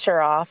a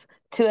picture off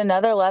to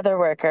another leather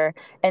worker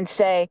and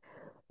say,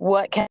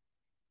 what can,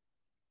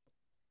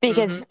 mm-hmm,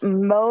 because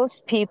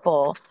most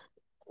people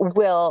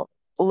will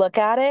look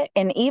at it,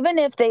 and even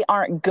if they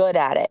aren't good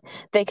at it,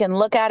 they can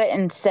look at it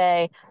and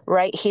say,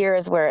 right here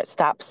is where it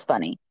stops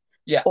funny,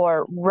 yeah,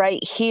 or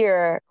right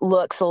here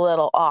looks a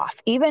little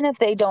off, even if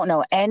they don't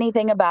know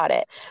anything about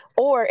it.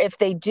 Or if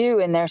they do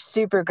and they're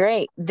super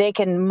great, they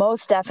can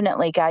most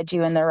definitely guide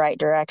you in the right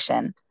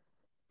direction.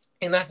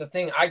 and that's the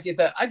thing. I get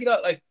that. I get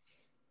out like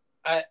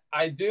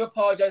I do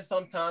apologize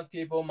sometimes.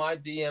 People, my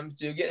DMs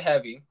do get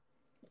heavy.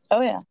 Oh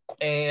yeah.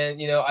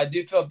 And, I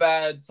do feel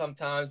bad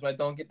sometimes when I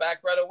don't get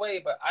back right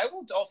away, but I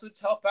will also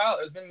help out.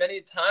 There's been many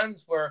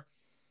times where,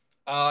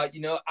 I'll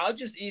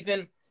just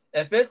even,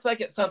 if it's like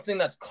it's something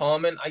that's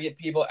common, I get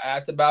people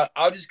asked about,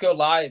 I'll just go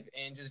live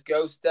and just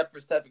go step for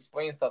step,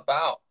 explain stuff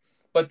out.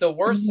 But the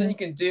worst thing Mm-hmm. you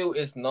can do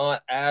is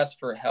not ask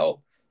for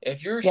help.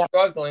 If you're Yep.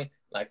 struggling,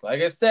 like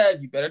I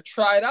said, you better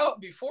try it out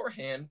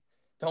beforehand.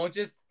 Don't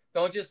just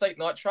like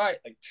not try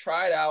it. Like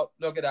try it out,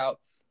 look it out.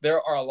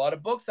 There are a lot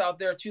of books out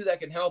there too that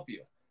can help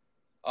you.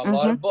 A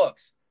lot Mm-hmm. of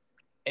books.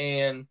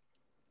 And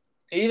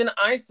even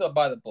I still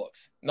buy the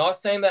books. Not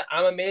saying that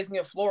I'm amazing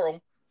at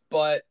floral,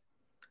 but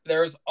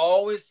there's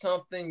always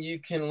something you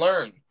can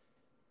learn.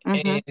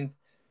 Mm-hmm. And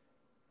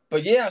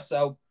but yeah,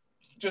 so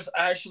just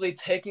actually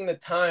taking the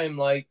time,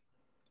 like,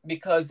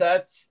 because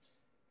that's,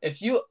 if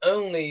you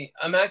only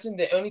imagine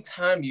the only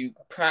time you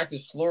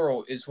practice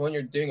floral is when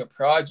you're doing a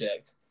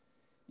project,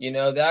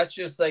 that's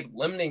just like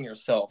limiting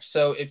yourself.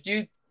 So if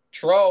you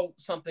draw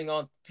something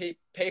on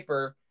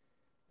paper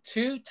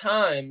 2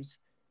 times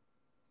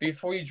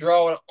before you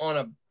draw it on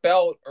a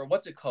belt, or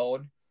what's it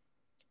called,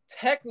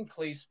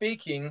 technically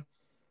speaking,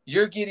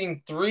 you're getting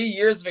 3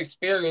 years of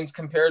experience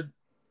compared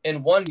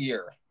in 1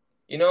 year.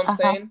 You know what I'm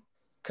Uh-huh. saying?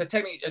 Because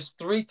technically, it's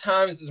 3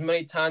 times as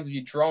many times if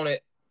you drawn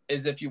it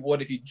as if you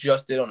would if you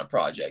just did on a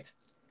project.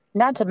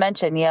 Not to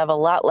mention you have a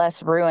lot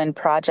less ruined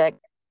project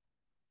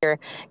you're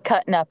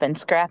cutting up and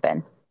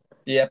scrapping.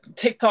 Yeah,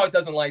 TikTok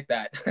doesn't like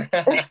that.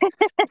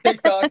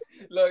 TikTok,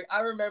 look, I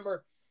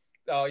remember.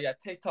 Oh yeah,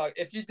 TikTok.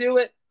 If you do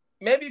it,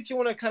 maybe if you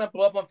want to kind of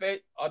blow up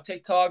on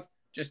TikTok,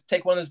 just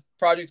take one of those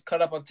projects,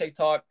 cut up on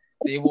TikTok.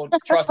 They will,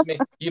 trust me.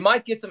 You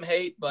might get some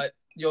hate, but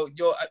you'll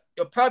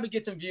probably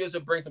get some views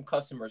or bring some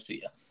customers to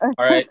you.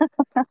 All right.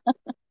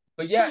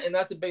 But yeah, and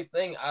that's the big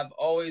thing.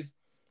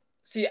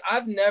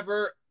 I've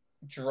never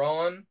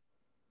drawn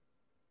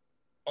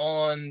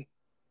on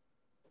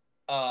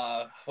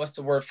what's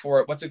the word for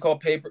it? What's it called?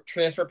 Paper,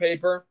 transfer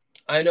paper.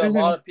 I know a Mm-hmm.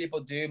 lot of people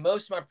do.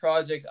 Most of my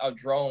projects I'll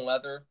draw on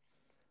leather.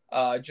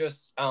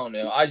 Just I don't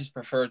know. I just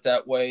prefer it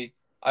that way.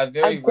 I I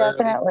very rarely.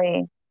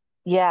 definitely,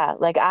 yeah,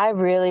 like I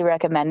really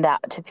recommend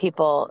that to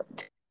people.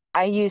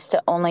 I used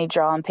to only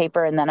draw on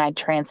paper and then I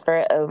transfer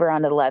it over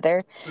onto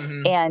leather.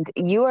 Mm-hmm. And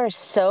you are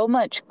so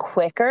much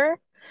quicker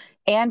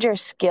and your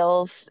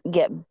skills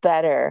get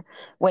better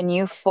when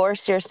you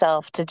force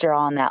yourself to draw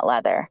on that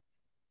leather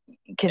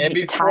because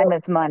And time before,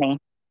 is money.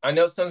 I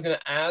know someone's gonna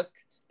ask,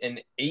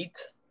 an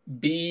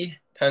 8B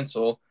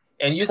pencil,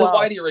 and use a 12.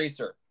 white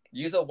eraser.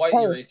 Use a white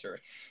Hey, eraser.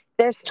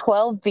 there's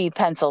 12B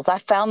pencils. I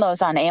found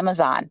those on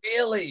Amazon.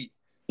 Really?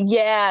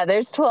 Yeah,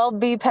 there's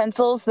 12B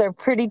pencils. They're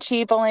pretty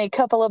cheap, only a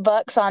couple of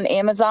bucks on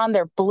Amazon.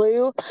 They're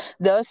blue.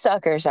 Those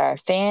suckers are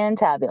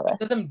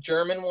fantabulous. Are them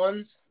German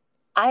ones?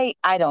 I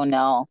don't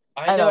know.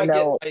 I I know don't I get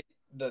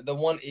know. the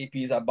one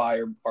APs I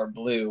buy are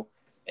blue,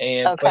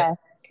 but Okay.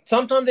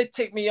 sometimes they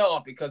tick me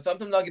off because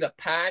sometimes I'll get a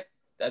pack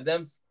that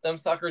them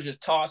suckers just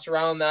toss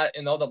around that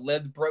and all the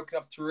lid's broken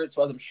up through it.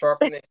 So as I'm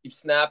sharpening it, keep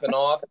snapping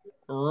off.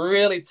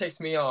 Really ticks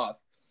me off.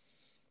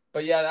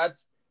 But yeah,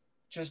 that's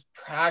just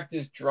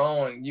practice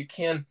drawing. You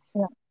can.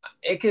 Yeah.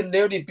 It could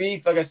literally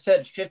be, like I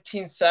said,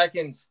 15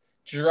 seconds.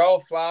 Draw a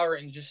flower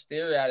and just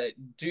stare at it.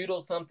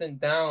 Doodle something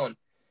down.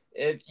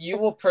 If you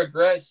will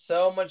progress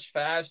so much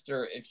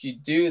faster if you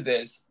do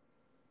this.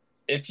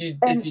 If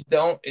And you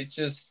don't, it's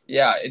just,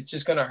 yeah, it's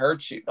just gonna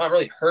hurt you. Not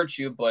really hurt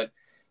you, but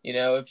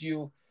if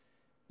you,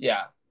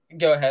 yeah,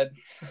 go ahead.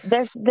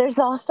 there's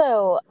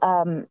also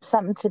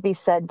something to be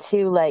said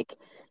too, like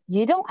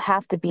you don't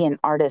have to be an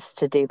artist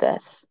to do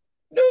this.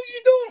 No,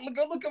 you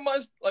don't. Look at my,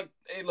 like.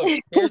 Hey, look.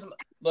 Here's my,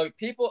 look.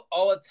 People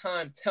all the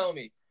time tell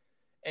me,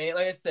 and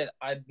like I said,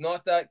 I'm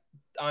not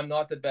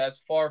the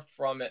best, far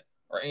from it,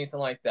 or anything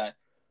like that.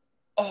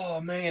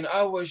 Oh man,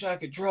 I wish I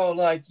could draw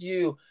like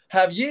you.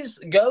 Have you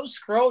go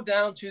scroll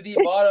down to the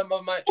bottom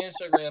of my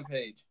Instagram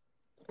page?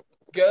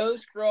 Go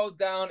scroll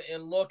down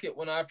and look at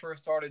when I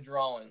first started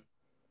drawing.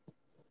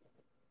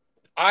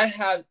 I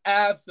have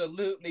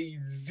absolutely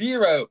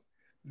zero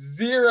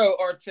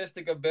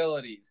artistic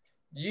abilities.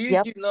 You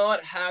Yep. do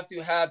not have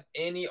to have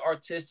any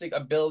artistic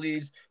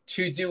abilities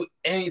to do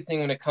anything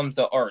when it comes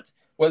to art,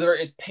 whether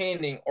it's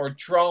painting or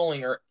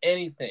drawing or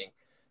anything.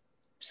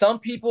 Some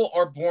people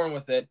are born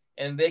with it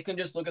and they can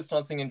just look at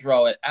something and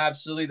draw it.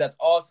 Absolutely, that's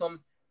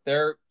awesome.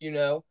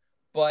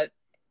 But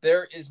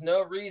there is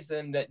no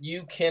reason that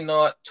you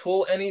cannot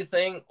tool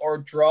anything or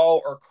draw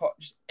or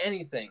just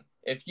anything.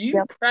 If you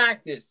Yep.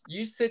 practice,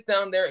 you sit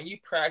down there and you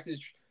practice.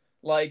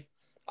 Like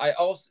I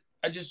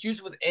just use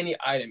it with any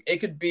item. It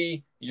could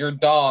be your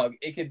dog,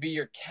 it could be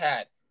your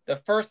cat. The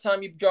first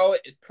time you draw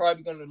it, it's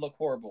probably going to look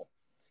horrible.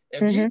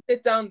 If you Hmm.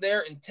 sit down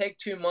there and take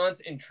 2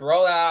 months and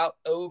draw out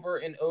over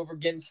and over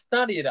again,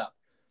 study it up.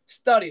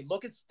 Study.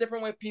 Look at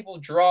different way people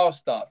draw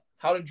stuff,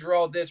 how to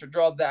draw this or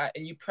draw that,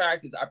 and you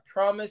practice. I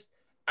promise,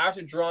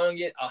 after drawing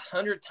it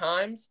 100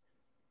 times,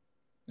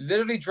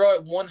 literally draw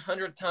it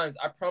 100 times.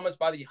 I promise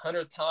by the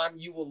 100th time,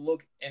 you will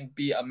look and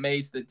be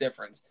amazed at the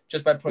difference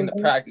just by putting the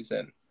Hmm. practice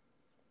in.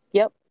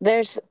 Yep.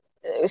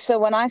 So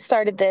when I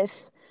started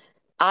this,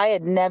 I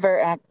had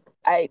never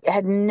I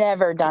had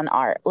never done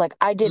art. Like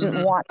I didn't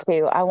Mm-hmm. want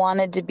to. I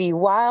wanted to be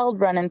wild,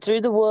 running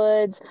through the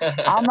woods,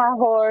 on my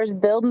horse,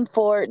 building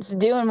forts,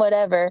 doing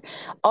whatever.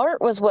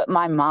 Art was what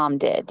my mom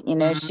did. You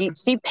know, she Mm-hmm.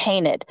 she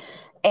painted.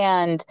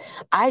 And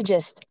I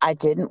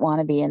didn't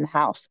want to be in the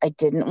house. I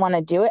didn't want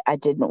to do it. I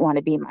didn't want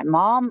to be my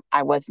mom.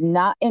 I was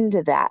not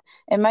into that.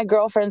 And my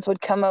girlfriends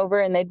would come over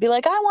and they'd be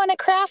like, "I want to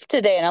craft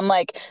today." And I'm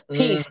like,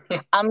 "Peace. Mm-hmm.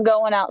 I'm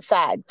going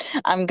outside.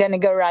 I'm going to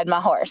go ride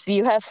my horse.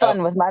 You have Oh,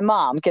 fun with my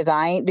mom because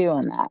I ain't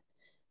doing that."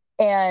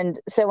 And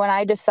so when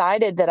I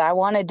decided that I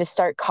wanted to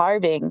start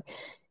carving,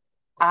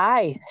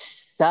 I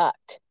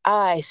sucked.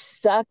 I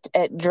sucked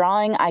at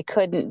drawing. I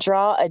couldn't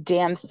draw a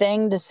damn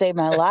thing to save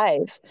my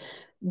life.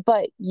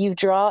 But you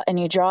draw and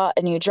you draw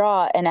and you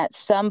draw. And at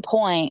some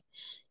point,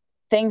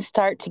 things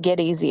start to get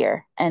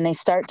easier and they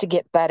start to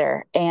get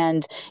better.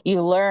 And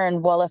you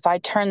learn, well, if I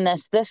turn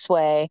this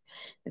way,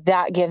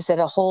 that gives it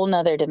a whole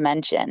nother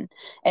dimension.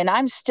 And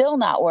I'm still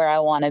not where I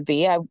want to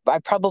be. I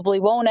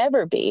probably won't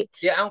ever be.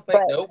 yeah, I don't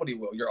think But, nobody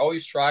will. You're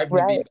always striving to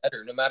be right.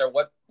 better, no matter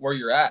where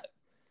you're at.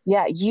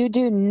 Yeah, you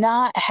do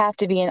not have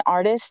to be an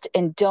artist,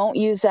 and don't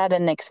use that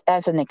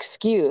as an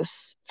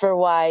excuse for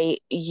why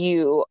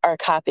you are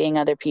copying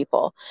other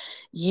people.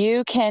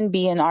 You can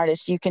be an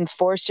artist. You can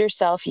force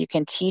yourself. You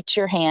can teach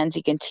your hands.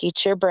 You can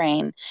teach your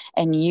brain,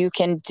 and you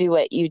can do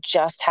it. You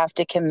just have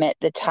to commit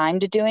the time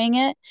to doing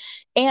it.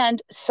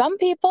 And some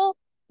people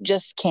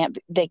just can't.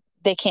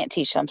 They can't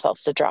teach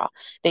themselves to draw.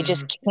 They Mm-hmm.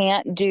 just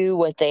can't do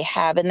what they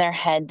have in their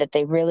head that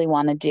they really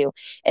want to do,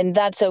 and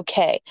that's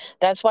okay.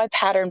 That's why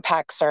pattern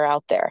packs are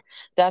out there.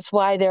 That's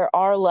why there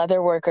are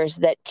leather workers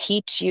that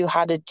teach you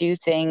how to do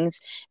things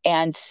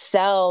and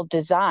sell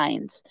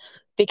designs,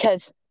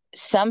 because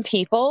some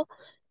people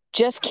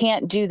just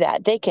can't do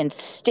that. They can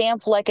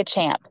stamp like a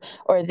champ,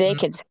 or they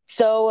can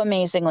sew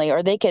amazingly,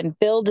 or they can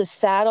build a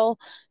saddle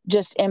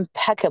just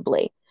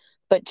impeccably.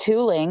 But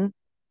tooling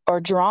or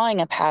drawing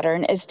a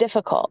pattern is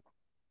difficult.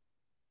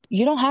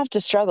 You don't have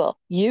to struggle.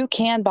 You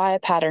can buy a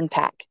pattern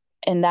pack,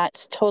 and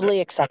that's totally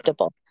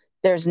acceptable.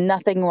 There's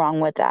nothing wrong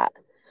with that.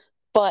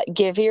 But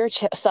give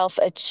yourself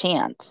a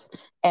chance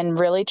and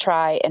really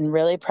try and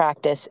really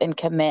practice and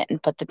commit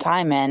and put the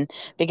time in,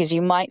 because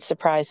you might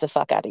surprise the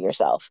fuck out of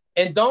yourself.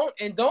 And don't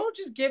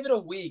just give it a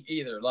week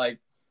either. Like,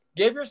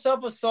 give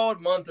yourself a solid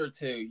month or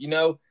two.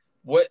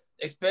 What,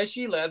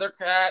 especially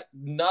leathercraft,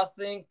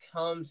 nothing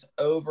comes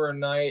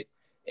overnight.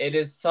 It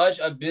is such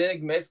a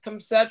big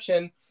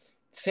misconception.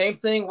 Same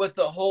thing with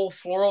the whole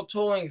floral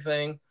tooling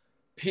thing.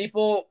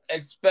 People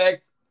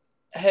expect,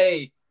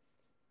 hey,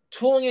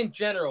 tooling in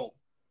general,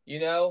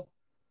 you know,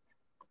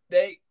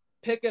 they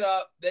pick it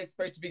up, they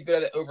expect to be good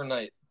at it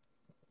overnight.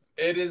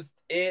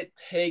 It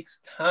takes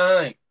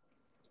time.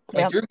 If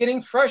Yep. you're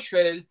getting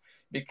frustrated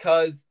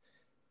because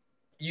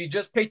you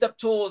just picked up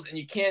tools and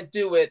you can't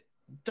do it,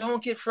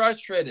 don't get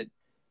frustrated.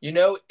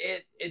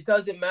 It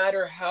doesn't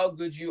matter how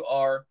good you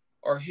are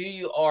or who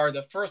you are.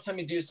 The first time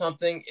you do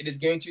something, it is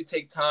going to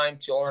take time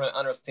to learn and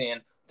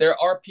understand. There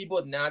are people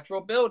with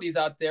natural abilities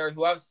out there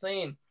who I've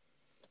seen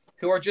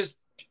who are just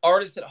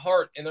artists at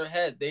heart in their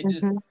head.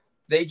 Hmm.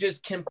 they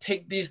just can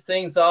pick these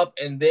things up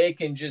and they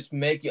can just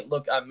make it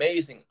look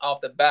amazing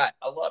off the bat.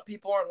 A lot of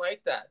people aren't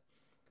like that,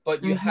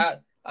 but you Mm-hmm.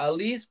 have at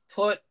least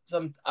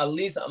at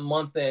least a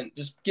month in,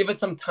 just give it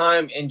some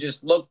time and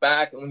just look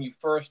back when you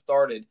first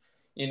started.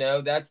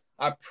 That's,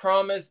 I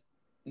promise,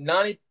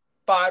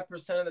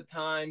 95% of the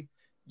time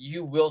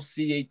you will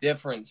see a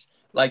difference.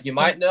 Like, you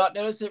might not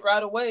notice it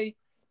right away,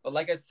 but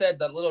like I said,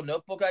 that little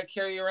notebook I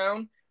carry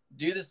around,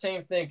 do the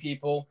same thing,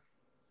 people.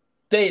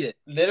 Date it.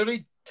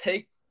 Literally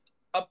take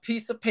a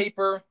piece of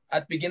paper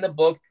at the beginning of the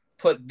book,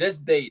 put this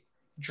date,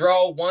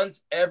 draw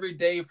once every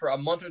day for a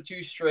month or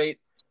two straight.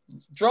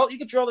 You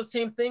could draw the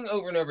same thing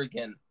over and over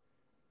again.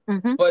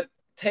 Mm-hmm. But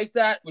take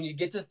that, when you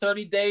get to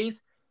 30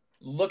 days,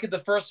 look at the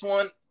first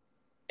one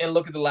and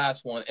look at the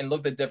last one and look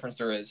at the difference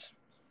there is.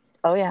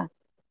 Oh yeah.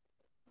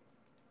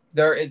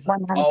 There is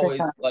 100%.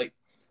 always, like,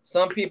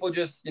 some people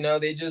just,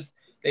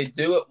 they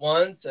do it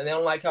once and they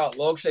don't like how it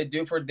looks. They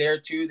do it for a day or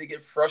two. They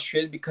get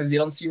frustrated because they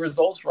don't see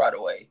results right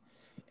away.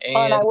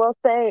 Oh, and I And will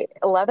say,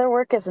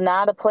 leatherwork is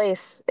not a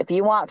place. If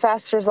you want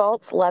fast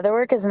results,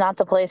 leatherwork is not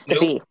the place to nope,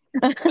 be.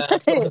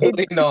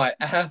 absolutely not.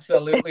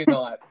 Absolutely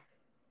not.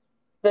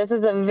 This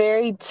is a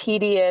very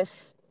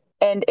tedious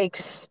and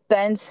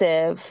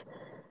expensive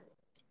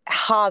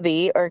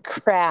hobby or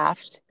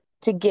craft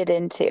to get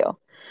into.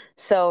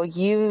 So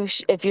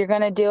if you're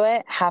going to do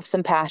it, have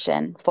some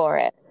passion for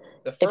it.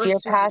 The If you're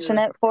first 2 years,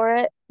 passionate for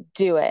it,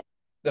 do it.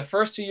 the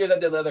first 2 years I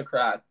did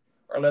leathercraft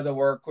or leather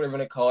work, whatever you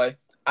want to call it,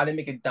 I didn't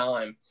make a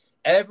dime.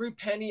 Every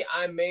penny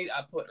I made,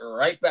 I put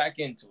right back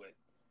into it.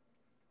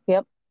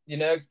 Yep.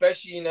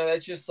 Especially,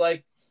 that's just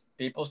like,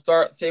 people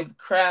start, say, with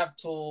craft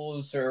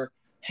tools or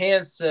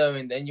hand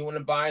sewing. Then you want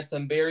to buy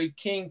some Barry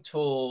King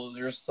tools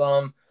or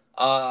some,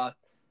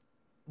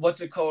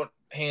 what's it called?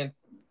 I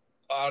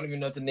don't even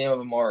know what the name of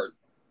them are.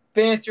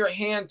 Fancier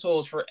hand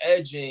tools for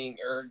edging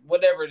or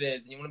whatever it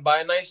is. And you want to buy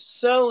a nice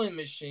sewing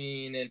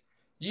machine, and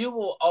you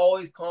will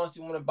always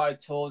constantly want to buy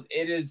tools.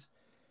 It is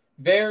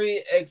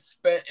very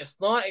expensive. It's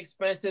not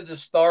expensive to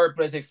start,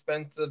 but it's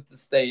expensive to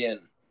stay in.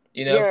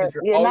 You're Because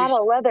you're you're not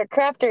always, a leather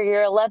crafter,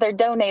 you're a leather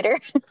donator.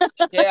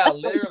 yeah,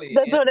 literally.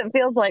 That's And what it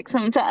feels like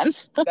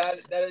sometimes.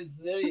 that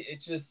is literally,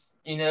 it's just,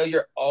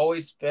 you're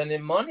always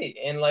spending money.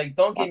 And, like,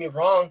 don't get me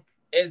wrong,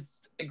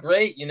 it's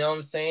great. You know what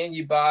I'm saying?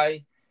 You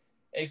buy,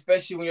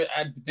 especially when you're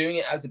doing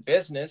it as a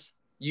business,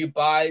 you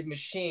buy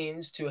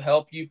machines to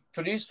help you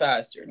produce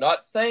faster.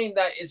 Not saying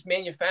that it's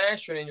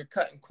manufacturing and you're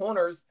cutting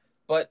corners,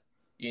 but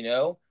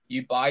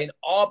you buy an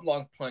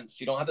oblong punch.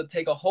 You don't have to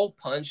take a hole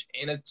punch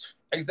in a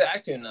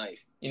X-Acto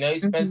knife. You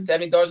spend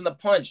Mhm. $70 on the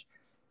punch.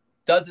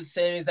 Does the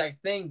same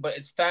exact thing, but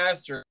it's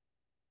faster.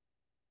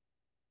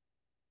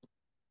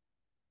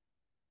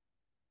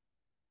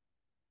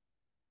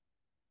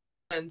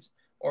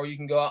 Or you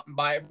can go out and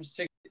buy it for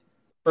 $60.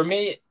 For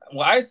me,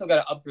 well, I still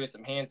got to upgrade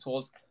some hand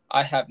tools.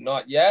 I have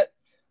not yet.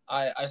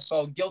 I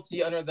felt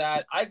guilty under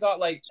that. I got,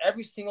 like,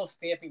 every single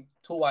stamping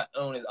tool I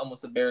own is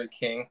almost a Barry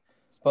King,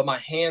 but my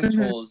hand Mhm.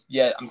 tools,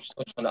 yeah, I'm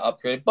still trying to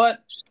upgrade.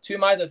 But to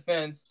my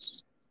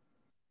defense,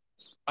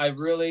 I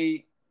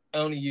really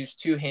only use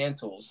two hand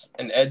tools: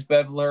 an edge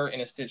beveler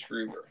and a stitch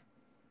groover.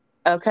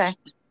 Okay.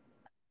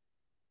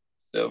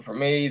 So for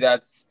me, and I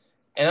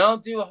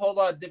don't do a whole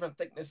lot of different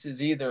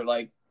thicknesses either.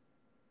 Like,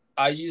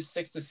 I use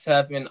 6 to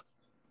 7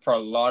 for a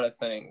lot of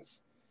things,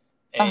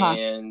 Uh-huh.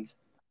 and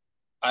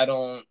I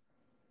don't.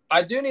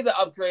 I do need to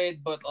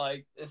upgrade, but,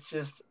 like, it's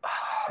just,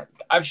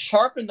 I've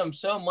sharpened them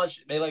so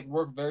much they, like,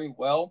 work very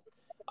well.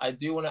 I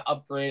do want to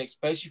upgrade,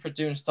 especially for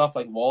doing stuff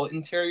like wall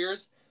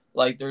interiors.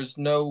 Like, there's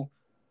no,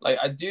 like,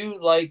 I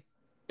do like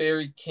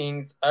Barry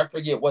King's. I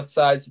forget what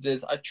size it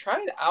is. I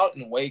tried it out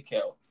in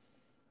Waco.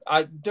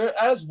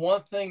 That is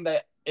one thing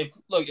that, if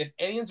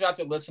aliens are out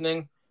there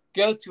listening,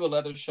 go to a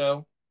leather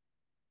show.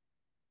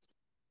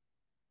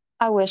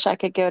 I wish I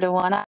could go to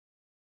one.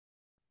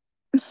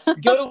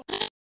 Go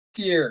to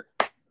here.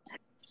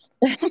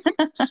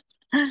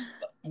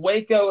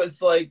 Waco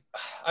is like,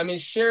 I mean,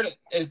 Sheridan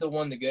is the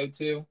one to go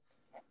to.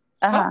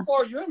 How Uh-huh.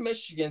 far? You're in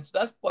Michigan, so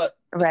that's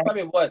Right.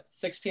 probably what,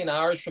 16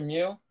 hours from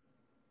you?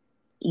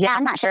 Yeah,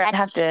 I'm not sure. I'd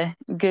have to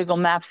Google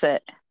Maps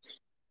it.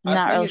 I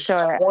Not think real it's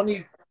sure.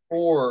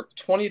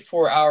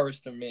 24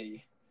 hours to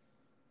me.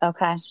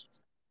 Okay.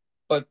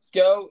 But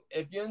go,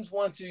 if you just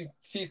want to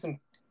see some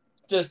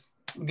just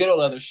good old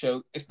leather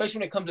show, especially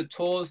when it comes to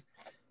tools.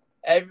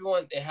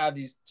 Everyone, they have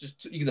these,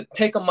 just you can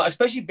pick them up,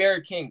 especially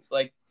Barry King's.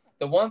 Like,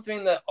 the one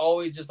thing that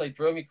always just, like,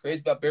 drove me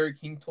crazy about Barry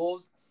King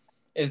tools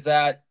is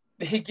that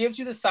he gives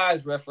you the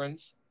size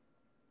reference,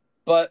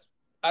 but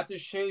at the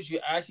shows you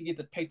actually get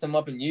to pick them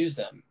up and use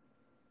them.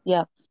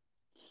 Yep.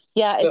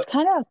 Yeah, So it's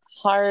kind of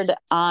hard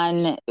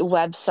on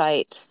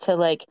websites to,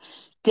 like,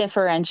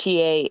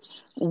 differentiate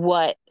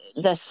what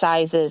the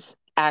sizes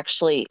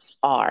actually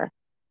are.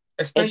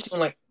 especially It's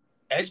when, like,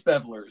 edge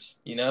bevelers,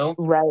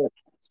 right.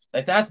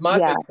 like, that's my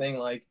Yeah. big thing.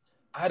 Like,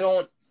 I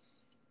don't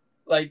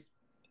like,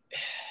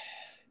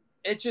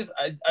 it's just,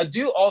 I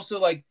do also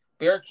like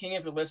Bear King.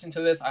 If you're listening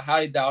to this, I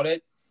highly doubt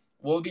it.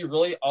 What would be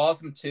really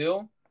awesome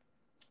too,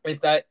 if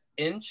that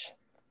inch,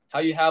 how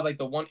you have, like,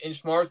 the 1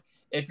 inch mark,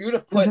 If you were to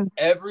put Mm-hmm.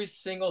 every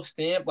single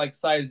stamp, like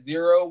size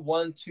 0,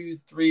 1, 2,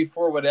 3,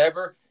 4,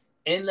 whatever,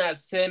 in that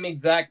same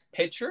exact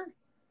picture,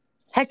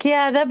 Heck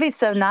yeah, that'd be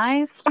so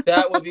nice.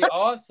 that would be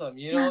awesome.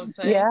 You know what I'm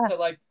saying? Yeah. So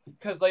like,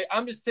 because like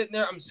I'm just sitting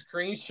there, I'm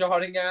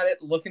screenshotting at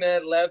it, looking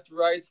at it left,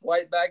 right,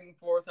 swipe back and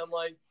forth. I'm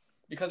like,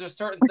 because there's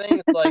certain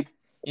things like,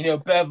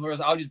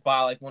 bevelers, I'll just buy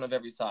like one of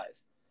every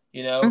size.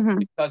 Mm-hmm.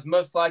 Because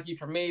most likely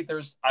for me,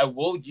 I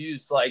will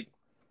use like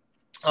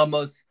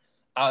almost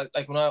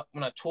like when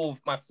I tool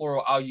my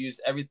floral, I'll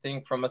use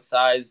everything from a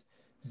size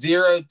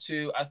 0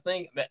 to, I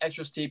think the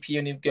extra CP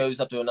unit goes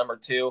up to a number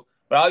 2,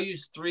 but I'll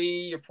use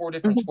 3 or 4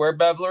 different Mm-hmm. square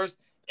bevelers,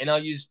 and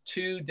I'll use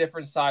 2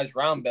 different size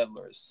round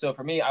bevelers. So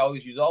for me, I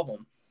always use all of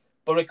them.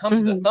 But when it comes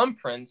to the Mm-hmm.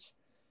 thumbprints,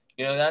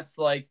 that's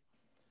like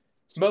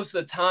most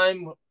of the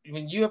time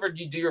when you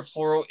do your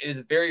floral, it is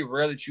very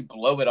rare that you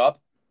blow it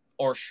up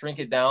or shrink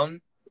it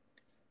down.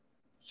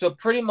 So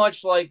pretty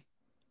much like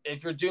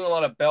if you're doing a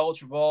lot of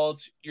belts or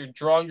vaults, you're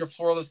drawing your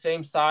floral the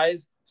same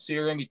size, so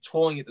you're going to be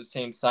tooling it the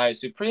same size.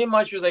 So pretty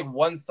much there's like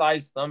one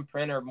size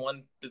thumbprint or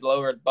one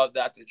below or above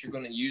that you're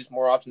going to use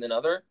more often than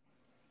other.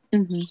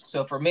 Mm-hmm.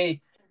 So for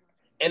me,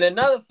 and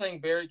another thing,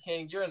 Barry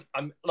King, you're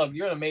an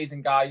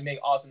amazing guy. You make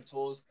awesome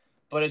tools,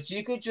 but if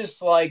you could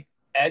just like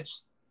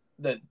etch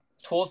the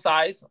tool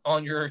size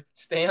on your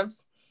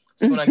stamps,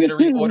 so when I get a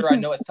reorder, I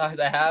know what size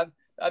I have.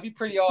 That'd be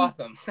pretty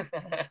awesome.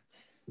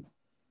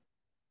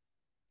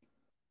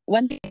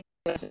 One thing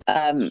was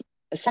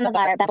some of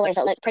our bevelers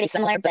that look pretty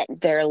similar, but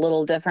they're a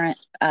little different.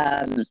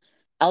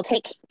 I'll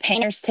take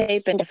painter's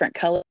tape in different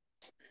colors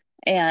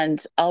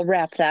and I'll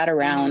wrap that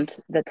around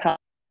the top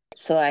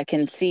so I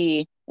can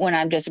see when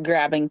I'm just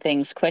grabbing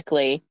things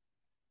quickly.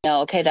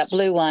 Okay, that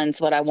blue one's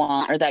what I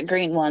want, or that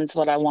green one's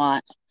what I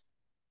want.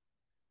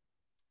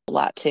 A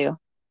lot too.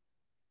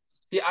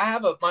 See, I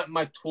have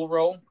my tool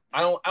roll.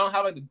 I don't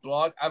have like the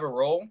block. I have a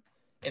roll,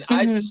 and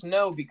I Mm-hmm. just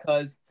know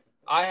because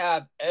I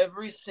have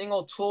every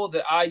single tool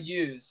that I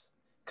use.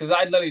 Because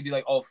I literally do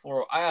like all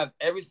floral. I have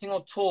every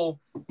single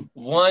tool.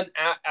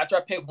 After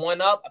I pick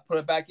one up, I put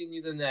it back in,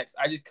 use the next.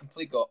 I just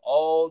completely go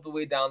all the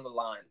way down the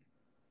line.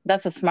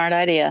 That's a smart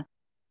idea.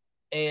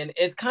 And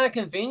it's kind of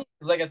convenient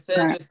because, like I said,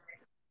 Right. just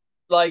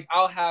like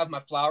I'll have my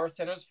flower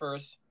centers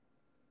first.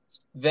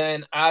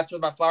 Then after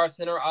my flower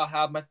center, I'll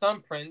have my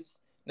thumbprints.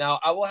 Now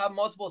I will have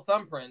multiple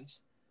thumbprints,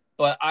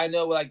 but I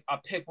know like I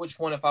pick which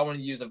one if I want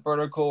to use a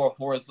vertical or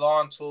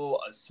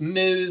horizontal, a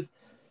smooth,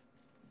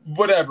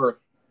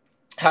 whatever.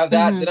 Have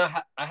that. Mm-hmm.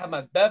 Then I have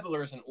my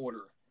bevelers in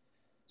order.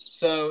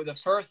 So the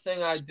first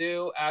thing I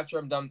do after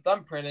I'm done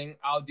thumbprinting,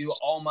 I'll do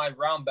all my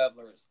round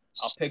bevelers.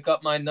 I'll pick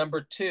up my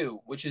number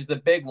 2, which is the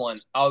big one.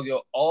 I'll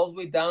go all the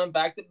way down and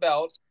back the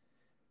belt,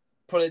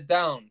 put it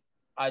down.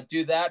 I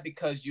do that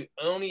because you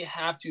only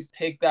have to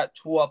pick that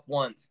tool up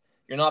once.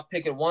 You're not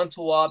picking one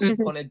tool up,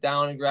 Mm-hmm. putting it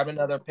down and grabbing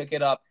another, pick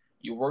it up.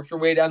 You work your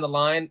way down the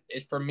line.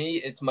 For me,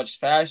 it's much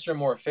faster,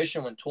 more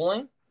efficient when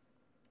tooling.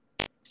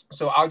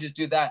 So I'll just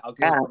do that. I'll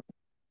go from,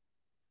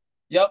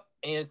 yep.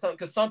 And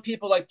because some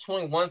people like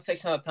tooling one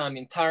section at a time, the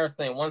entire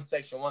thing, one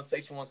section, one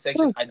section, one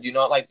section. Ooh. I do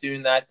not like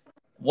doing that.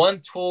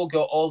 One tool,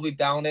 go all the way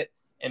down it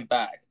and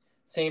back.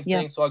 Same thing.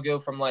 Yeah. So I'll go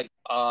from like,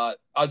 I'll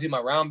do my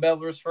round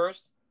bevelers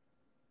first.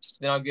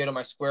 Then I'll go to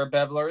my square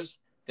bevelers.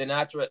 Then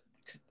after I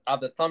have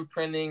the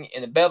thumbprinting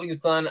and the beveling is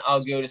done,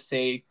 I'll go to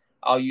say,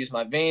 I'll use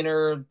my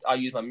veiner, I'll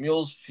use my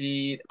mule's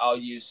feet, I'll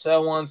use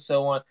so on,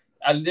 so on.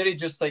 I literally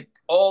just like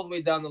all the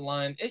way down the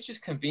line. It's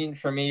just convenient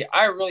for me.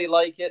 I really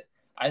like it.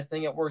 I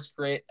think it works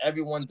great.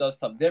 Everyone does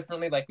stuff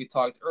differently, like we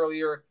talked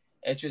earlier.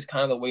 It's just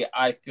kind of the way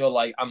I feel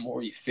like I'm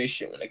more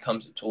efficient when it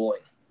comes to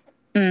tooling.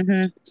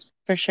 Mm-hmm.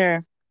 For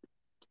sure.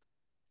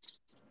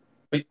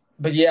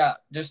 But yeah,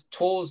 just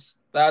tools,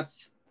 that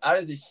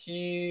is a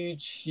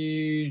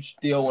huge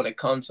deal when it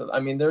comes to, I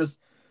mean,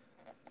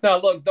 now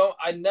look,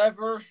 I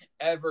never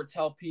ever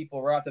tell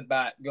people right off the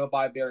bat, go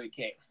buy Barry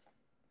King.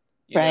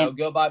 Right.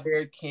 Go buy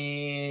Barry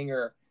King,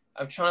 or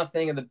I'm trying to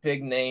think of the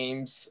big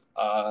names.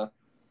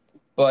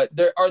 But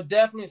there are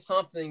definitely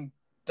something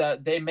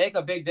that they make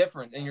a big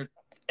difference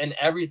in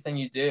everything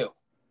you do.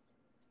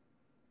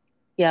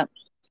 Yep.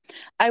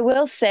 I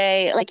will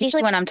say, like,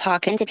 usually when I'm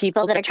talking to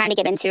people that are trying to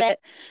get into it,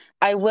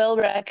 I will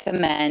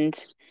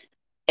recommend,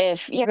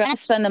 if you're going to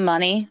spend the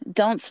money,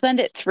 don't spend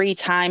it 3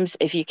 times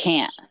if you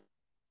can't.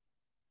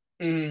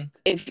 Mm-hmm.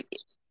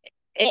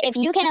 If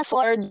you can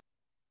afford,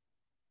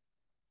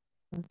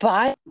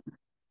 buy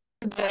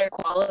better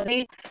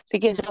quality,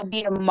 because it'll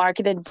be a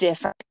marketed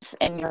difference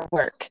in your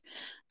work.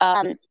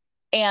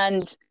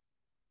 And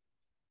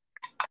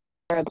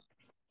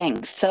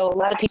so a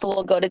lot of people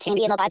will go to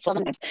Tandy and they'll buy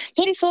swivel knives.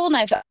 Tandy swivel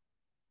knives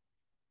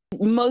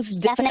most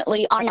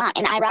definitely are not,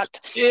 and I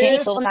rocked Tandy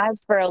swivel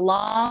knives for a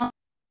long.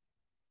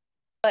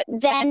 But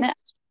then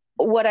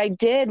what I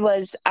did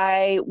was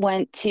I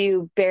went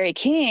to Barry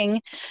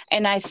King,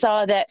 and I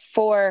saw that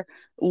for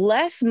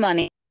less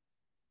money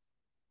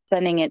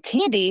spending at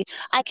Tandy,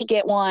 I could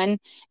get one,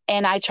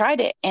 and I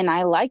tried it and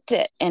I liked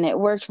it and it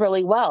worked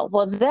really well.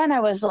 Well, then I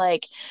was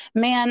like,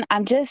 man,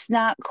 I'm just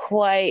not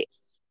quite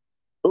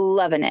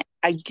loving it.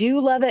 I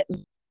do love it.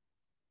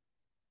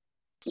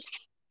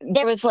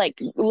 there was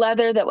like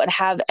leather that would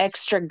have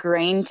extra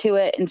grain to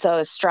it. And so I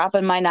was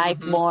stropping my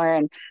knife more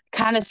and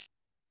kind of.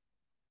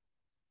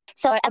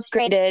 So I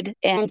upgraded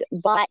and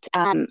bought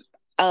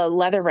a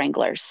leather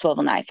wrangler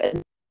swivel knife.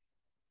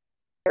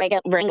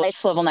 Wrangler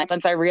swivel knife,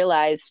 once I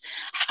realized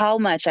how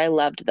much I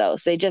loved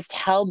those. They just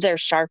held their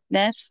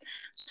sharpness.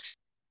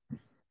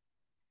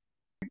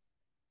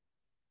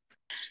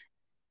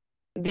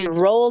 They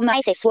roll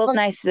nice, they swivel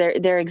nice.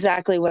 They're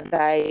exactly what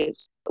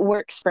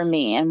works for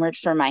me and works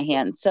for my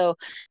hands. So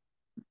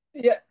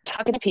yeah,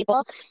 talking to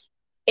people,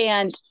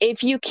 and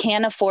if you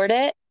can afford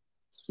it,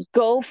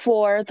 go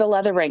for the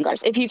leather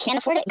wranglers. If you can't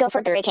afford it, go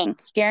for the Rae King.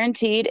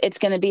 Guaranteed it's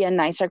going to be a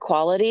nicer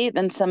quality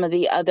than some of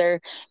the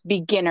other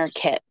beginner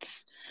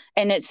kits.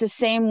 And it's the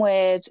same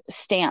with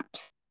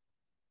stamps.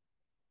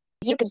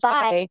 You could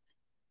buy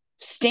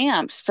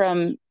stamps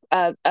from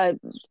a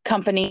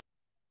company,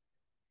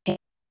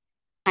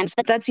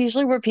 but that's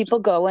usually where people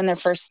go when they're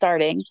first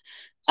starting.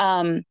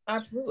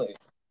 Absolutely.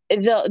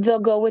 They'll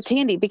go with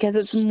Tandy because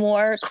it's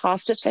more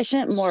cost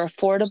efficient, more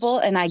affordable,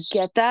 and I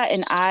get that.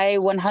 And I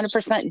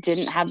 100%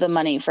 didn't have the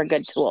money for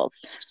good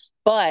tools,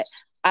 but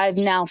I've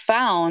now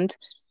found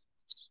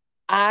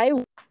I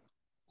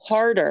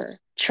harder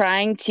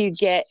trying to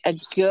get a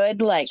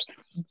good like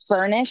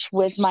burnish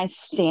with my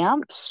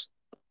stamps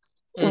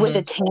with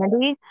a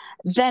Tandy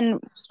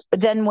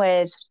than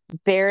with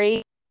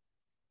Barry,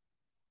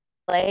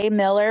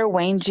 Miller,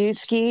 Wayne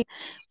Juski.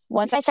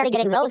 Once I started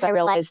getting those, I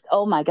realized,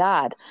 oh my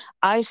God,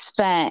 I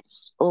spent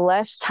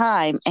less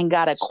time and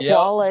got a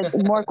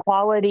more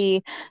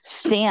quality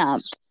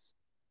stamp.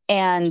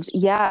 And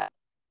yeah,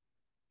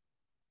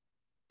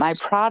 my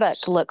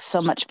product looks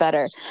so much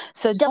better.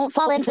 So don't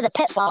fall into the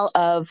pitfall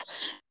of,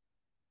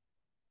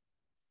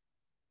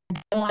 I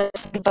don't want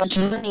to put a bunch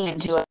of money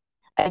into it.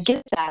 I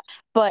get that.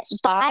 But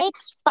buy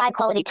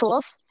quality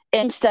tools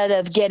instead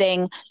of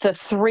getting the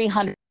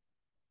 300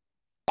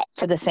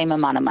 for the same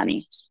amount of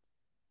money.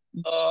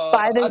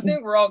 I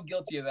think we're all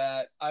guilty of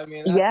that. I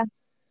mean, that's,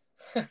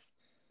 yeah.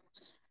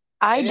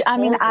 I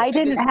mean, I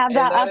didn't have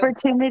that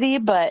opportunity,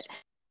 but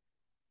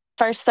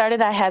first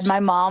started, I had my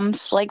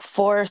mom's like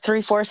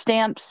 3-4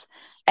 stamps.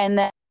 And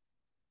then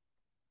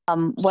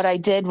what I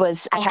did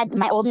was I had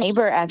my old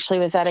neighbor actually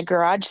was at a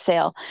garage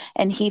sale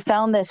and he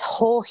found this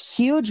whole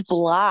huge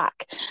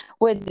block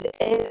with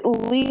at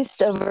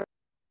least over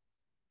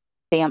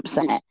stamps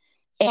in it.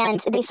 And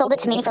they sold it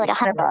to me for like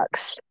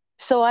 $100.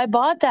 So I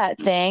bought that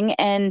thing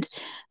and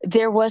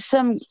there was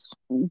some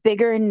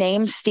bigger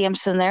name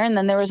stamps in there. And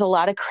then there was a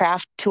lot of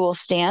craft tool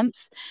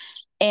stamps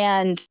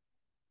and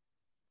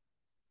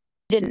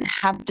didn't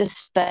have to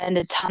spend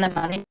a ton of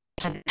money.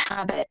 I didn't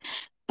have it,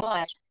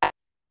 but I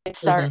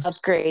started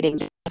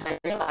upgrading because I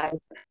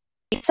realized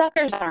these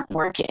suckers aren't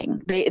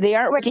working. They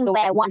aren't working the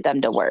way I want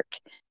them to work.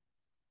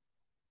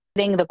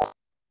 Getting the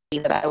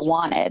quality that I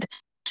wanted.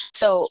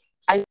 So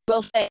I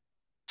will say,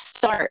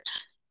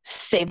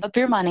 save up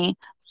your money,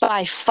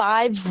 buy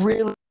 5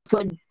 really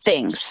good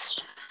things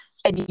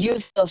and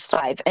use those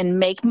 5 and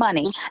make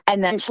money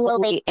and then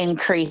slowly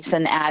increase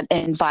and add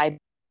and buy.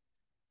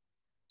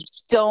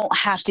 Don't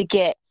have to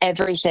get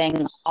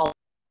everything all.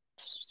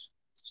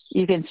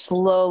 You can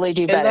slowly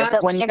do better.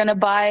 But when you're going to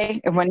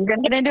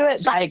get into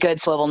it, buy a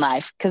good swivel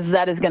knife because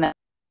that is going to.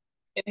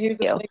 And here's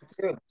the thing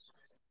too.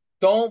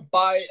 Don't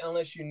buy it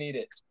unless you need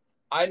it.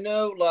 I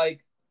know,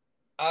 like,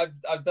 I've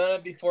done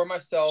it before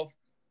myself.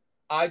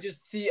 I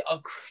just see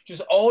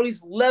just all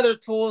these leather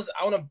tools.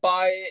 I want to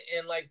buy it,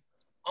 and like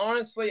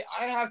honestly,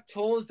 I have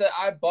tools that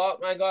I bought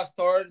when I got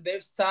started.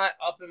 They've sat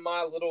up in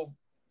my little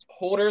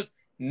holders,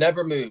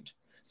 never moved.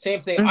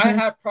 Same thing. I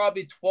have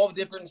probably 12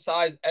 different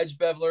size edge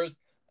bevelers.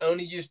 I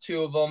only use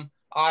 2 of them.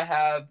 I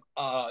have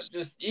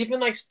just even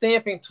like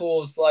stamping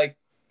tools. Like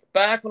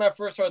back when I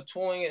first started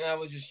tooling and I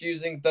was just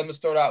using them to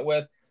start out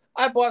with,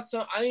 I bought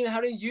some. I didn't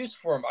have any use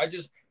for them. I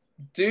just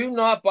do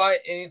not buy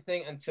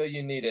anything until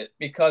you need it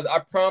because I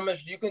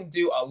promise you can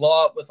do a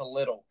lot with a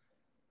little.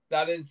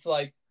 That is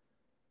like,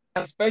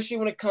 especially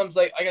when it comes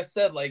like I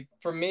said, like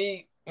for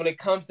me, when it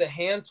comes to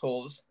hand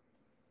tools,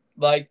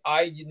 like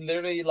I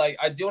literally like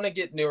I do want to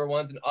get newer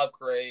ones and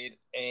upgrade.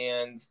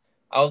 And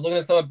I was looking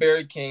at some of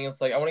Barry King's.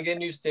 Like I want to get a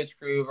new stitch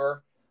groover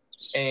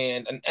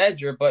and an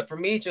edger. But for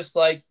me, just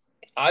like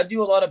I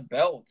do a lot of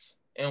belts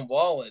and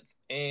wallets,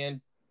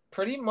 and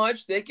pretty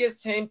much they get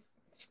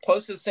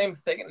close to the same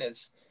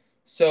thickness.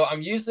 So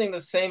I'm using the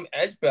same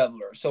edge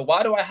beveler. So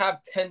why do I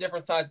have 10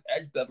 different size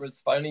edge bevelers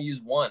if I only use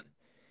one?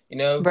 You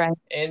know, right.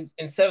 And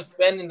instead of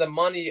spending the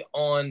money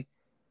on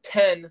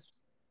 10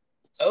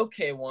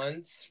 okay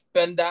ones,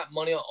 spend that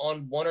money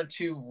on 1 or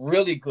 2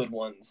 really good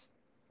ones.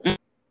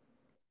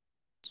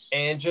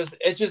 And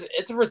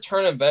it's a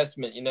return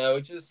investment, you know.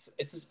 It's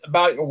just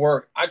about your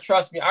work.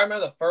 Trust me, I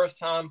remember the first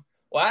time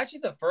I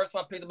picked up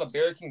a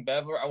Barry King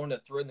beveler, I wanted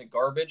to throw it in the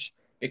garbage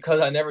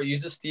because I never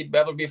used a Steve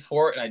beveler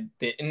before and I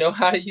didn't know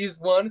how to use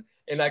one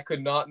and I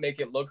could not make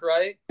it look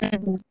right.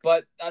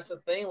 But that's the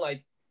thing,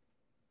 like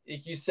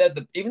you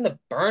said, even the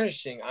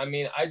burnishing. I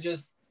mean,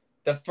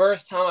 the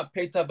first time I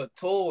picked up a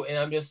tool and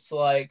I'm just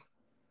like,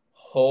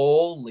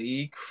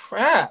 holy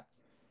crap.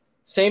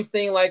 Same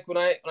thing like when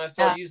I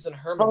started using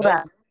Herman Hold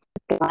Oak.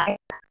 on.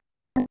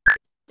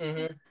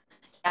 Mm-hmm.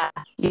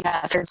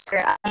 Yeah, for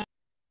sure.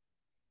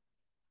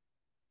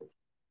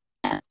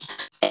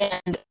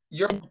 And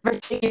You're I never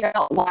figured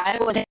out why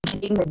I wasn't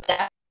getting the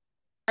depth.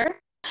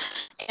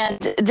 And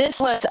this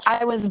was,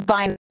 I was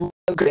buying low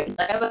grade.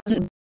 I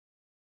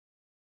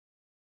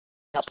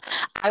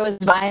was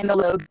buying the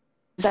low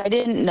because I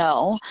didn't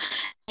know.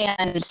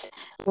 And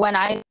when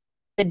I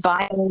did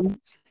buying,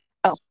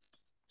 oh,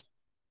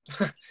 yeah,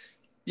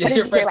 what did you're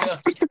you say breaking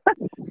last? up.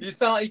 You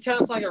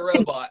kind of sound like a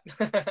robot.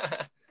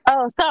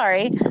 Oh,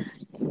 sorry.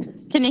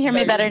 Can you hear No, me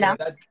you're better now?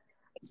 good.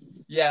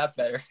 Yeah, that's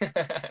better.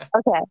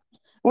 Okay.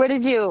 Where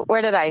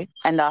did I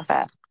end off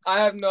at? I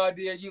have no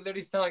idea. You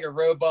literally sound like a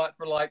robot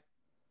for like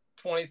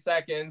 20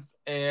 seconds,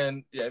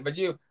 and yeah, but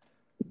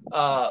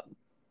uh,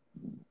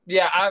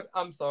 yeah,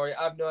 I'm sorry.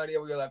 I have no idea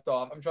where you left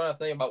off. I'm trying to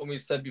think about what we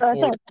said before.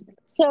 Okay.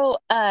 So,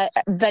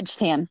 veg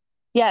tan.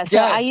 Yeah, so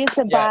I Yes, used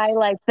to buy yes,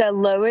 like the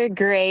lower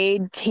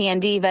grade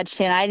Tandy veg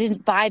tan. I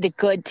didn't buy the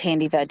good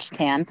Tandy veg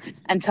tan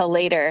until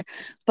later,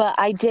 but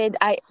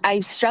I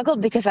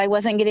struggled because I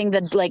wasn't getting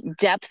the like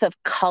depth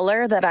of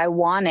color that I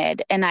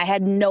wanted, and I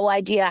had no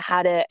idea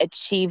how to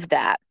achieve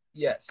that.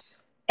 yes.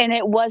 And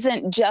it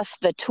wasn't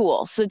just the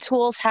tools. The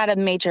tools had a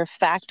major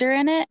factor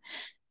in it,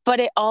 but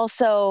it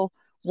also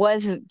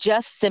was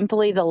just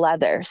simply the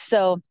leather.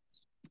 So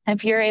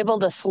if you're able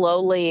to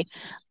slowly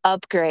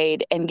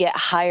upgrade and get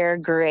higher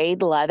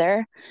grade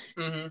leather,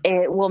 Mm-hmm.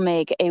 it will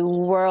make a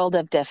world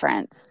of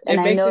difference. And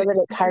It I makes know it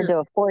that it's hard easier. to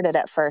afford it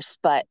at first,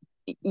 but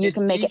you It's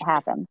can make it easy.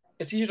 happen.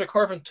 It's easier to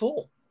carve and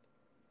tool,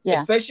 Yeah.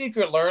 especially if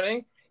you're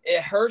learning.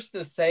 It hurts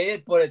to say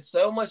it, but it's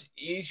so much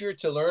easier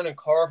to learn and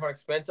carve on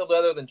expensive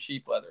leather than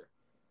cheap leather.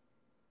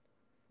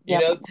 You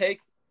Yep. know,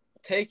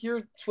 take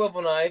your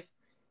swivel knife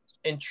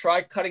and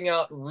try cutting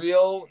out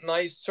real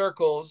nice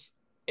circles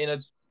in a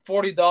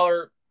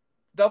 $40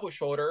 double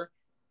shoulder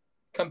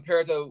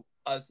compared to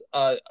a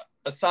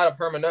side of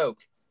Herman Oak.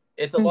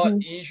 It's a lot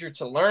Hmm. easier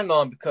to learn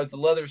on because the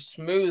leather's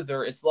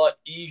smoother. It's a lot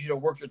easier to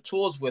work your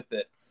tools with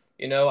it.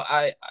 You know,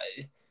 I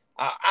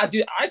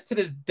to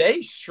this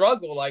day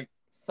struggle. Like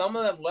some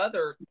of them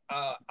leather,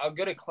 I'll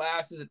go to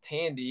classes at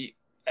Tandy,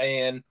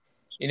 and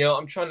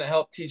I'm trying to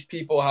help teach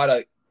people how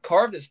to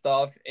carve this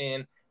stuff,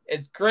 and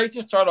it's great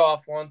to start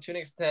off on to an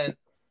extent,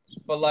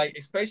 but like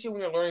especially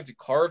when you're learning to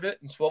carve it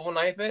and swivel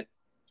knife it,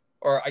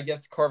 or I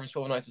guess carve and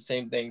swivel knife is the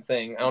same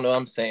thing. I don't know what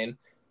I'm saying,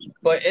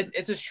 but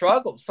it's a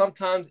struggle.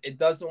 Sometimes it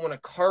doesn't want to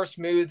carve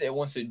smooth. It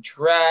wants to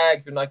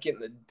drag. You're not getting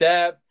the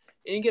depth,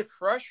 and you get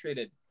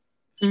frustrated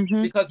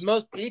Hmm. because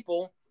most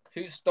people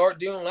who start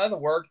doing leather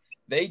work,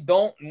 they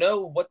don't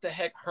know what the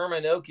heck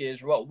Herman Oak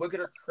is, or what Wicked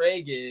or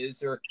Craig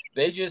is, or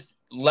they just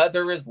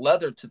leather is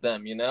leather to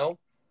them.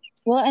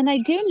 Well, and I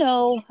do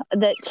know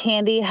that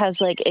Tandy has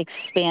like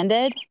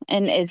expanded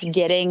and is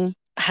getting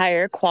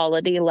higher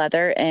quality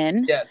leather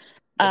in. Yes,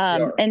 yes,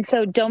 they are. And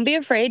so don't be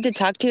afraid to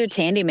talk to your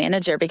Tandy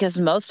manager because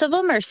most of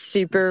them are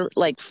super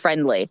like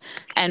friendly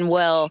and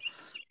will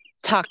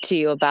talk to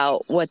you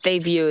about what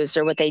they've used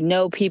or what they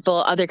know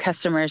other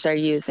customers are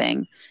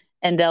using.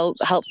 And they'll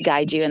help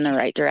guide you in the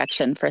right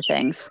direction for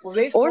things. Well,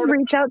 they Or sort of,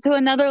 reach out to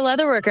another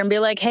leatherworker and be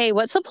like, hey,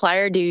 what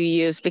supplier do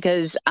you use?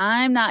 Because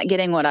I'm not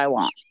getting what I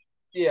want.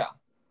 yeah.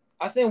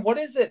 I think what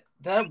is it?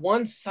 That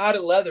one side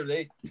of leather.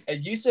 It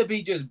used to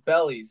be just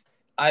bellies.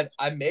 I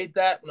made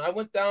that when I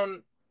went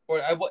down,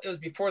 it was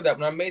before that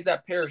when I made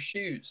that pair of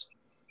shoes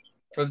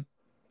for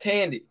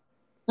Tandy.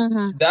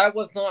 Mm-hmm. That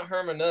was not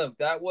Herman Oak.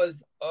 That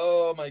was,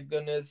 oh my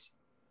goodness,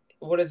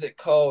 what is it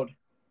called?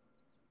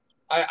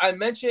 I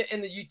mentioned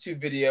in the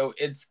YouTube video.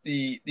 It's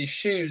the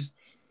shoes.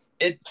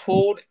 It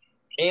tooled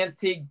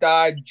antique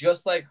dyed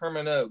just like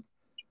Herman Oak,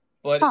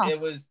 but Huh. it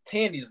was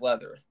Tandy's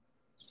leather.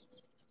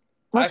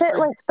 I Was it for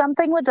like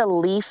something with a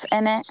leaf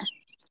in it?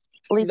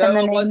 Leaf in No, the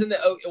it name? wasn't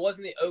the oak. It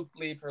wasn't the oak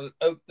leaf or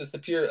oak, the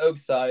superior oak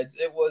sides.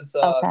 It was.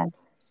 Okay.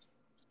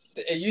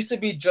 It used to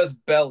be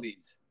just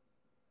bellies.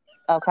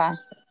 Okay.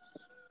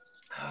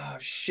 Oh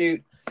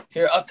shoot!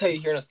 Here, I'll tell you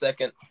here in a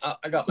second.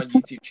 I got my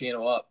YouTube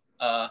channel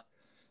up.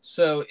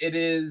 So it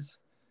is.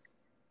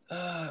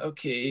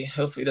 Okay.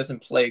 Hopefully, it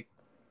doesn't play.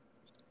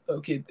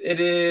 Okay, it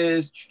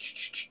is.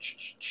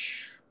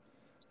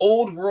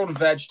 Old World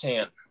Veg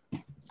Tan,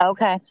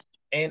 Okay.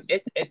 and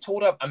it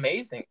told up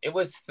amazing. It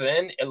was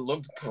thin. It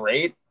looked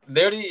great.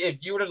 Literally, if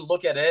you were to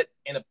look at it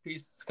in a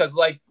piece, because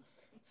like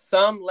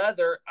some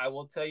leather, I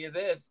will tell you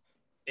this,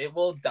 it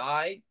will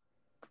dye,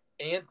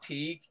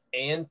 antique,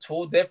 and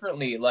tool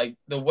differently. Like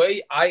the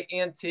way I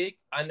antique,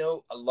 I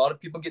know a lot of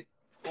people get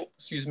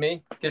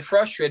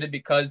frustrated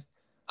because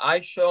I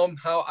show them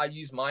how I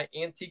use my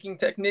antiquing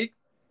technique,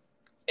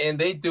 and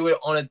they do it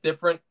on a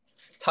different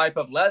type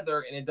of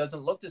leather, and it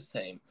doesn't look the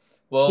same.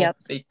 Well, Yep.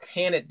 they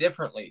tan it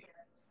differently.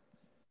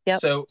 Yep.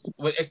 So,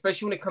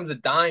 especially when it comes to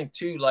dyeing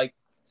too, like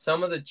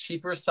some of the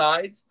cheaper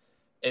sides,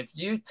 if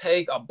you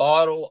take a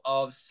bottle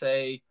of,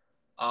 say,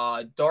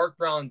 dark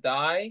brown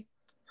dye,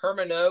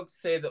 Herman Oak,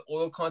 say the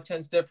oil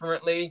contents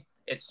differently,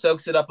 it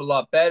soaks it up a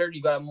lot better.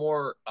 You got a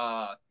more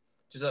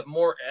just a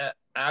more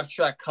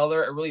abstract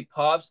color. It really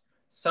pops.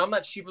 Some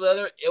that cheap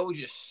leather, it will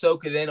just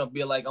soak it in. It'll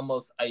be like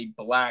almost a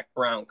black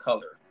brown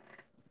color.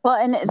 Well,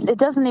 and it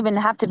doesn't even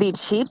have to be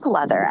cheap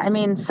leather. I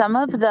mean, some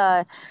of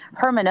the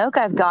Herman oak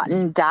I've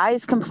gotten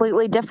dyes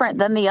completely different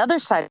than the other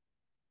side.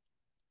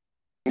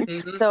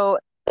 Mm-hmm. So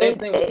same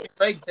thing with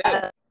Craig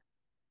too.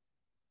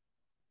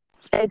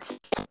 It's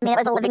me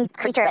as a living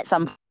creature at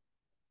some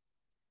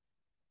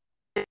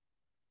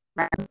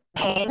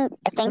pain.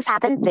 If things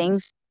happen,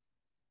 things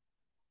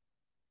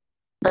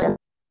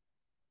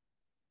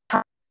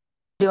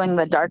doing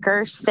the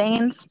darker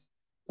stains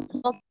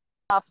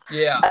off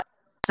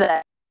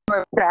the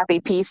more crappy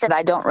piece that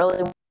I don't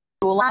really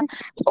tool on,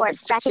 or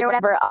it's stretchy or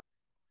whatever.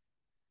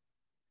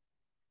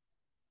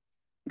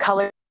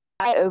 Color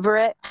over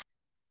it,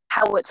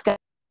 how it's going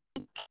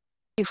to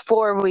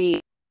before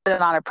we put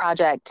it on a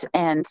project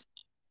and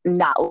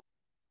not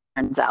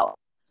turns out.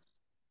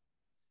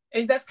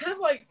 And that's kind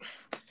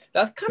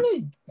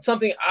of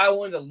something I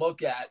wanted to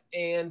look at,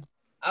 and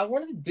I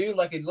wanted to do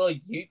like a little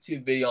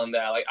YouTube video on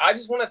that. Like, I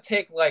just want to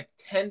take like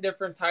 10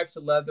 different types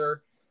of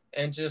leather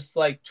and just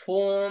like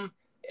tool them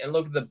and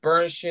look at the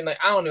burnishing. Like,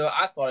 I don't know.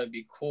 I thought it'd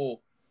be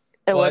cool.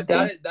 But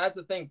that's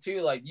the thing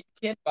too. Like, you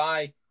could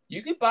buy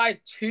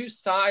two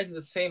sides of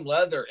the same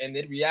leather and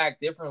they'd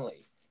react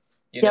differently.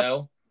 You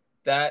know,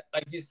 that,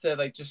 like you said,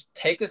 like just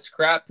take a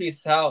scrap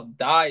piece out,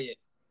 dye it,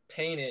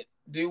 paint it,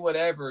 do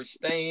whatever,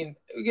 stain.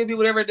 It could be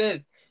whatever it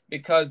is,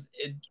 because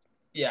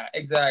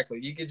exactly.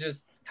 You could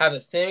just have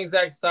the same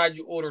exact side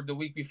you ordered the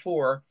week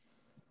before,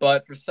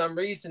 but for some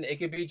reason it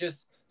could be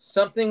just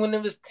something when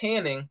it was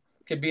tanning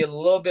could be a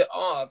little bit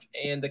off,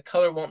 and the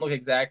color won't look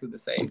exactly the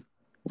same.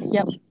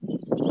 Yep,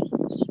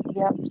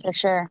 for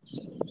sure.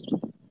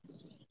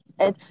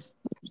 It's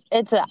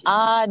an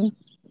odd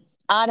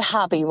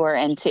hobby we're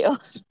into.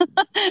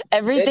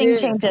 Everything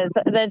changes.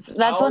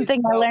 That's one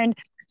thing I learned.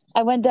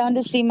 I went down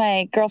to see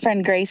my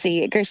girlfriend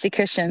Gracie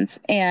Christians,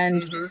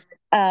 and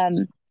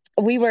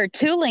we were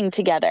tooling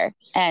together,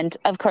 and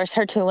of course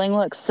her tooling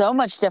looks so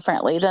much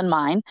differently than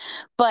mine,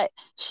 but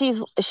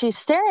she's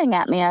staring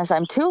at me as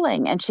I'm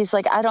tooling, and she's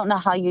like, I don't know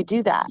how you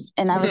do that.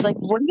 And I was like,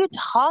 what are you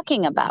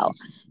talking about?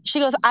 She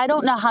goes, I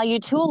don't know how you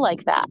tool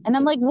like that. And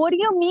I'm like, what do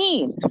you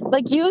mean?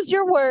 Like, use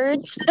your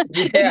words.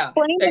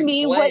 Explain to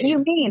me what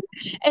you mean.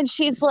 And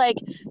she's like,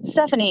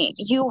 Stephanie,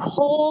 you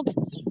hold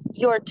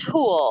your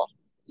tool,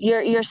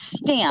 your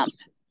stamp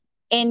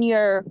in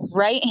your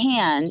right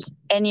hand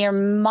and your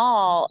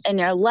maul in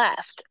your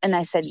left. And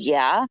I said,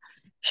 yeah.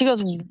 She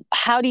goes,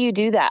 how do you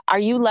do that? Are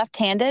you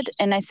left-handed?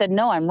 And I said,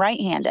 no, I'm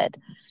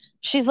right-handed.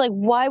 She's like,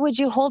 why would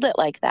you hold it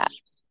like that?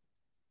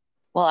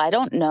 Well, I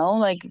don't know.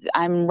 Like,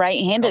 I'm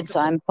right-handed,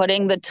 so I'm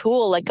putting the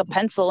tool like a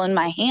pencil in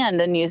my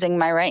hand and using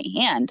my right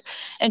hand.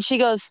 And she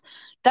goes,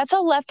 that's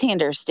how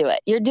left-handers do it.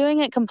 You're doing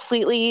it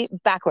completely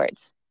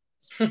backwards.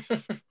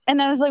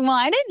 And I was like, well,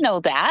 I didn't know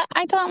that.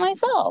 I taught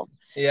myself.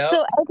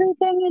 So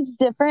everything is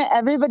different.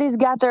 Everybody's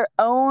got their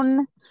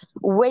own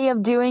way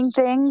of doing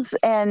things,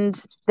 and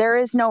there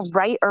is no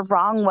right or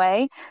wrong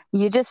way.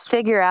 You just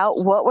figure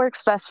out what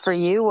works best for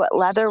you, what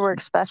leather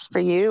works best for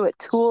you, what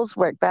tools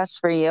work best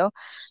for you,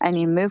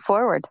 and you move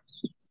forward.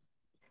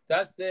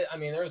 That's it. I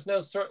mean, there's no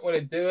certain way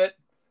to do it.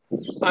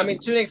 I mean,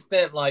 to an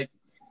extent, like,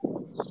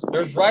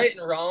 there's right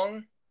and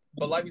wrong,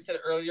 but like we said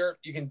earlier,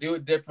 you can do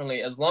it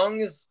differently. As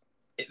long as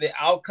the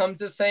outcome's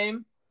the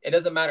same, it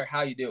doesn't matter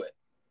how you do it.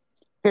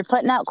 If you're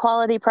putting out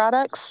quality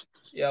products,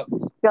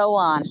 go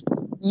on.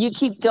 You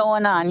keep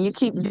going on. You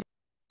keep.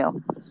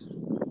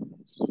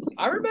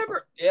 I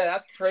remember,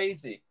 that's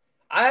crazy.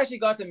 I actually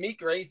got to meet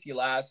Gracie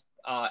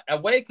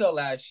at Waco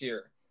last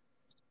year.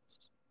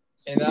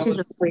 And she's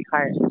a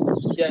sweetheart.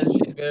 Yeah,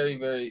 she's a very,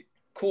 very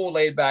cool,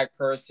 laid back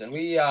person.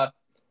 We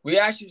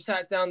actually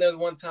sat down there the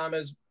one time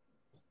as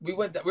we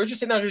were just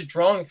sitting there just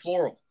drawing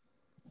floral.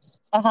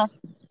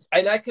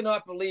 And I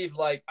cannot believe,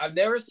 like, I've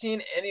never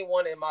seen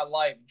anyone in my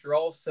life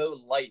draw so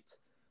light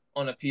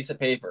on a piece of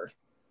paper.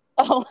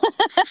 Oh,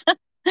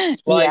 and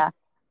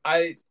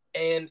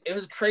it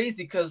was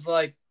crazy because,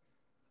 like,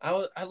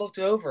 I looked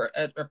over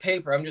at her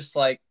paper. I'm just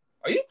like,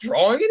 are you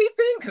drawing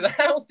anything? Because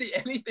I don't see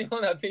anything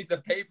on that piece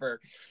of paper.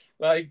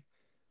 Like,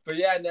 but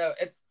yeah, no,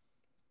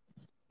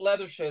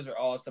 leather shows are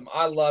awesome.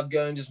 I love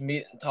going, just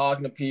meeting and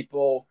talking to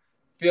people,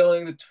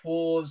 feeling the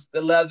tools,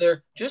 the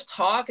leather, just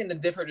talking to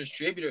different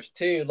distributors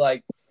too.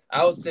 Like,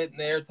 I was sitting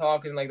there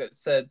talking, like I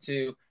said,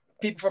 to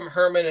people from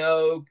Herman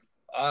Oak,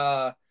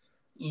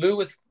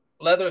 Lewis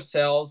Leather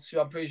Sales,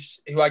 who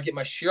I get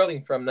my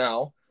shearling from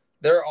now.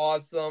 They're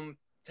awesome.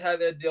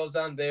 Had their deals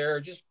on there,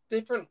 just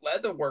different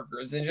leather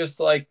workers, and just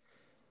like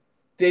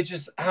I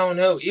don't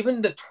know,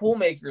 even the tool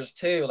makers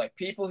too, like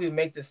people who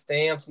make the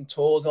stamps and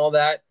tools and all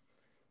that.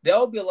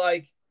 They'll be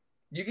like,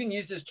 you can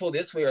use this tool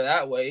this way or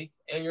that way,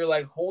 and you're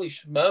like, holy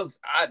smokes,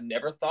 I've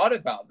never thought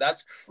about.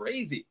 That's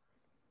crazy.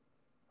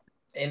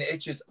 And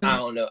it's just, I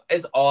don't know,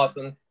 it's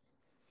awesome.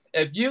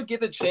 If you get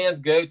the chance,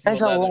 go to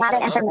There's a leather lot show.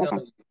 of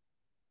information.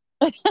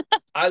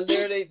 I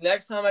literally,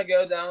 next time I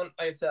go down,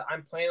 like I said,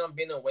 I'm planning on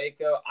being in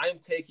Waco. I'm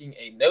taking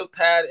a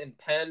notepad and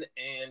pen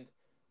and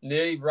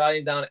literally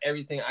writing down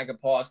everything I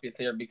could possibly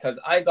think because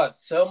I got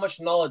so much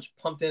knowledge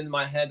pumped into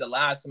my head the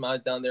last time I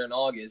was down there in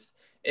August.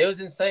 It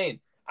was insane.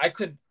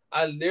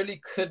 I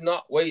literally could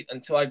not wait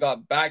until I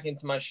got back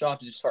into my shop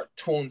to just start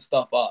tooling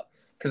stuff up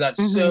because I had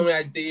so Mhm. many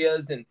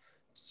ideas and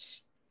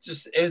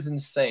just it was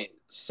insane.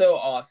 So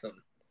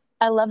awesome.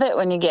 I love it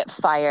when you get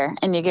fire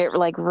and you get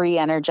like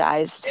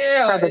re-energized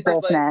Yeah, for the it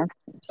just like business.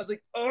 I was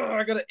like, oh,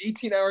 I got an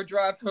 18-hour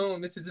drive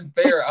home. This isn't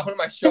fair. I want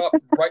my shop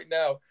right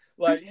now.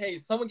 Like, hey,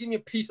 someone give me a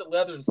piece of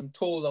leather and some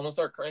tools. I'm gonna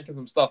start cranking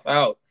some stuff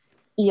out.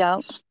 Yep.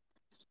 And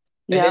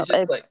Yep. it's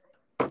just like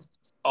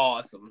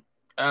awesome.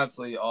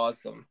 Absolutely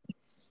awesome.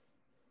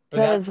 But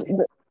That is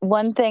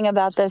one thing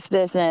about this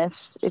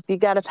business. If you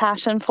got a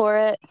passion for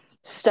it,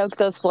 stoke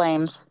those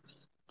flames.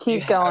 you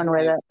Keep going have with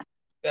to. it.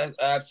 That's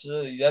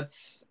absolutely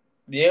that's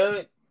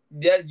yeah,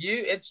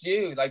 it's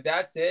you. Like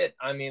that's it.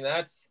 I mean,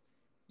 that's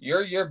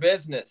your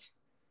business.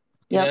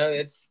 You Yep. know,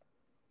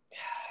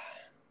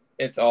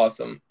 it's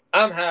awesome.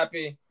 I'm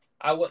happy.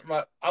 I wouldn't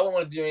want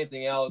to do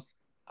anything else.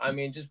 I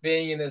mean, just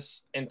being in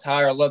this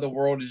entire leather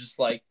world is just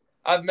like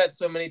I've met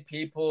so many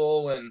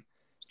people and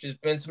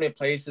just been so many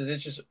places.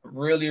 It's just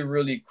really,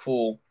 really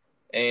cool.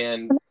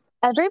 And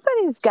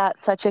Everybody's got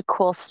such a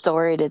cool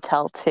story to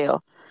tell too.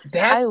 I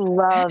that's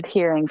love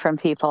hearing from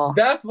people.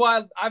 that's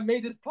why I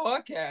made this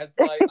podcast.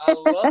 Like I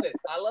love it.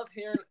 I love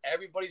hearing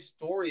everybody's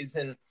stories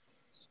and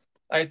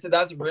like I said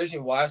that's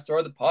originally why I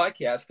started the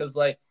podcast because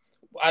like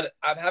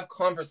I've had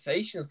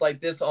conversations like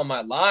this on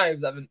my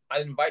lives. I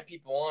invite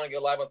people on, I go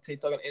live on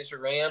TikTok and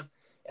Instagram,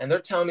 and they're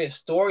telling me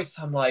stories.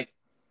 So I'm like,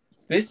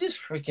 this is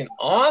freaking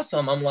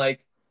awesome. I'm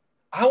like,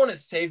 I want to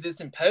save this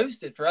and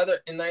post it for other.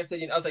 And I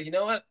said, I was like, you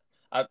know what?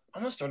 I'm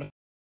gonna start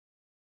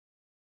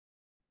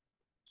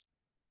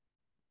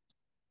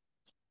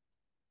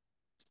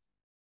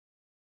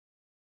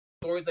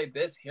stories like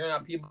this, hearing how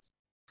people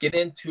get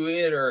into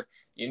it, or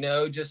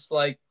just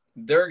like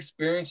their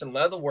experience in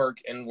leatherwork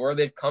and where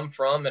they've come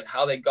from and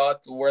how they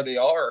got to where they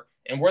are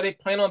and where they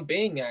plan on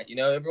being at.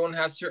 Everyone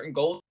has certain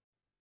goals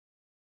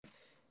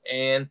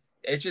and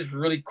it's just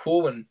really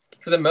cool. And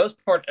for the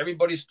most part,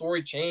 everybody's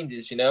story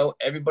changes.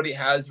 Everybody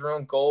has their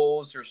own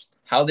goals or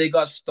how they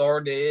got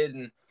started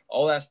and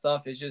all that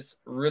stuff. Is just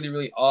really,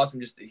 really awesome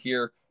just to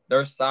hear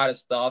their side of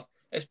stuff,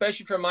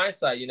 especially from my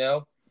side.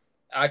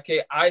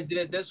 Okay, I did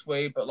it this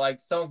way, but like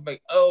someone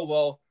like, oh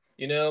well,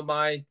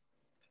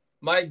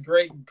 my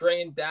great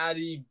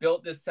granddaddy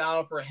built this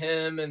saddle for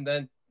him, and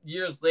then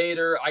years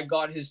later, I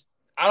got his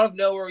out of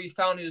nowhere. We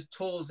found his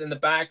tools in the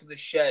back of the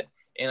shed,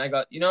 and I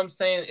got, what I'm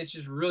saying, it's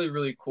just really,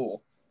 really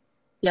cool.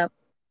 Yep.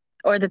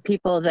 Or the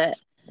people that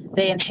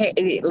they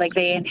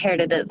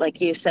inherited it,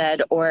 like you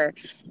said, or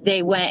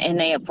they went and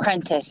they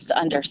apprenticed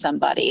under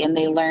somebody and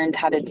they learned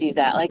how to do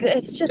that. Like Yep.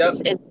 it's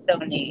so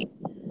neat.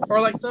 Or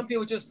like some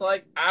people just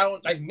like I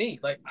don't like me.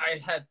 Like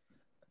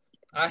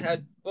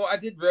well, I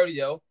did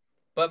rodeo,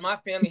 but my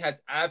family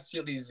has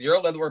absolutely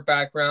zero leatherwork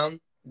background,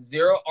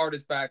 zero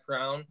artist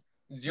background,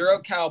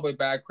 zero cowboy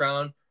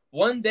background.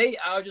 One day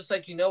I was just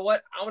like, you know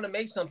what? I want to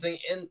make something,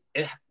 and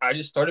I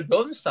just started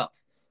building stuff.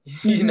 you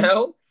Mm-hmm.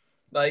 know,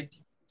 like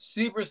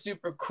super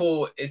super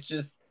cool. It's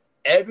just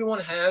everyone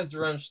has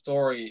their own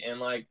story, and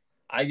like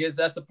I guess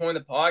that's the point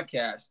of the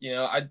podcast.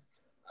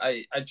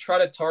 I try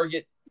to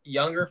target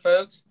younger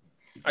folks.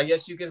 I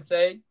guess you can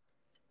say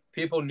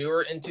people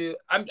newer into.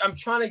 I'm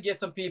trying to get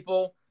some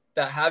people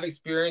that have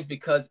experience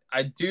because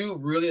I do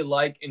really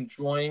like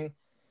enjoying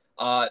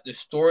the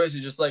stories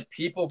of just like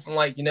people from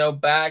like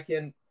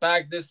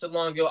back this so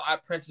long ago. I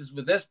apprenticed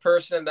with this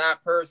person and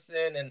that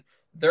person, and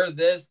they're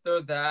this,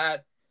 they're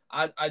that.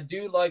 I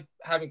do like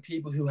having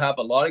people who have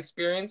a lot of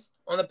experience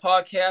on the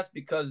podcast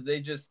because they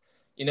just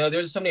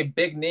there's so many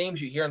big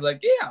names you hear and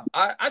like yeah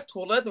I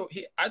told leather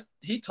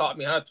he taught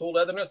me how to tool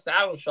leather in a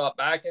saddle shop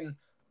back in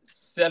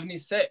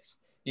 '76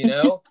 you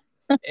know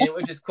and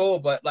which is cool.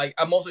 But like,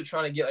 I'm also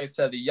trying to get, like I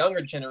said, the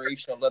younger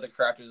generation of leather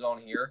crafters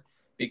on here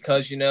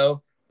because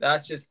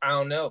that's just I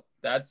don't know.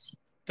 That's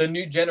the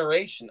new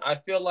generation. I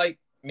feel like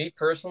me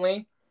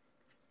personally,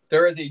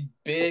 there is a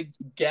big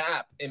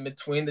gap in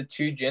between the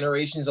two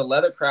generations of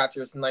leather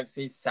crafters and like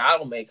say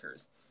saddle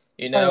makers.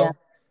 You Oh yeah. know,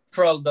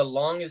 for the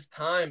longest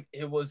time,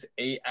 it was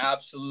a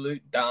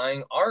absolute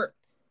dying art.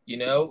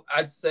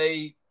 I'd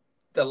say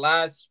the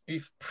last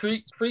pre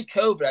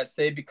COVID, I'd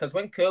say because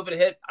when COVID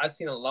hit, I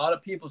seen a lot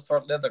of people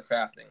start leather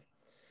crafting.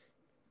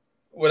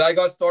 When I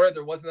got started,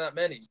 there wasn't that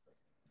many,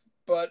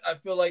 but I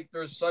feel like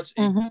there's such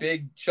a Mm-hmm.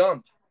 big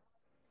jump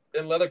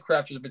in leather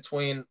crafters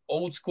between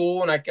old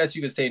school and I guess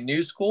you could say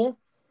new school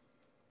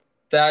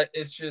that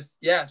it's just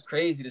it's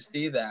crazy to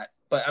see that.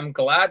 But I'm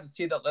glad to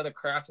see that leather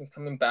crafting is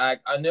coming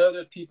back. I know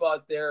there's people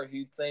out there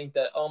who think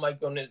that oh my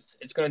goodness,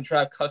 it's going to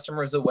drive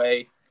customers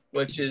away,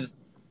 which is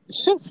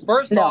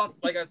first No. off,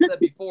 like I said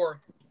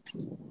before,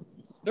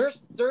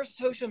 there's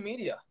social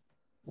media.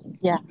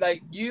 Yeah.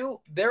 Like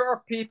there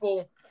are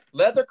people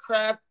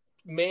leathercraft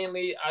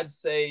mainly. I'd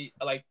say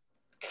like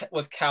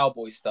with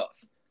cowboy stuff.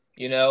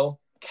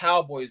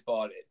 Cowboys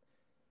bought it.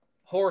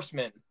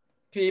 Horsemen,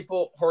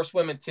 people,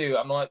 horsewomen too.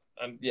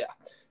 Yeah.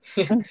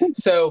 Mm-hmm.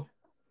 So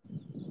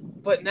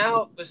But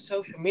now with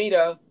social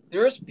media,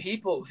 there's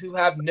people who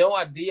have no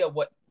idea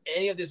what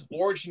any of this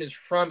origin is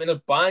from, and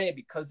they're buying it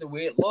because of the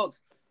way it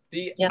looks.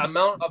 The Yep.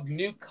 amount of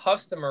new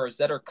customers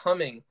that are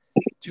coming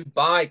to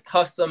buy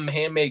custom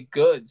handmade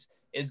goods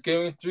is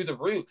going through the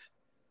roof.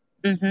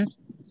 Mm-hmm.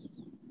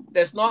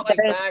 That's not like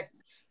back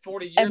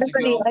 40 years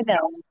Everybody ago. I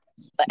know,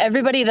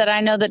 everybody that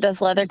I know that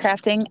does leather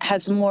crafting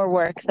has more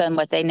work than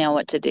what they know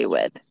what to do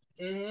with.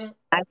 Mm-hmm.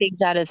 I think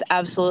that is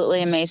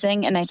absolutely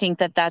amazing. And I think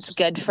that that's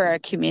good for our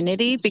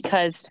community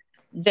because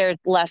there's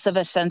less of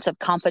a sense of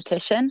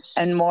competition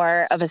and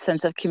more of a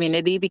sense of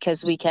community,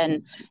 because we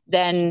can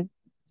then,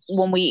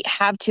 when we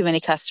have too many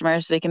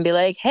customers, we can be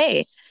like,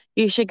 hey,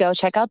 you should go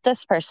check out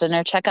this person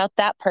or check out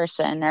that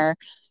person. Or,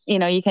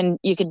 you can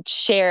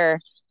share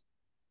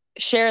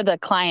the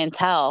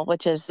clientele,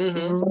 which is Mm-hmm.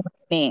 really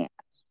neat.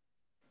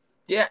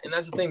 Yeah, and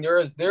that's the thing.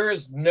 There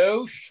is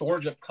no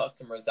shortage of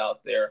customers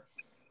out there.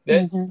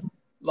 This Mm-hmm.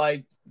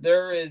 like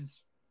there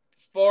is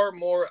far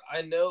more.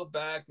 I know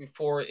back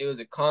before it was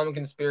a common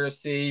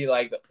conspiracy,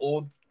 like the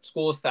old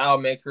school style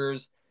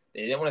makers,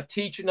 they didn't want to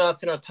teach you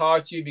nothing or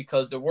talk to you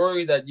because they're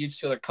worried that you'd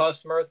steal their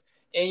customers.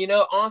 And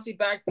honestly,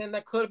 back then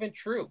that could have been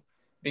true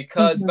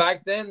because Mm-hmm.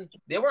 back then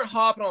they weren't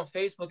hopping on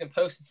Facebook and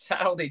posting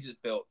saddle they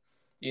just built.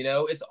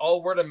 It's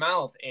all word of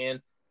mouth.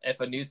 And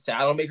if a new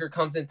saddle maker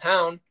comes in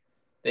town,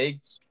 they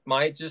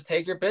might just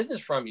take your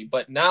business from you.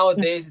 But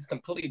nowadays it's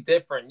completely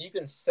different. You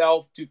can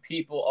sell to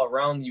people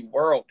around the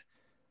world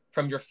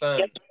from your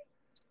phone.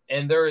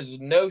 And there is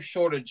no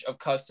shortage of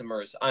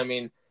customers. I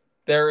mean,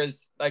 there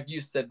is, like you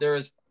said,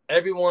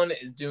 everyone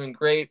is doing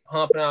great,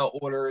 pumping out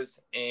orders,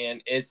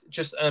 and it's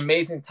just an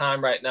amazing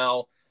time right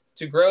now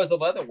to grow as a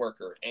leather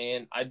worker.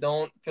 And I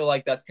don't feel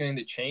like that's going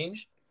to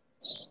change.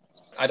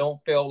 I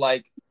don't feel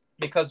like,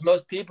 because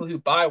most people who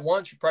buy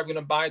once, you're probably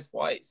going to buy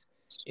twice.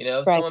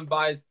 Right. Someone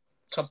buys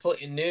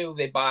completely new,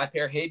 they buy a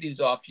pair of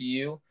Hades off of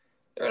you,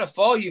 they're gonna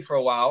follow you for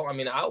a while. I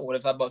mean, I would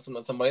if I bought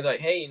somebody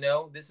like, hey,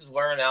 this is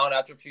wearing out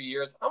after a few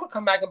years. I'm gonna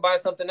come back and buy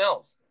something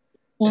else,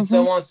 and Mm-hmm.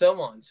 so on, so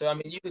on. So I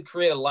mean, you could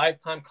create a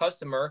lifetime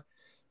customer.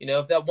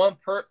 If that one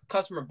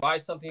customer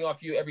buys something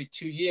off you every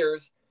 2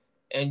 years,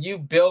 and you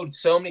build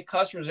so many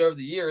customers over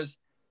the years,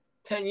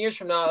 10 years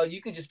from now,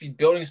 you could just be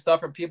building stuff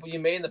from people you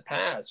made in the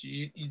past.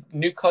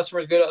 New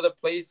customers go to other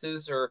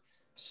places, or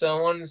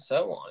so on and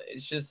so on.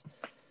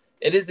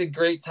 It is a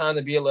great time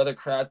to be a leather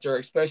crafter,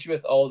 especially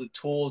with all the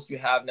tools you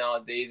have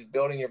nowadays,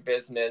 building your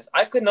business.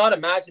 I could not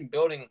imagine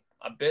building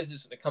a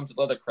business when it comes to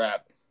leather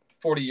craft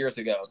 40 years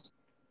ago.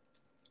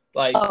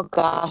 Like, Oh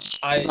gosh,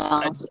 I, no.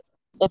 I,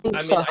 It'd be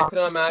I so mean, I hard.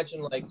 couldn't imagine,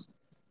 like,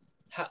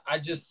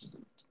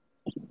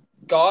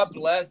 God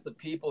bless the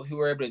people who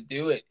were able to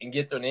do it and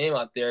get their name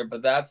out there.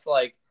 But that's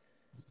like,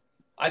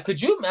 could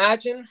you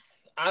imagine?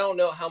 I don't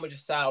know how much a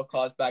saddle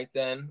cost back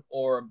then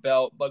or a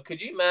belt, but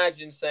could you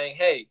imagine saying,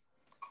 hey,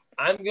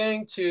 I'm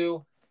going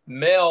to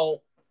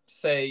mail,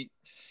 say,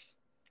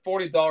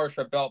 $40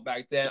 for a belt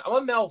back then. I'm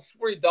gonna mail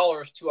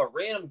 $40 to a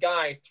random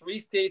guy 3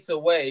 states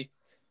away,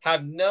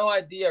 have no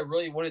idea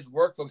really what his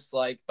work looks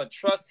like, but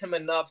trust him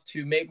enough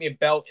to make me a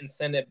belt and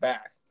send it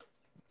back.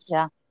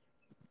 Yeah.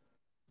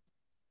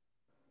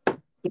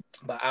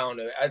 But I don't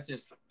know.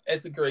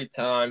 It's a great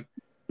time.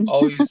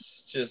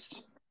 Always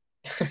just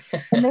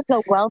And there's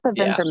a wealth of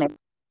yeah. information.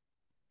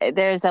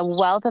 There's a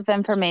wealth of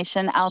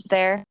information out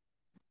there,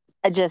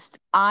 just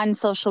on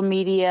social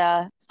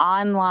media,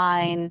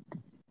 online,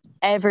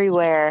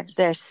 everywhere.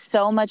 There's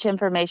so much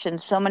information,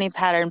 so many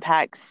pattern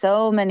packs,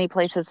 so many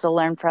places to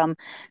learn from,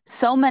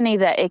 so many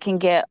that it can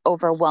get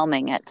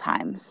overwhelming at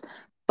times.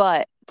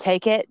 But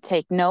take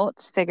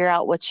notes, figure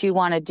out what you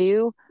want to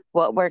do,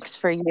 what works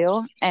for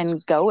you,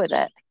 and go with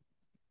it.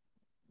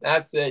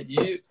 That's it.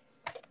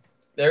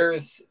 There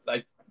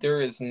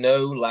is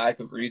no lack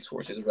of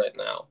resources right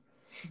now.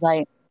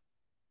 Right.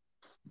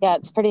 Yeah,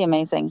 it's pretty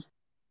amazing.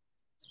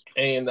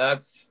 And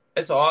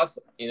it's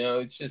awesome.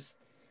 It's just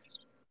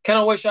kind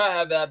of wish I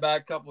had that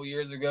back a couple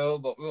years ago,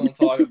 but we won't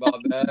talk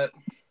about that.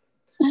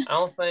 I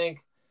don't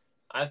think.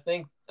 I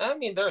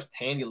mean, there's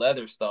Tandy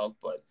Leather stuff,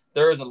 but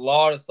there is a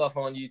lot of stuff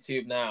on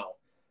YouTube now.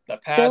 The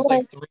past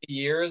like 3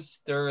 years,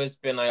 there has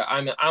been like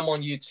I'm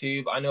on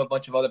YouTube. I know a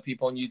bunch of other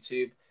people on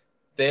YouTube.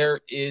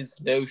 There is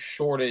no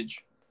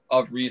shortage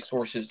of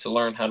resources to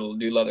learn how to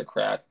do leather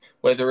craft,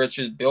 whether it's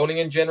just building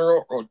in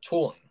general or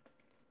tooling.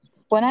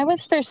 When I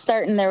was first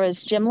starting, there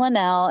was Jim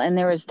Linnell and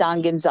there was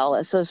Don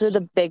Gonzalez. Those were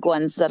the big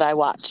ones that I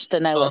watched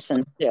and I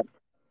listened to.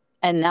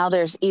 And now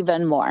there's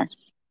even more.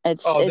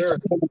 It's there's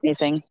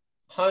amazing.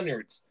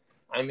 hundreds.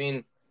 I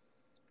mean,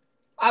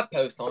 I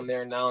post on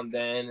there now and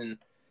then, and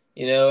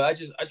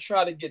I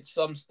try to get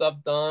some stuff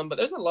done, but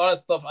there's a lot of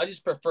stuff I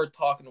just prefer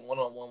talking one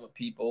on one with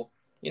people.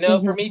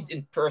 For me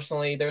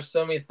personally, there's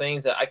so many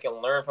things that I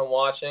can learn from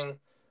watching,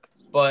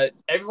 but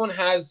everyone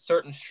has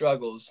certain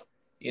struggles,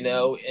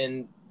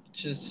 and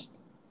just.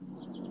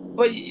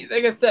 But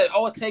like I said,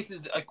 all it takes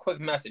is a quick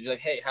message, like,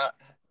 "Hey,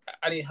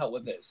 I need help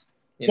with this,"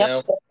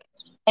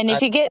 And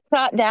if you get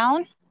shot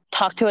down,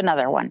 talk to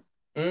another one.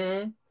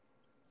 Mm-hmm.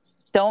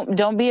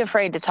 Don't be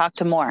afraid to talk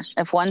to more.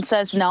 If one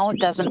says no, it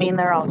doesn't mean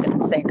they're all going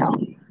to say no.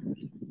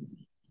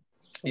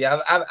 Yeah,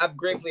 I've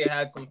gratefully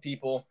had some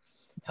people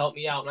help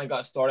me out when I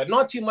got started.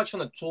 Not too much on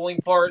the tooling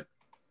part,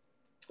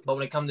 but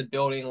when it comes to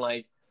building,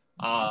 like,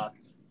 when I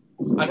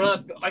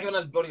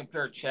was building a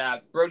pair of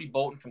chaps, Brody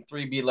Bolton from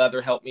 3B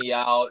Leather helped me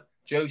out.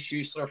 Joe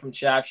Schuessler from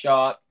Chap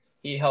Shop,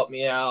 he helped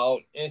me out.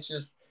 And it's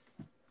just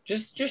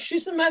shoot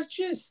some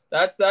messages.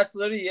 That's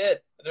literally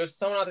it. There's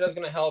someone out there that's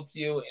going to help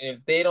you, and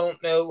if they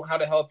don't know how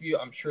to help you,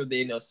 I'm sure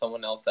they know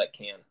someone else that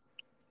can.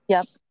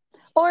 Yep.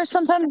 Or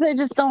sometimes they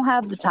just don't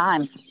have the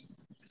time.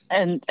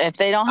 And if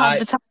they don't have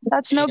the time,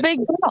 that's no big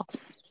deal.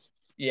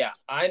 Yeah,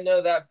 I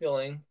know that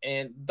feeling,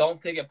 and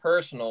don't take it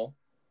personal,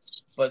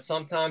 but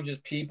sometimes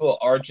just people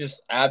are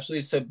just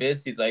absolutely so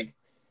busy. Like,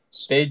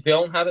 they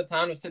don't have the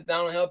time to sit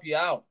down and help you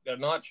out. They're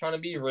not trying to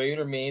be rude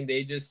or mean.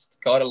 They just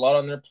got a lot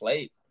on their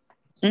plate.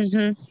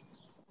 Mm-hmm.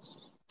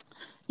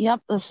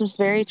 Yep, this is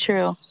very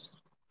true.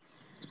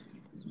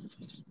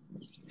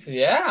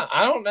 Yeah,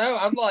 I don't know.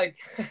 I'm like,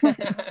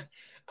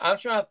 I'm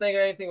trying to think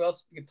of anything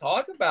else we could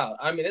talk about.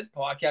 I mean, this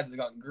podcast has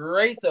gone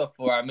great so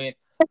far. I mean,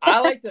 I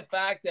like the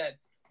fact that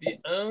the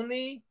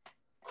only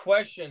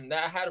question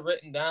that I had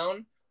written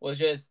down was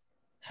just,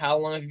 how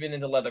long have you been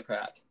into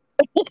leathercraft?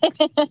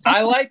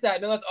 I like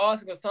that. No, that's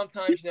awesome, because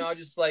sometimes, I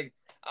just like,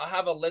 I'll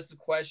have a list of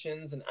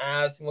questions and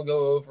ask, and we'll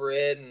go over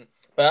it.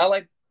 But I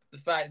like the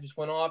fact it just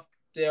went off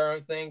their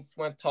own thing,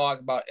 want to talk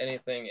about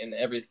anything and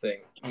everything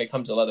when it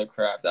comes to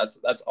leathercraft.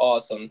 That's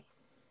awesome.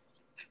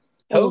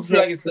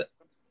 Hopefully,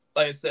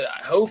 like I said,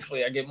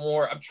 hopefully I get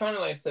more. I'm trying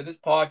to, like I said, this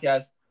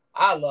podcast,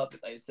 I love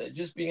it. Like I said,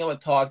 just being able to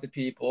talk to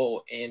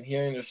people and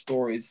hearing their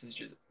stories is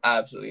just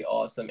absolutely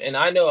awesome. And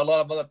I know a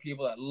lot of other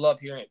people that love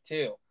hearing it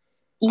too.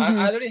 Mm-hmm.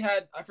 I literally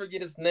had, I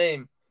forget his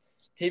name.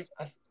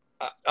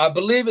 I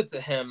believe it's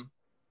a him.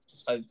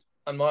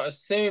 I'm not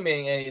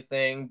assuming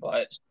anything,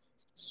 but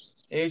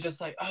it was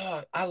just like,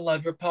 oh, I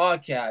love your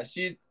podcast.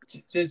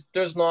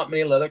 There's not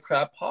many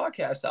leathercraft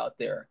podcasts out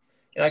there.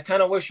 And I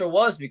kind of wish there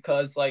was,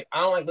 because, like,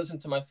 I don't like listening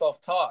to myself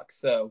talk.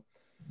 So,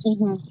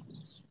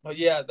 but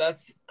yeah,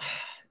 that's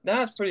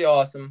pretty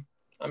awesome.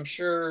 I'm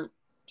sure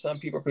some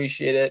people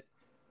appreciate it.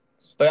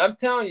 But I'm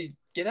telling you,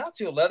 get out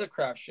to a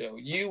leathercraft show.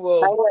 You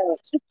will.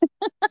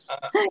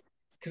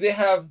 Because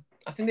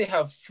I think they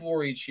have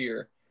 4 each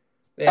year.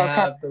 They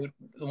have the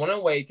one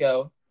in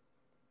Waco.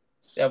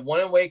 They have one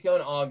in Waco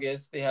in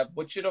August. They have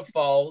Wichita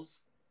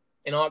Falls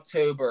in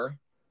October.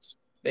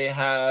 They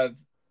have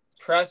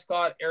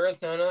Prescott,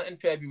 Arizona in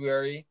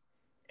February.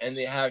 And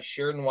they have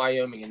Sheridan,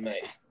 Wyoming in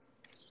May.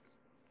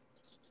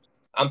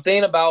 I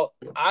think I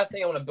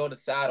want to build a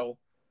saddle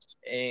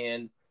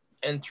and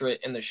enter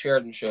it in the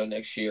Sheridan show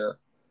next year.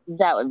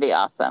 That would be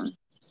awesome.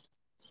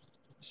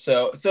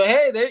 So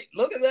hey,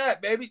 look at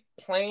that, baby.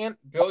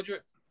 Build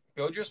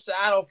your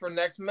saddle for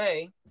next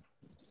May.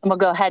 We'll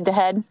go head to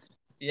head.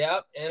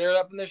 Yep, enter it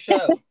up in the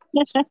show.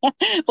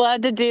 We'll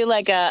have to do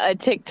like a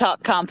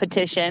TikTok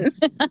competition.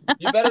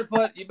 You better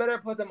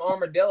put them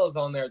armadillos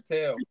on there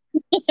too.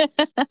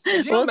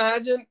 Could you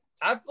imagine?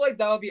 I feel like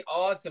that would be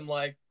awesome.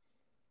 Like,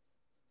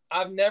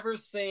 I've never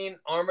seen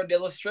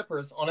armadillo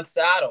strippers on a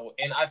saddle,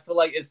 and I feel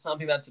like it's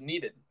something that's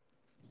needed.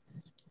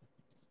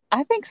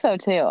 I think so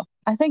too.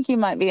 I think you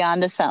might be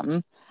onto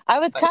something. I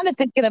was kind of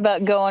thinking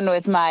about going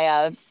with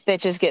my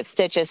Bitches Get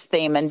Stitches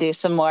theme and do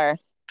some more.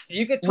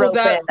 You could put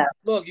that.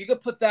 Look, you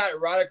could put that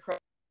right across.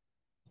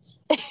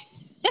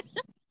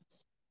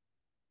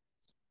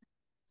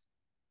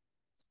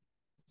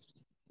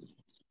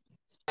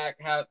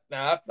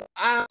 Now,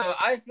 I don't know.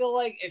 I feel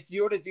like if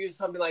you were to do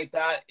something like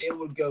that, it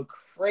would go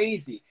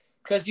crazy,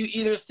 because you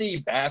either see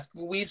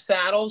basket weave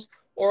saddles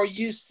or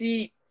you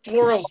see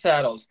floral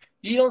saddles.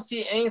 You don't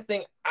see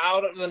anything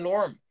out of the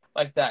norm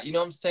like that. You know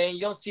what I'm saying?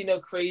 You don't see no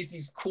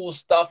crazy cool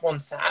stuff on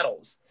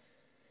saddles.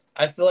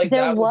 I feel like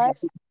there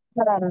was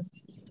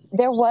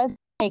a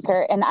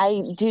maker, and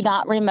I do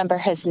not remember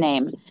his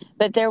name,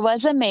 but there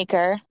was a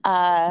maker.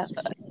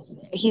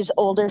 He's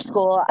older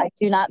school. I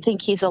do not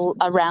think he's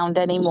around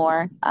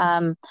anymore.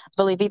 I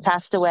believe he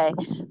passed away,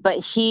 but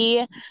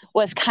he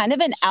was kind of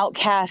an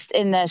outcast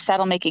in the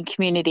saddle making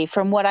community,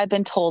 from what I've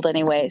been told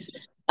anyways,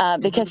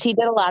 because he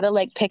did a lot of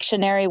like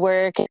Pictionary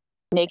work,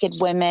 naked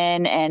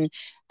women, and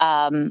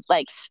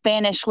like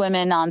Spanish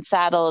women on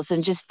saddles,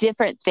 and just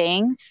different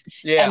things.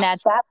 Yeah. And at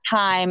that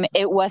time,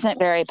 it wasn't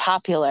very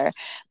popular.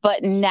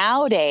 But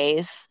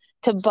nowadays,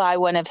 to buy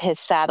one of his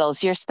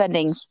saddles, you're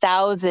spending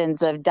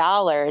thousands of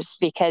dollars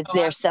because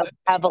they're so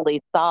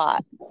heavily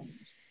thought.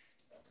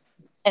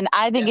 And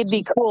I think it'd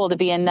be cool to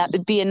be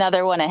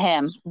another one of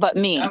him, but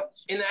me.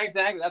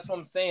 Exactly, that's what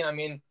I'm saying. I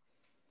mean,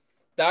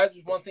 that is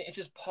just one thing. It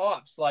just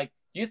pops. Like,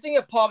 you think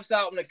it pops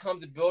out when it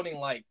comes to building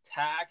like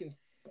tack and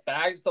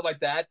bags and stuff like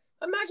that.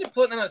 Imagine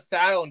putting on a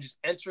saddle and just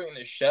entering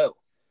the show.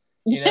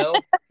 You know,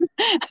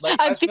 like,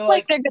 I feel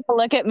like they're gonna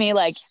look at me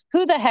like,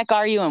 "Who the heck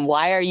are you, and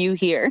why are you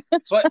here?"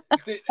 But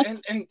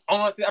and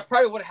honestly, that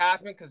probably would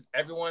happen, because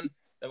everyone,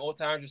 the old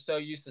timers, are so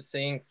used to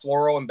seeing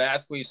floral and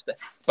basket weave stuff.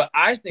 But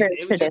I think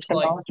it was just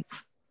like,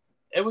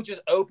 it would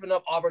just open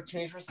up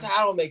opportunities for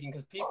saddle making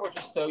because people are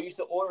just so used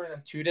to ordering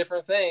them two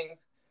different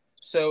things.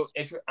 So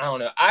if you're, I don't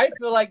know, I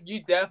feel like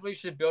you definitely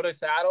should build a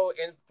saddle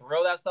and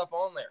throw that stuff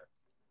on there.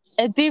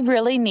 It'd be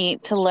really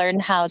neat to learn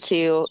how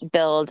to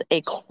build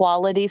a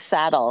quality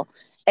saddle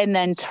and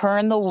then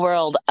turn the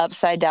world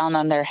upside down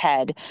on their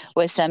head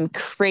with some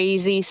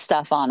crazy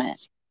stuff on it.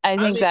 I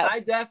think mean, that I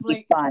would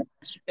definitely, be fun.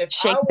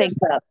 Shake things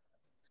up.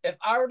 If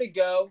I were to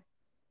go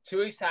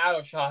to a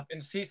saddle shop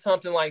and see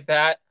something like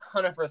that,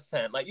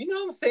 100%. Like, you know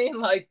what I'm saying?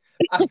 Like,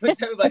 I would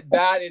tell you, like,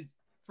 that is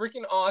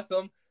freaking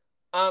awesome.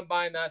 I'm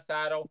buying that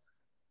saddle.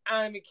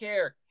 I don't even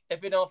care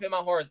if it don't fit my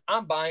horse.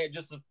 I'm buying it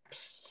just to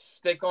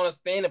stick on a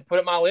stand and put it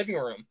in my living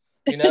room,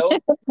 you know?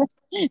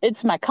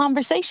 It's my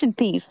conversation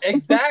piece.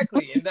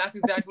 Exactly. And that's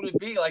exactly what it'd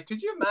be. Like,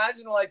 could you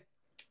imagine, like,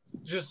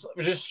 just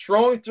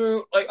strolling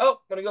through, like, oh,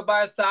 I'm going to go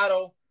buy a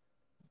saddle.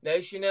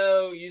 Next you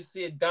know, you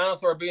see a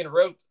dinosaur being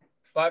roped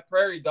by a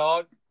prairie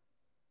dog.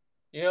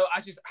 You know,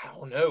 I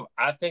don't know.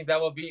 I think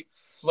that would be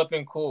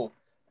flipping cool.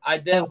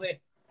 I'm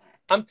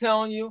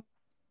telling you,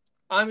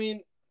 I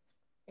mean,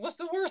 what's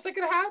the worst that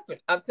could happen?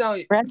 I'm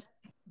telling you, Right.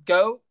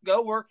 go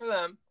work for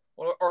them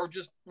or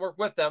just work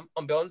with them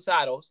on building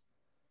saddles.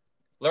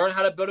 Learn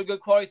how to build a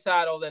good quality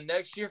saddle. Then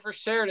next year for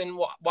Sheridan,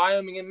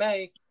 Wyoming in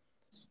May,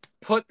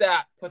 put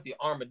the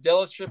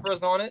armadillo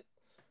strippers on it,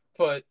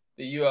 put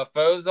the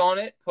UFOs on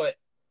it,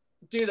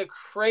 do the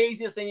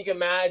craziest thing you can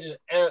imagine,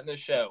 enter it in the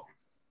show.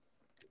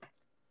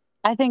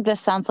 I think this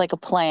sounds like a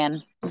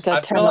plan.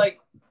 I feel like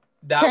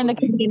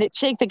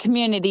shake the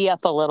community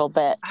up a little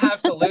bit.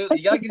 Absolutely.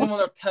 You got to get them on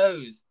their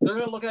toes. They're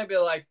going to look at it and be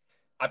like,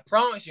 I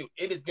promise you,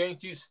 it is going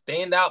to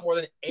stand out more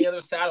than any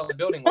other saddle in the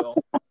building will.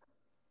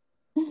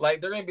 Like,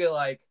 they're going to be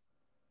like,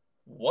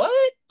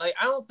 what? Like,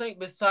 I don't think,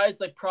 besides,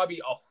 like, probably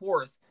a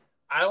horse,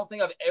 I don't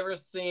think I've ever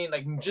seen,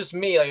 like, just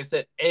me, like I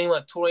said,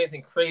 anyone totally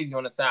anything crazy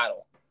on a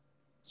saddle.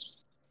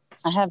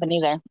 I haven't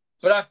either.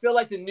 But I feel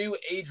like the new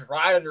age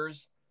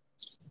riders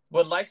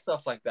would like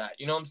stuff like that.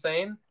 You know what I'm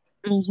saying?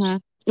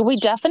 Mm-hmm. We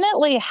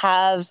definitely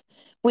have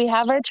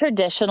our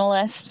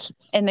traditionalists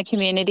in the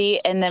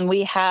community, and then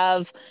we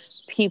have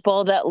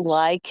people that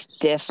like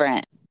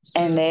different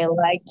and they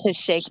like to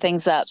shake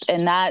things up.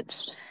 And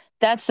that's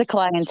the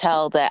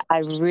clientele that I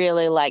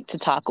really like to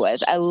talk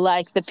with. I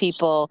like the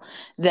people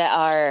that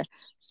are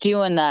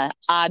doing the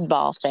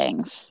oddball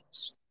things.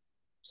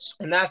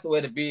 And that's the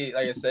way to be.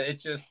 Like I said,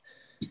 it's just,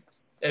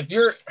 if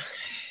you're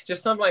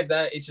just something like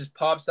that, it just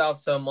pops out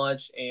so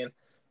much. And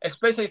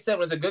especially like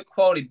when it's a good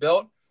quality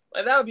build,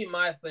 like that would be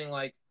my thing.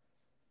 Like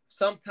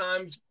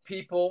sometimes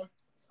people,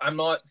 I'm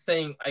not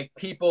saying like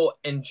people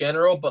in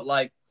general, but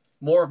like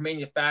more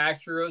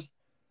manufacturers,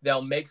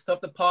 they'll make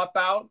stuff to pop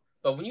out.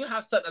 But when you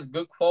have something that's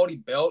good quality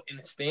built and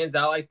it stands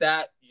out like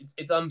that,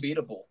 it's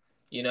unbeatable.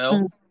 You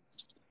know,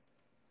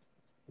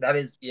 that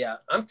is, yeah.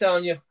 I'm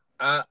telling you,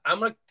 I'm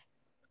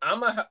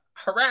gonna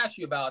harass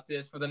you about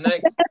this for the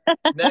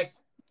next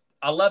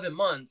 11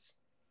 months.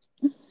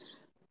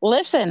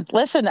 Listen,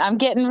 I'm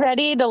getting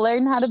ready to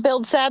learn how to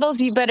build saddles.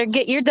 You better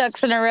get your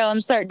ducks in a row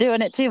and start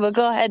doing it too, but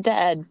go ahead to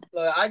Ed.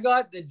 Look, I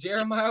got the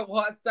Jeremiah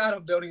Watt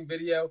saddle building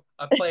video.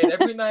 I play it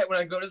every night when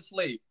I go to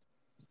sleep.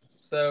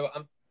 So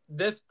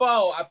this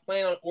fall, I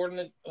plan on ordering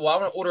it. Well, I'm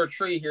going to order a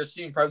tree here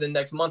soon, probably the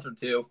next month or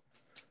two.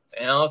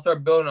 And I'll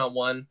start building on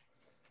one.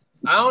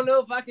 I don't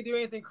know if I could do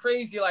anything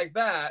crazy like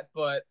that,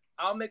 but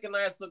I'll make a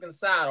nice looking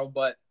saddle.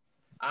 But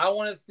I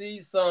want to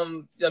see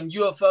some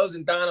UFOs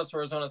and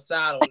dinosaurs on a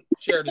saddle in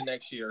Sheridan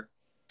next year.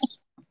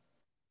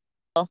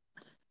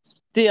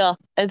 Deal.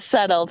 It's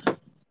settled.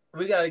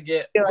 We gotta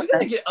get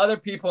other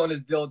people on this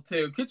deal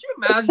too. Could you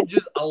imagine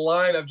just a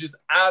line of just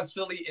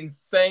absolutely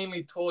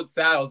insanely tooled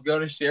saddles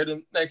going to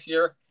Sheridan next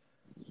year?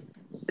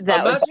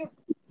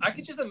 I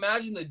could just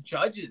imagine the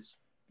judges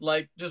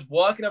like just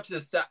walking up to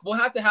the set. We'll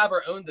have to have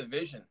our own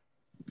division.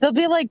 They'll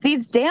be like,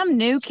 these damn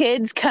new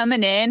kids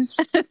coming in.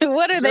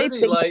 What are they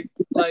thinking?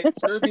 Like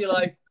there'd be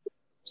like,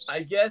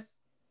 I guess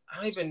I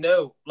don't even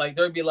know. Like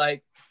there'd be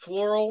like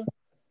floral.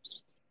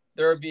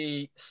 There would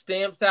be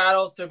stamp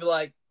saddles. There'd be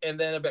like, and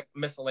then there'd be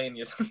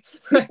miscellaneous.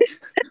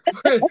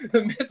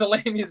 The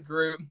miscellaneous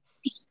group.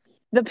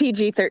 The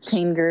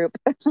PG-13 group.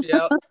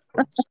 Yeah.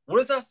 What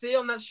does that say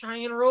on that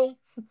Cheyenne roll?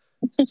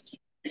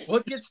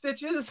 What gets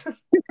stitches?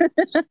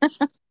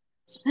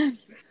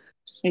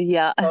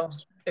 Yeah.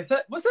 What's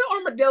that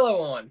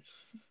armadillo on?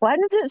 Why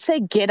does it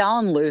say "get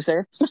on,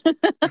 loser"?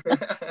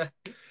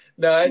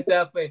 No, it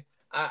definitely.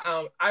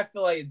 I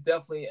feel like it's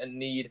definitely a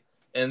need,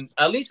 and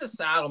at least a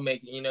saddle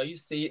making. You know, you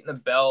see it in the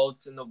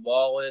belts and the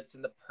wallets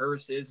and the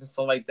purses and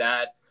stuff like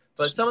that.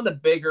 But some of the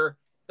bigger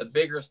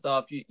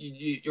stuff,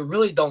 you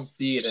really don't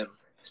see it in,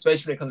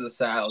 especially when it comes to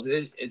saddles.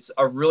 It's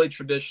a really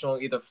traditional,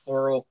 either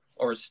floral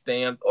or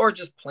stamped or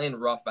just plain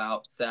rough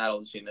out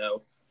saddles. You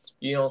know,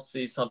 you don't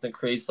see something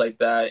crazy like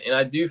that, and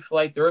I do feel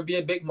like there would be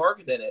a big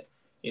market in it.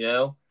 You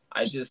know,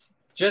 I just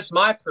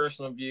my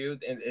personal view,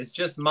 and it's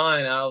just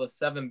mine out of the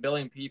 7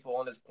 billion people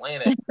on this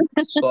planet.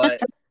 But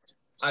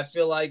I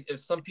feel like if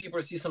some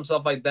people see some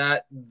stuff like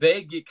that,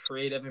 they get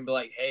creative and be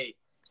like, hey,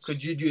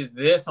 could you do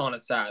this on a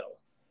saddle?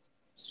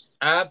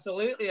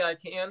 Absolutely, I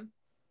can.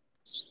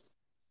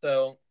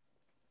 So,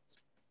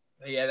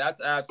 yeah,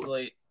 that's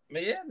absolutely.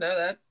 But yeah, no,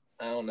 that's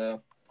I don't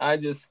know. I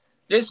just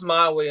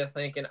my way of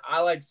thinking.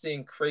 I like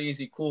seeing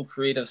crazy, cool,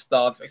 creative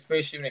stuff,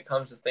 especially when it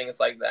comes to things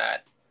like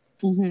that.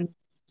 Hmm.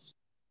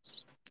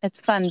 It's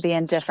fun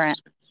being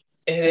different.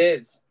 It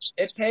is.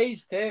 It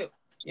pays too.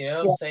 You know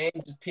what I'm Yeah.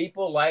 saying?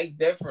 People like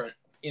different.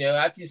 You know,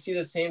 after you see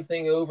the same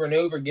thing over and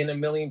over again a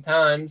million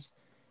times,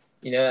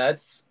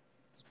 that's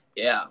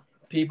yeah.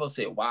 People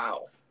say,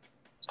 "Wow,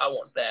 I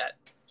want that."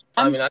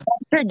 I I'm mean, so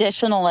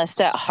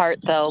traditionalist at heart,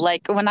 though.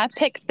 Like when I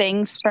pick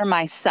things for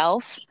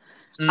myself,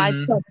 I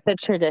mm-hmm. pick the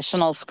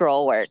traditional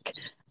scroll work.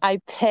 I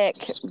pick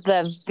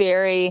the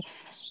very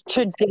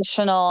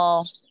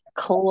traditional,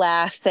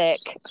 classic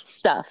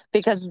stuff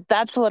because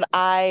that's what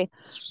I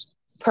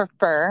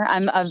prefer.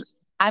 I'm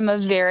a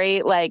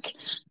very like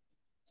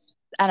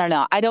I don't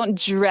know. I don't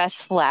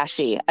dress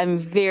flashy. I'm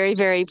very,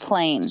 very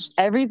plain.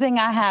 Everything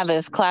I have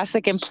is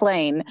classic and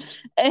plain,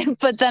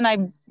 but then I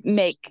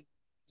make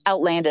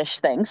outlandish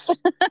things.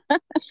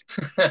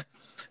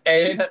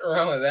 Ain't nothing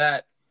wrong with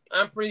that.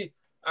 I'm pretty.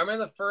 I'm in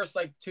the first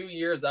like 2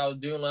 years I was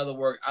doing leather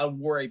work. I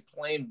wore a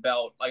plain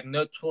belt, like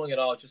no tooling at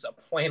all, just a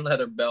plain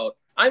leather belt.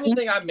 I don't even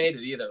think I made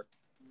it either.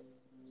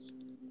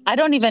 I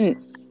don't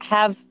even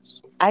have,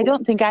 I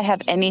don't think I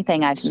have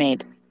anything I've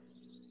made.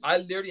 I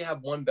literally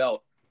have one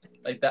belt,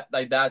 like that.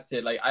 Like that's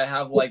it. Like I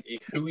have like a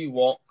Hui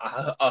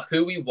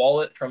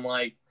wallet from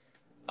like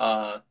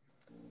uh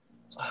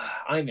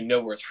I don't even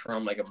know where it's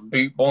from, like a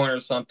boot barn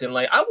or something.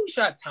 Like I wish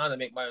I had time to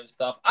make my own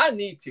stuff. I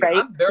need to. Right.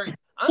 I'm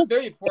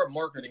very poor at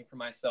marketing for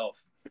myself.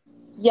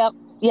 Yep.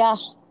 Yeah.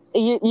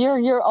 You're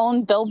your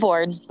own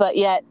billboard, but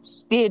yet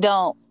you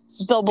don't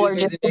Too billboard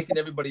your busy making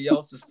everybody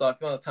else's stuff.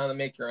 You don't have time to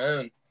make your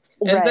own.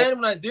 And right. then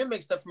when I do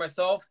make stuff for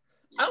myself,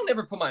 I don't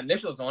ever put my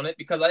initials on it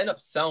because I end up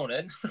selling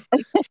it.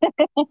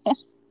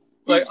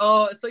 Like,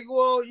 oh, it's like,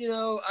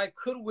 well, I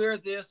could wear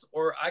this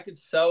or I could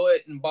sell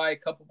it and buy a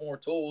couple more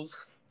tools.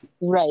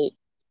 Right.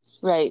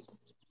 Right.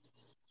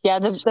 Yeah,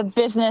 the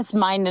business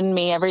mind in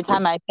me, every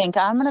time I think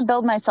I'm going to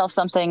build myself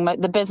something,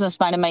 the business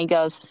mind in me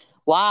goes,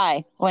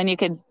 why? When you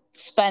could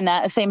spend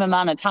that same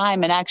amount of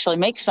time and actually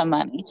make some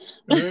money.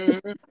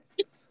 Mm-hmm.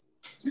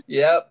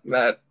 Yep,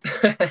 that.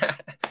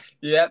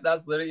 Yep,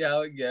 that's literally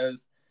how it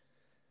goes.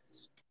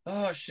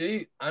 Oh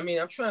shoot! I mean,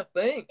 I'm trying to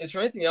think. Is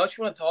there anything else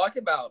you want to talk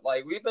about?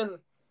 Like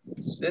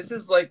this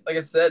is like I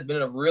said,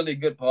 been a really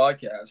good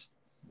podcast.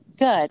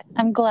 Good.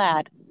 I'm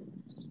glad.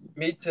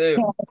 Me too.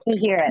 Can't wait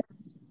to hear it.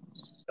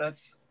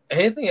 That's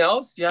anything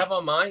else you have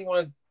on mind you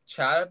want to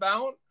chat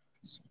about?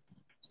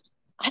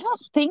 I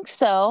don't think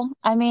so.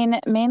 I mean,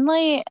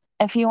 mainly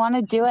if you want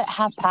to do it,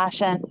 have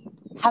passion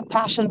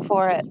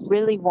for it,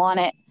 really want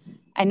it.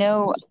 I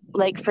know,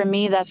 like for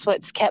me, that's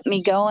what's kept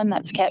me going.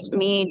 That's kept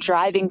me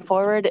driving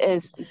forward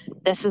is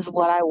this is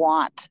what I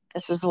want.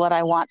 This is what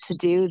I want to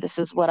do. This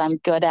is what I'm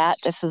good at.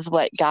 This is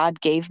what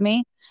God gave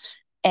me.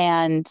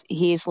 And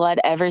he's led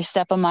every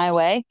step of my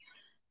way.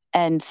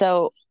 And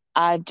so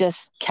I've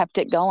just kept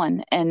it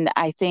going. And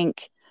I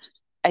think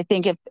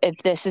if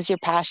this is your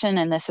passion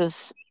and this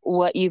is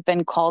what you've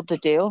been called to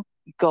do,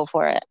 go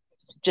for it.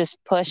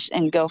 Just push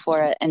and go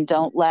for it and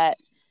don't let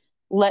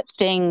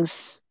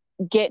things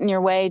get in your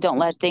way. Don't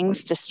let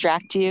things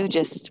distract you.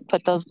 Just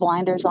put those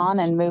blinders on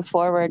and move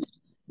forward.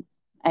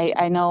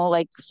 I know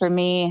like for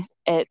me,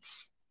 it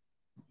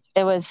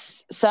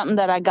was something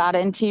that I got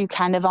into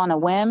kind of on a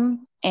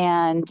whim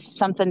and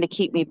something to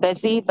keep me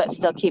busy, but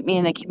still keep me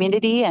in the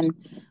community. And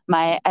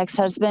my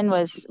ex-husband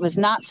was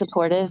not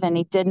supportive and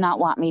he did not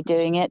want me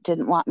doing it,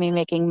 didn't want me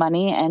making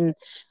money. And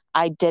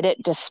I did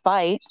it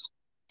despite.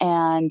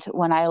 And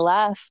when I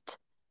left,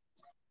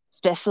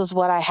 this is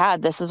what I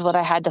had. This is what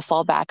I had to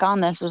fall back on.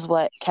 This is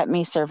what kept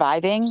me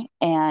surviving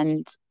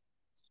and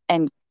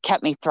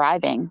kept me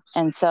thriving.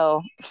 And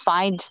so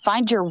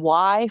find your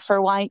why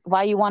for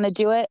why you want to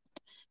do it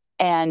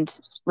and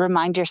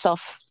remind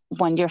yourself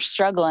when you're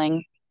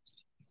struggling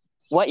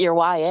what your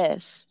why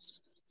is.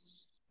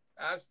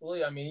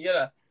 Absolutely. I mean, you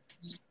gotta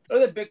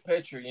look at the big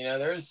picture.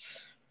 There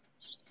is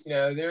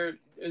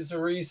a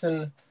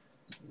reason.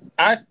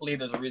 I believe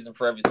there's a reason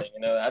for everything.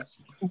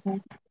 That's Mm-hmm.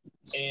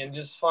 and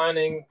just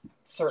finding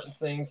certain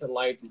things in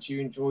life that you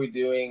enjoy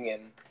doing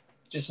and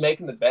just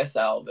making the best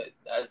out of it.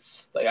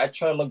 That's like I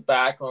try to look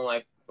back on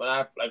like when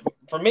I like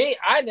for me,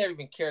 I never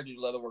even cared to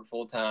do leather work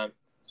full time.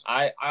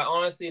 I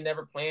honestly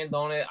never planned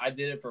on it. I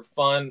did it for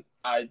fun.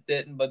 I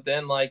didn't, but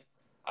then like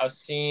I've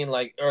seen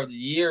like over the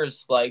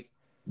years like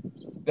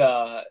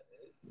the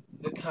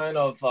the kind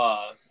of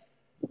I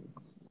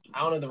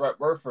don't know the right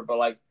word for it, but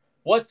like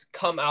what's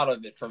come out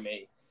of it for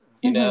me,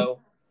 you Mm-hmm. know?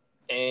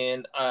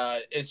 And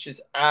it's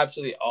just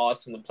absolutely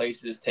awesome the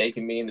places it's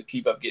taken me and the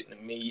people I'm getting to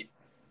meet.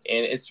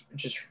 And it's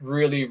just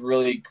really,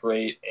 really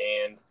great.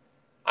 And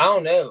I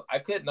don't know. I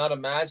could not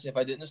imagine if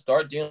I didn't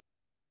start doing.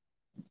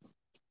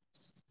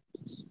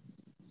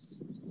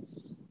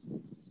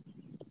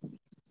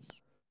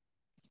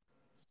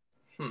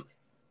 Hmm.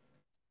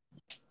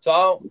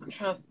 So I'm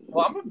trying to.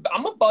 Well,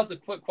 I'm gonna buzz a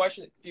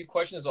few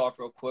questions off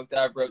real quick that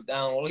I wrote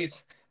down. Or at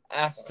least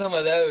ask some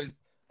of those.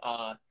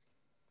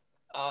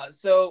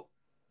 So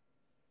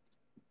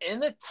in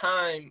the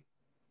time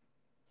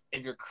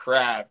of your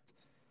craft,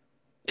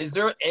 is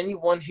there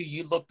anyone who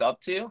you looked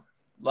up to?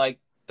 Like,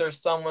 there's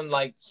someone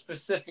like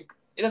specific.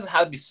 It doesn't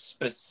have to be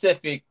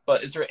specific,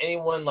 but is there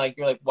anyone like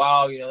you're like,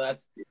 wow,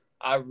 that's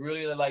I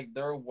really like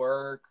their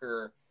work,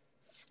 or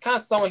kind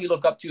of someone you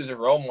look up to as a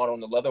role model in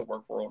the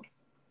leatherwork world?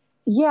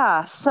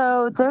 Yeah,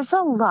 so there's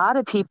a lot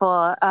of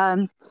people.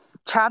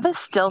 Travis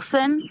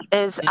Stilson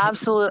is Mhm.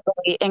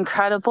 absolutely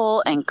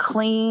incredible and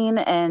clean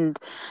and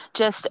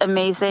just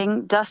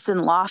amazing. Dustin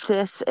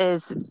Loftus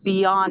is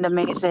beyond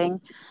amazing.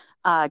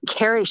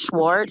 Carrie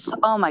Schwartz,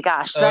 oh my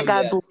gosh, Oh that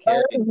guy blows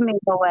yes, Carrie. me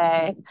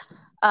away.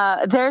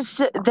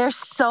 There's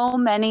so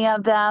many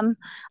of them.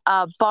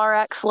 Bar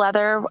X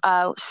Leather,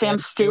 Sam Sam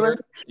Stewart.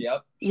 Stewart.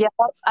 Yep. Yeah,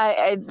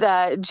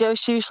 the Joe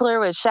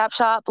Schuschler with Shap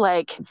Shop,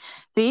 like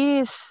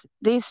these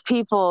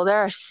people, there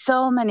are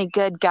so many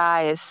good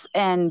guys,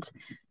 and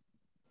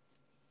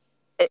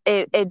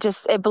it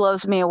just it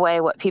blows me away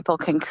what people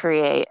can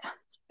create.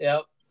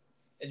 Yep.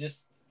 It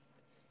just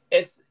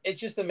it's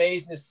just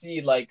amazing to see,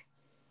 like,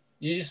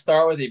 you just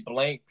start with a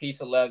blank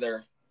piece of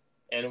leather,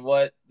 and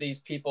what these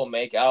people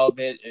make out of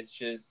it is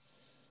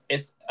just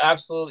it's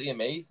absolutely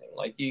amazing.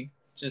 Like, you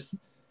just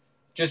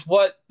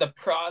what the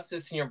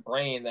process in your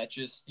brain that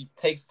just you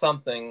take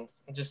something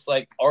just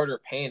like art or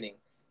painting,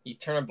 you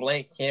turn a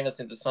blank canvas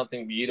into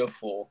something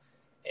beautiful,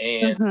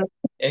 and Mhm.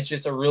 it's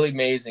just a really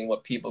amazing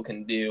what people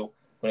can do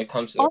when it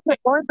comes to their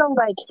Or the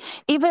like,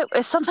 even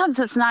sometimes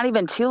it's not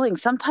even tooling.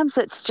 Sometimes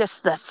it's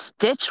just the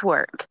stitch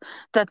work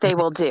that they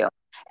will do,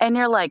 and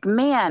you're like,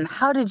 man,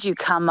 how did you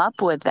come up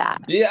with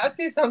that? Yeah, I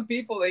see some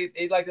people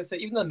they like to say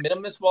even the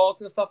minimalist wallets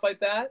and stuff like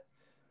that.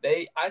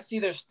 I see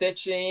their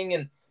stitching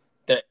and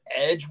their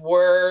edge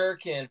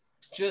work and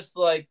just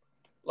like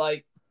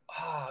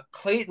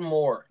Clayton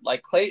Moore.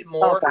 Like Clayton Oh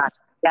Moore, gosh,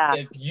 yeah,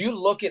 if you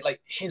look at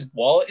like his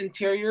wallet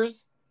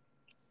interiors,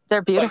 they're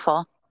like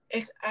beautiful.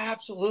 it's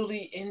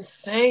absolutely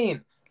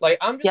insane. Like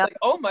I'm just Yep. like,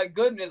 oh my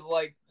goodness,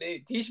 like they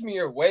teach me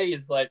your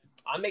ways. Like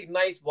I make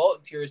nice wallet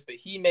interiors, but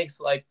he makes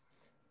like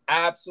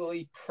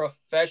absolutely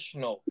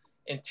professional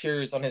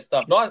interiors on his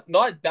stuff. Not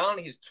down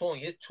his tooling.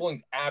 His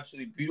tooling's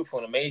absolutely beautiful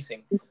and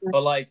amazing.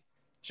 But like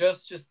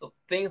just the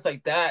things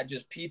like that,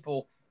 just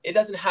people. It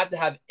doesn't have to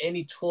have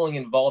any tooling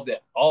involved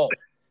at all.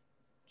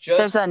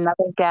 There's Just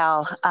another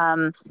gal,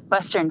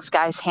 Western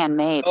Skies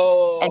Handmade,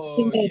 and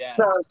she oh makes yes,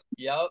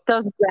 yep,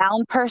 those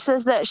round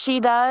purses that she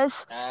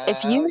does.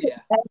 If oh you yeah.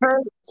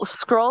 ever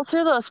scroll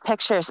through those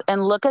pictures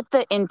and look at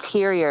the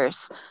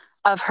interiors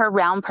of her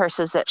round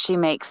purses that she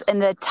makes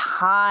and the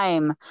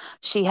time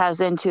she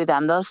has into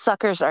them, those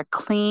suckers are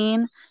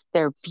clean.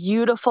 They're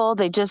beautiful.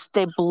 They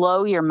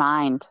blow your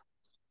mind.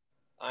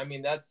 I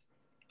mean that's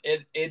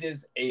it. It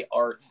is a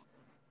art.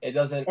 It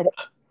doesn't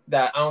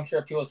that I don't care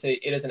if people say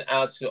it is an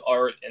absolute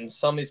art, and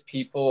some of these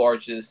people are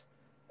just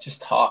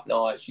top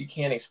notch. You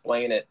can't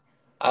explain it.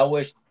 I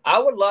would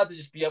love to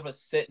just be able to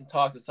sit and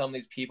talk to some of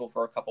these people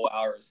for a couple of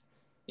hours.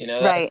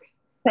 Right.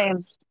 That's Same.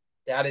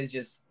 that is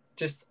just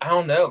I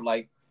don't know,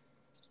 like,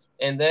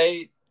 and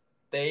they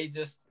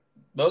just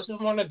most of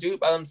them want to do it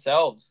by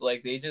themselves.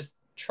 Like they just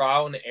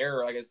trial and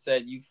error. Like I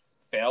said, you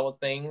fail with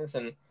things,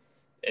 and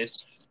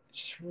it's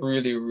just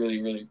really,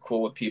 really, really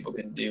cool what people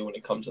can do when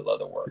it comes to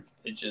leather work.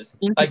 It just,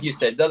 like you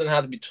said, it doesn't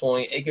have to be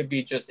tooling. It could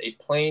be just a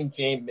plain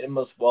Jane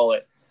minimalist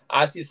wallet.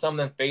 I see some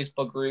of them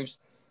Facebook groups,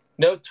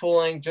 no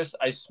tooling, just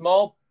a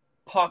small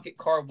pocket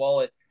card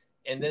wallet,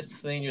 and this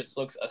thing just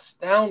looks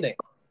astounding.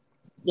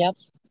 Yep.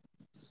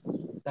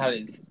 That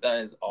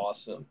is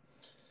awesome.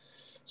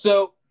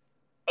 So,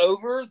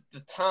 over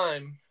the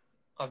time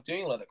of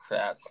doing leather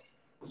crafts,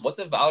 what's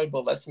a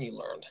valuable lesson you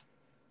learned?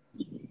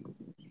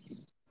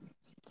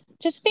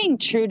 Just being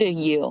true to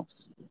you.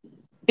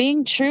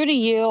 Being true to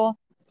you,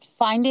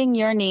 finding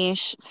your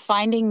niche,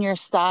 finding your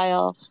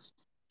style,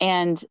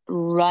 and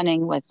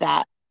running with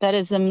that. That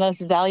is the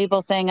most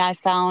valuable thing I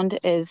found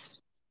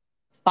is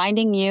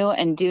finding you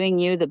and doing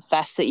you the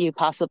best that you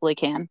possibly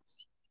can.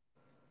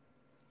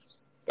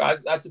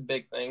 That's a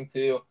big thing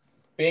too.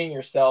 Being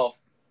yourself.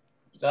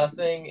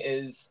 Nothing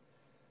is.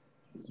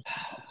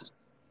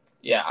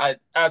 Yeah, I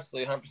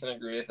absolutely 100%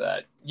 agree with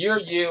that. You're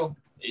you.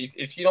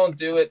 If you don't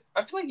do it,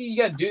 I feel like you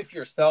got to do it for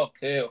yourself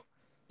too.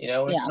 When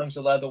it Yeah. comes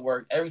to leather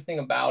work, everything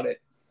about it.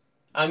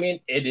 I mean,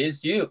 it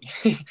is you.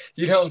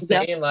 You know what I'm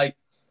Yep. saying? Like,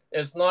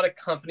 it's not a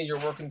company you're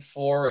working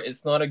for.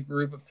 It's not a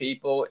group of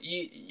people.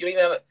 You don't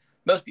even have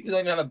most people don't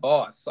even have a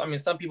boss. I mean,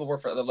 some people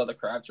work for other leather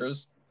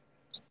crafters,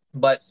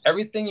 but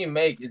everything you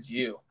make is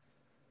you.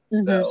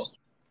 Mm-hmm. So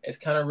it's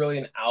kind of really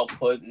an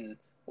output, and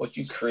what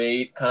you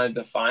create kind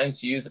of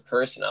defines you as a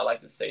person. I like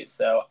to say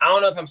so. I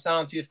don't know if I'm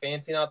sounding too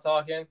fancy now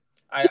talking.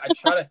 I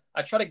try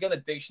to go to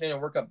the dictionary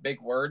and work up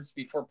big words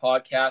before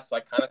podcasts, so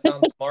I kind of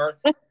sound smart.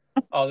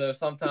 Although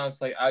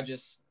sometimes like I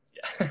just,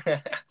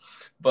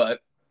 but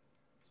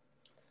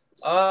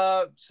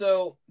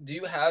so do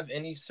you have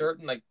any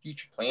certain like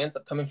future plans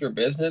upcoming for your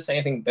business?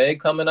 Anything big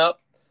coming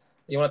up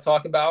you want to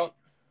talk about?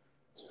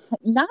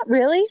 Not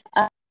really.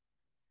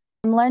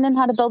 I'm learning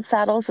how to build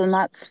saddles, and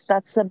that's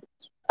a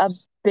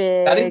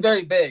That is big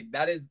very big.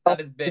 That is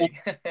big.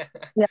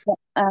 yeah.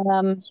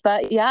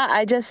 But yeah,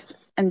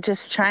 I'm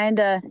just trying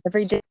to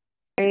every day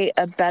create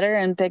a better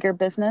and bigger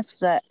business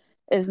that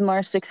is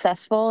more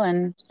successful,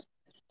 and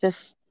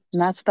just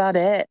and that's about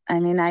it. I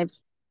mean, I'm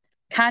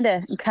kind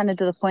of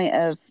to the point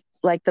of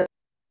like the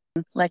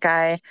like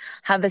I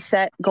have a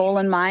set goal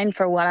in mind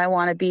for what I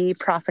want to be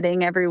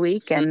profiting every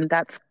week, and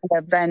that's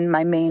kind of been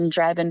my main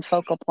drive and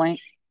focal point.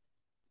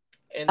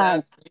 And Um,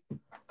 that's,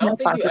 I no don't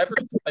think you faucet. ever,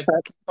 like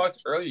you talked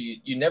earlier,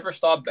 you never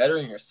stop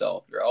bettering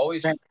yourself. You're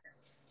always, Right.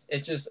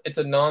 it's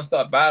a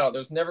nonstop battle.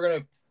 There's never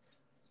going to,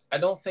 I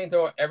don't think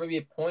there will ever be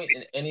a point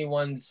in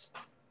anyone's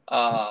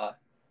uh,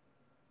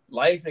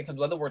 life that comes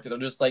to leatherwork that they're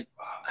just like,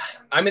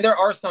 I mean, there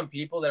are some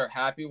people that are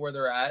happy where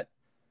they're at,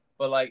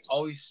 but like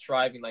always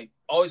striving, like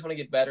always want to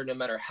get better no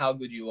matter how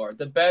good you are.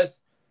 The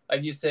best,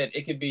 like you said,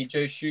 it could be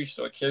Joe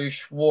Schuster or Kerry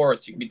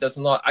Schwartz. It could be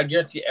Dustin Law. I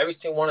guarantee every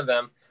single one of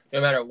them,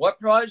 no matter what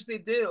project they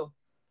do,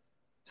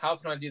 how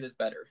can I do this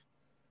better?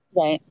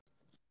 Right.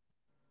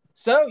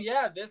 So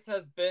yeah, this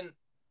has been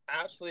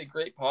absolutely a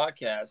great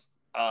podcast.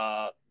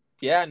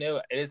 Yeah, no,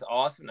 it is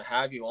awesome to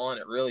have you on.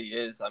 It really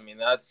is. I mean,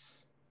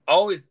 that's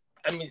always.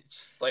 I mean, it's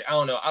just like I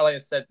don't know. I like I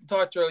said,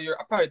 talked earlier.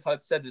 I probably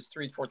said this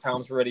 3-4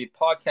 times already.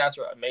 Podcasts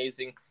are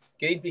amazing.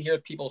 Getting to hear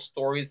people's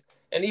stories,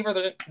 and even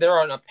there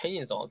are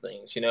opinions on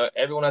things. You know,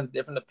 everyone has a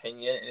different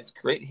opinion, and it's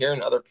great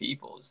hearing other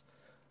people's.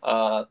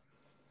 So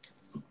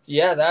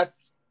yeah,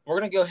 that's we're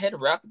gonna go ahead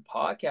and wrap the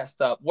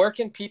podcast up. Where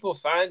can people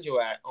find you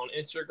at on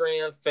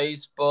Instagram,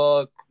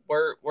 Facebook?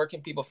 Where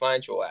can people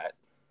find you at?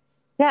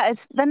 Yeah,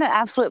 it's been an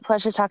absolute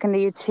pleasure talking to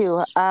you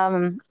too.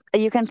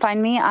 You can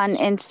find me on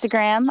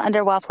Instagram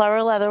under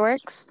WildFlower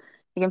Leatherworks.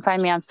 You can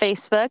find me on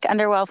Facebook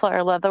under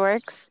WildFlower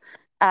Leatherworks.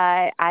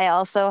 I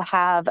also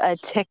have a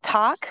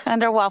TikTok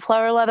under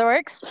WildFlower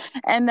Leatherworks.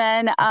 And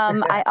then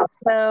I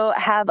also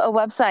have a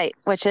website,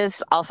 which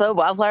is also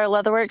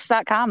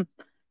wildflowerleatherworks.com.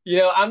 You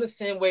know, I'm the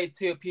same way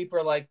too. People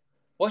are like,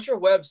 "What's your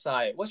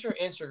website? What's your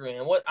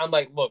Instagram?" What I'm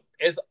like, look,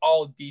 it's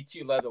all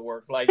D2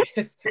 Leatherwork. Like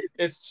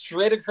it's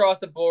straight across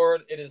the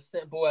board. It is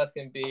simple as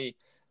can be,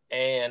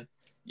 and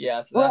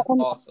yeah, so Well, that's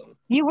awesome.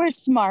 you were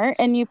smart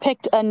and you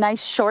picked a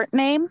nice short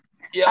name.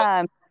 Yep.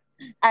 Um,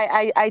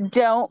 I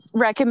don't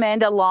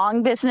recommend a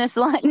long business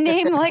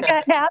name like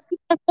I have.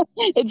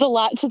 It's a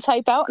lot to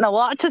type out and a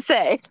lot to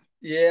say.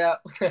 Yeah.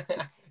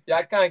 Yeah,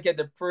 I kind of get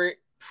the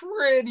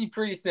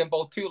pretty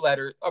simple 2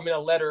 letters. I mean, a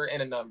letter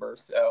and a number.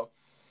 So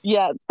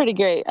Yeah, it's pretty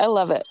great. I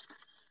love it.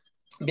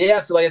 but yeah,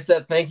 so like I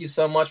said, thank you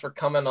so much for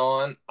coming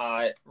on.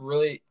 I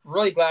really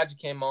glad you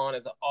came on.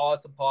 It's an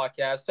awesome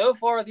podcast. So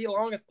far, the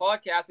longest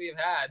podcast we've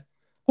had.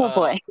 Oh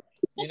boy.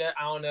 You know,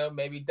 I don't know,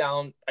 maybe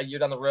down a year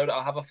down the road,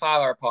 I'll have a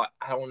 5-hour pod.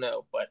 I don't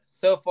know. But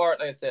so far,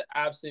 like I said,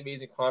 absolutely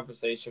amazing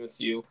conversation with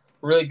you.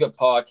 Really good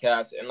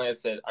podcast. And like I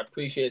said, I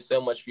appreciate it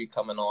so much for you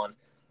coming on.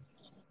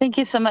 Thank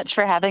you so much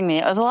for having me.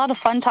 It was a lot of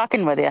fun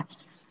talking with you.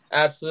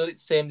 Absolutely.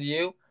 Same to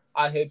you.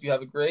 I hope you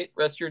have a great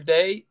rest of your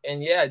day.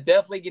 And yeah,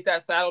 definitely get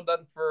that saddle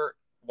done for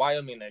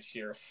Wyoming next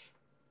year.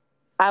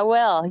 I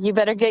will. You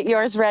better get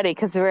yours ready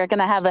because we're going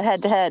to have a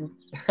head to head.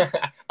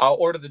 I'll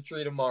order the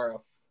tree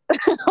tomorrow.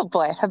 Oh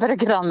boy, I better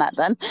get on that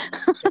then.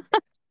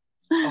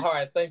 All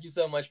right. Thank you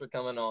so much for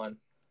coming on.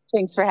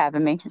 Thanks for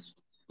having me.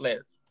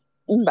 Later.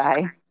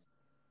 Bye.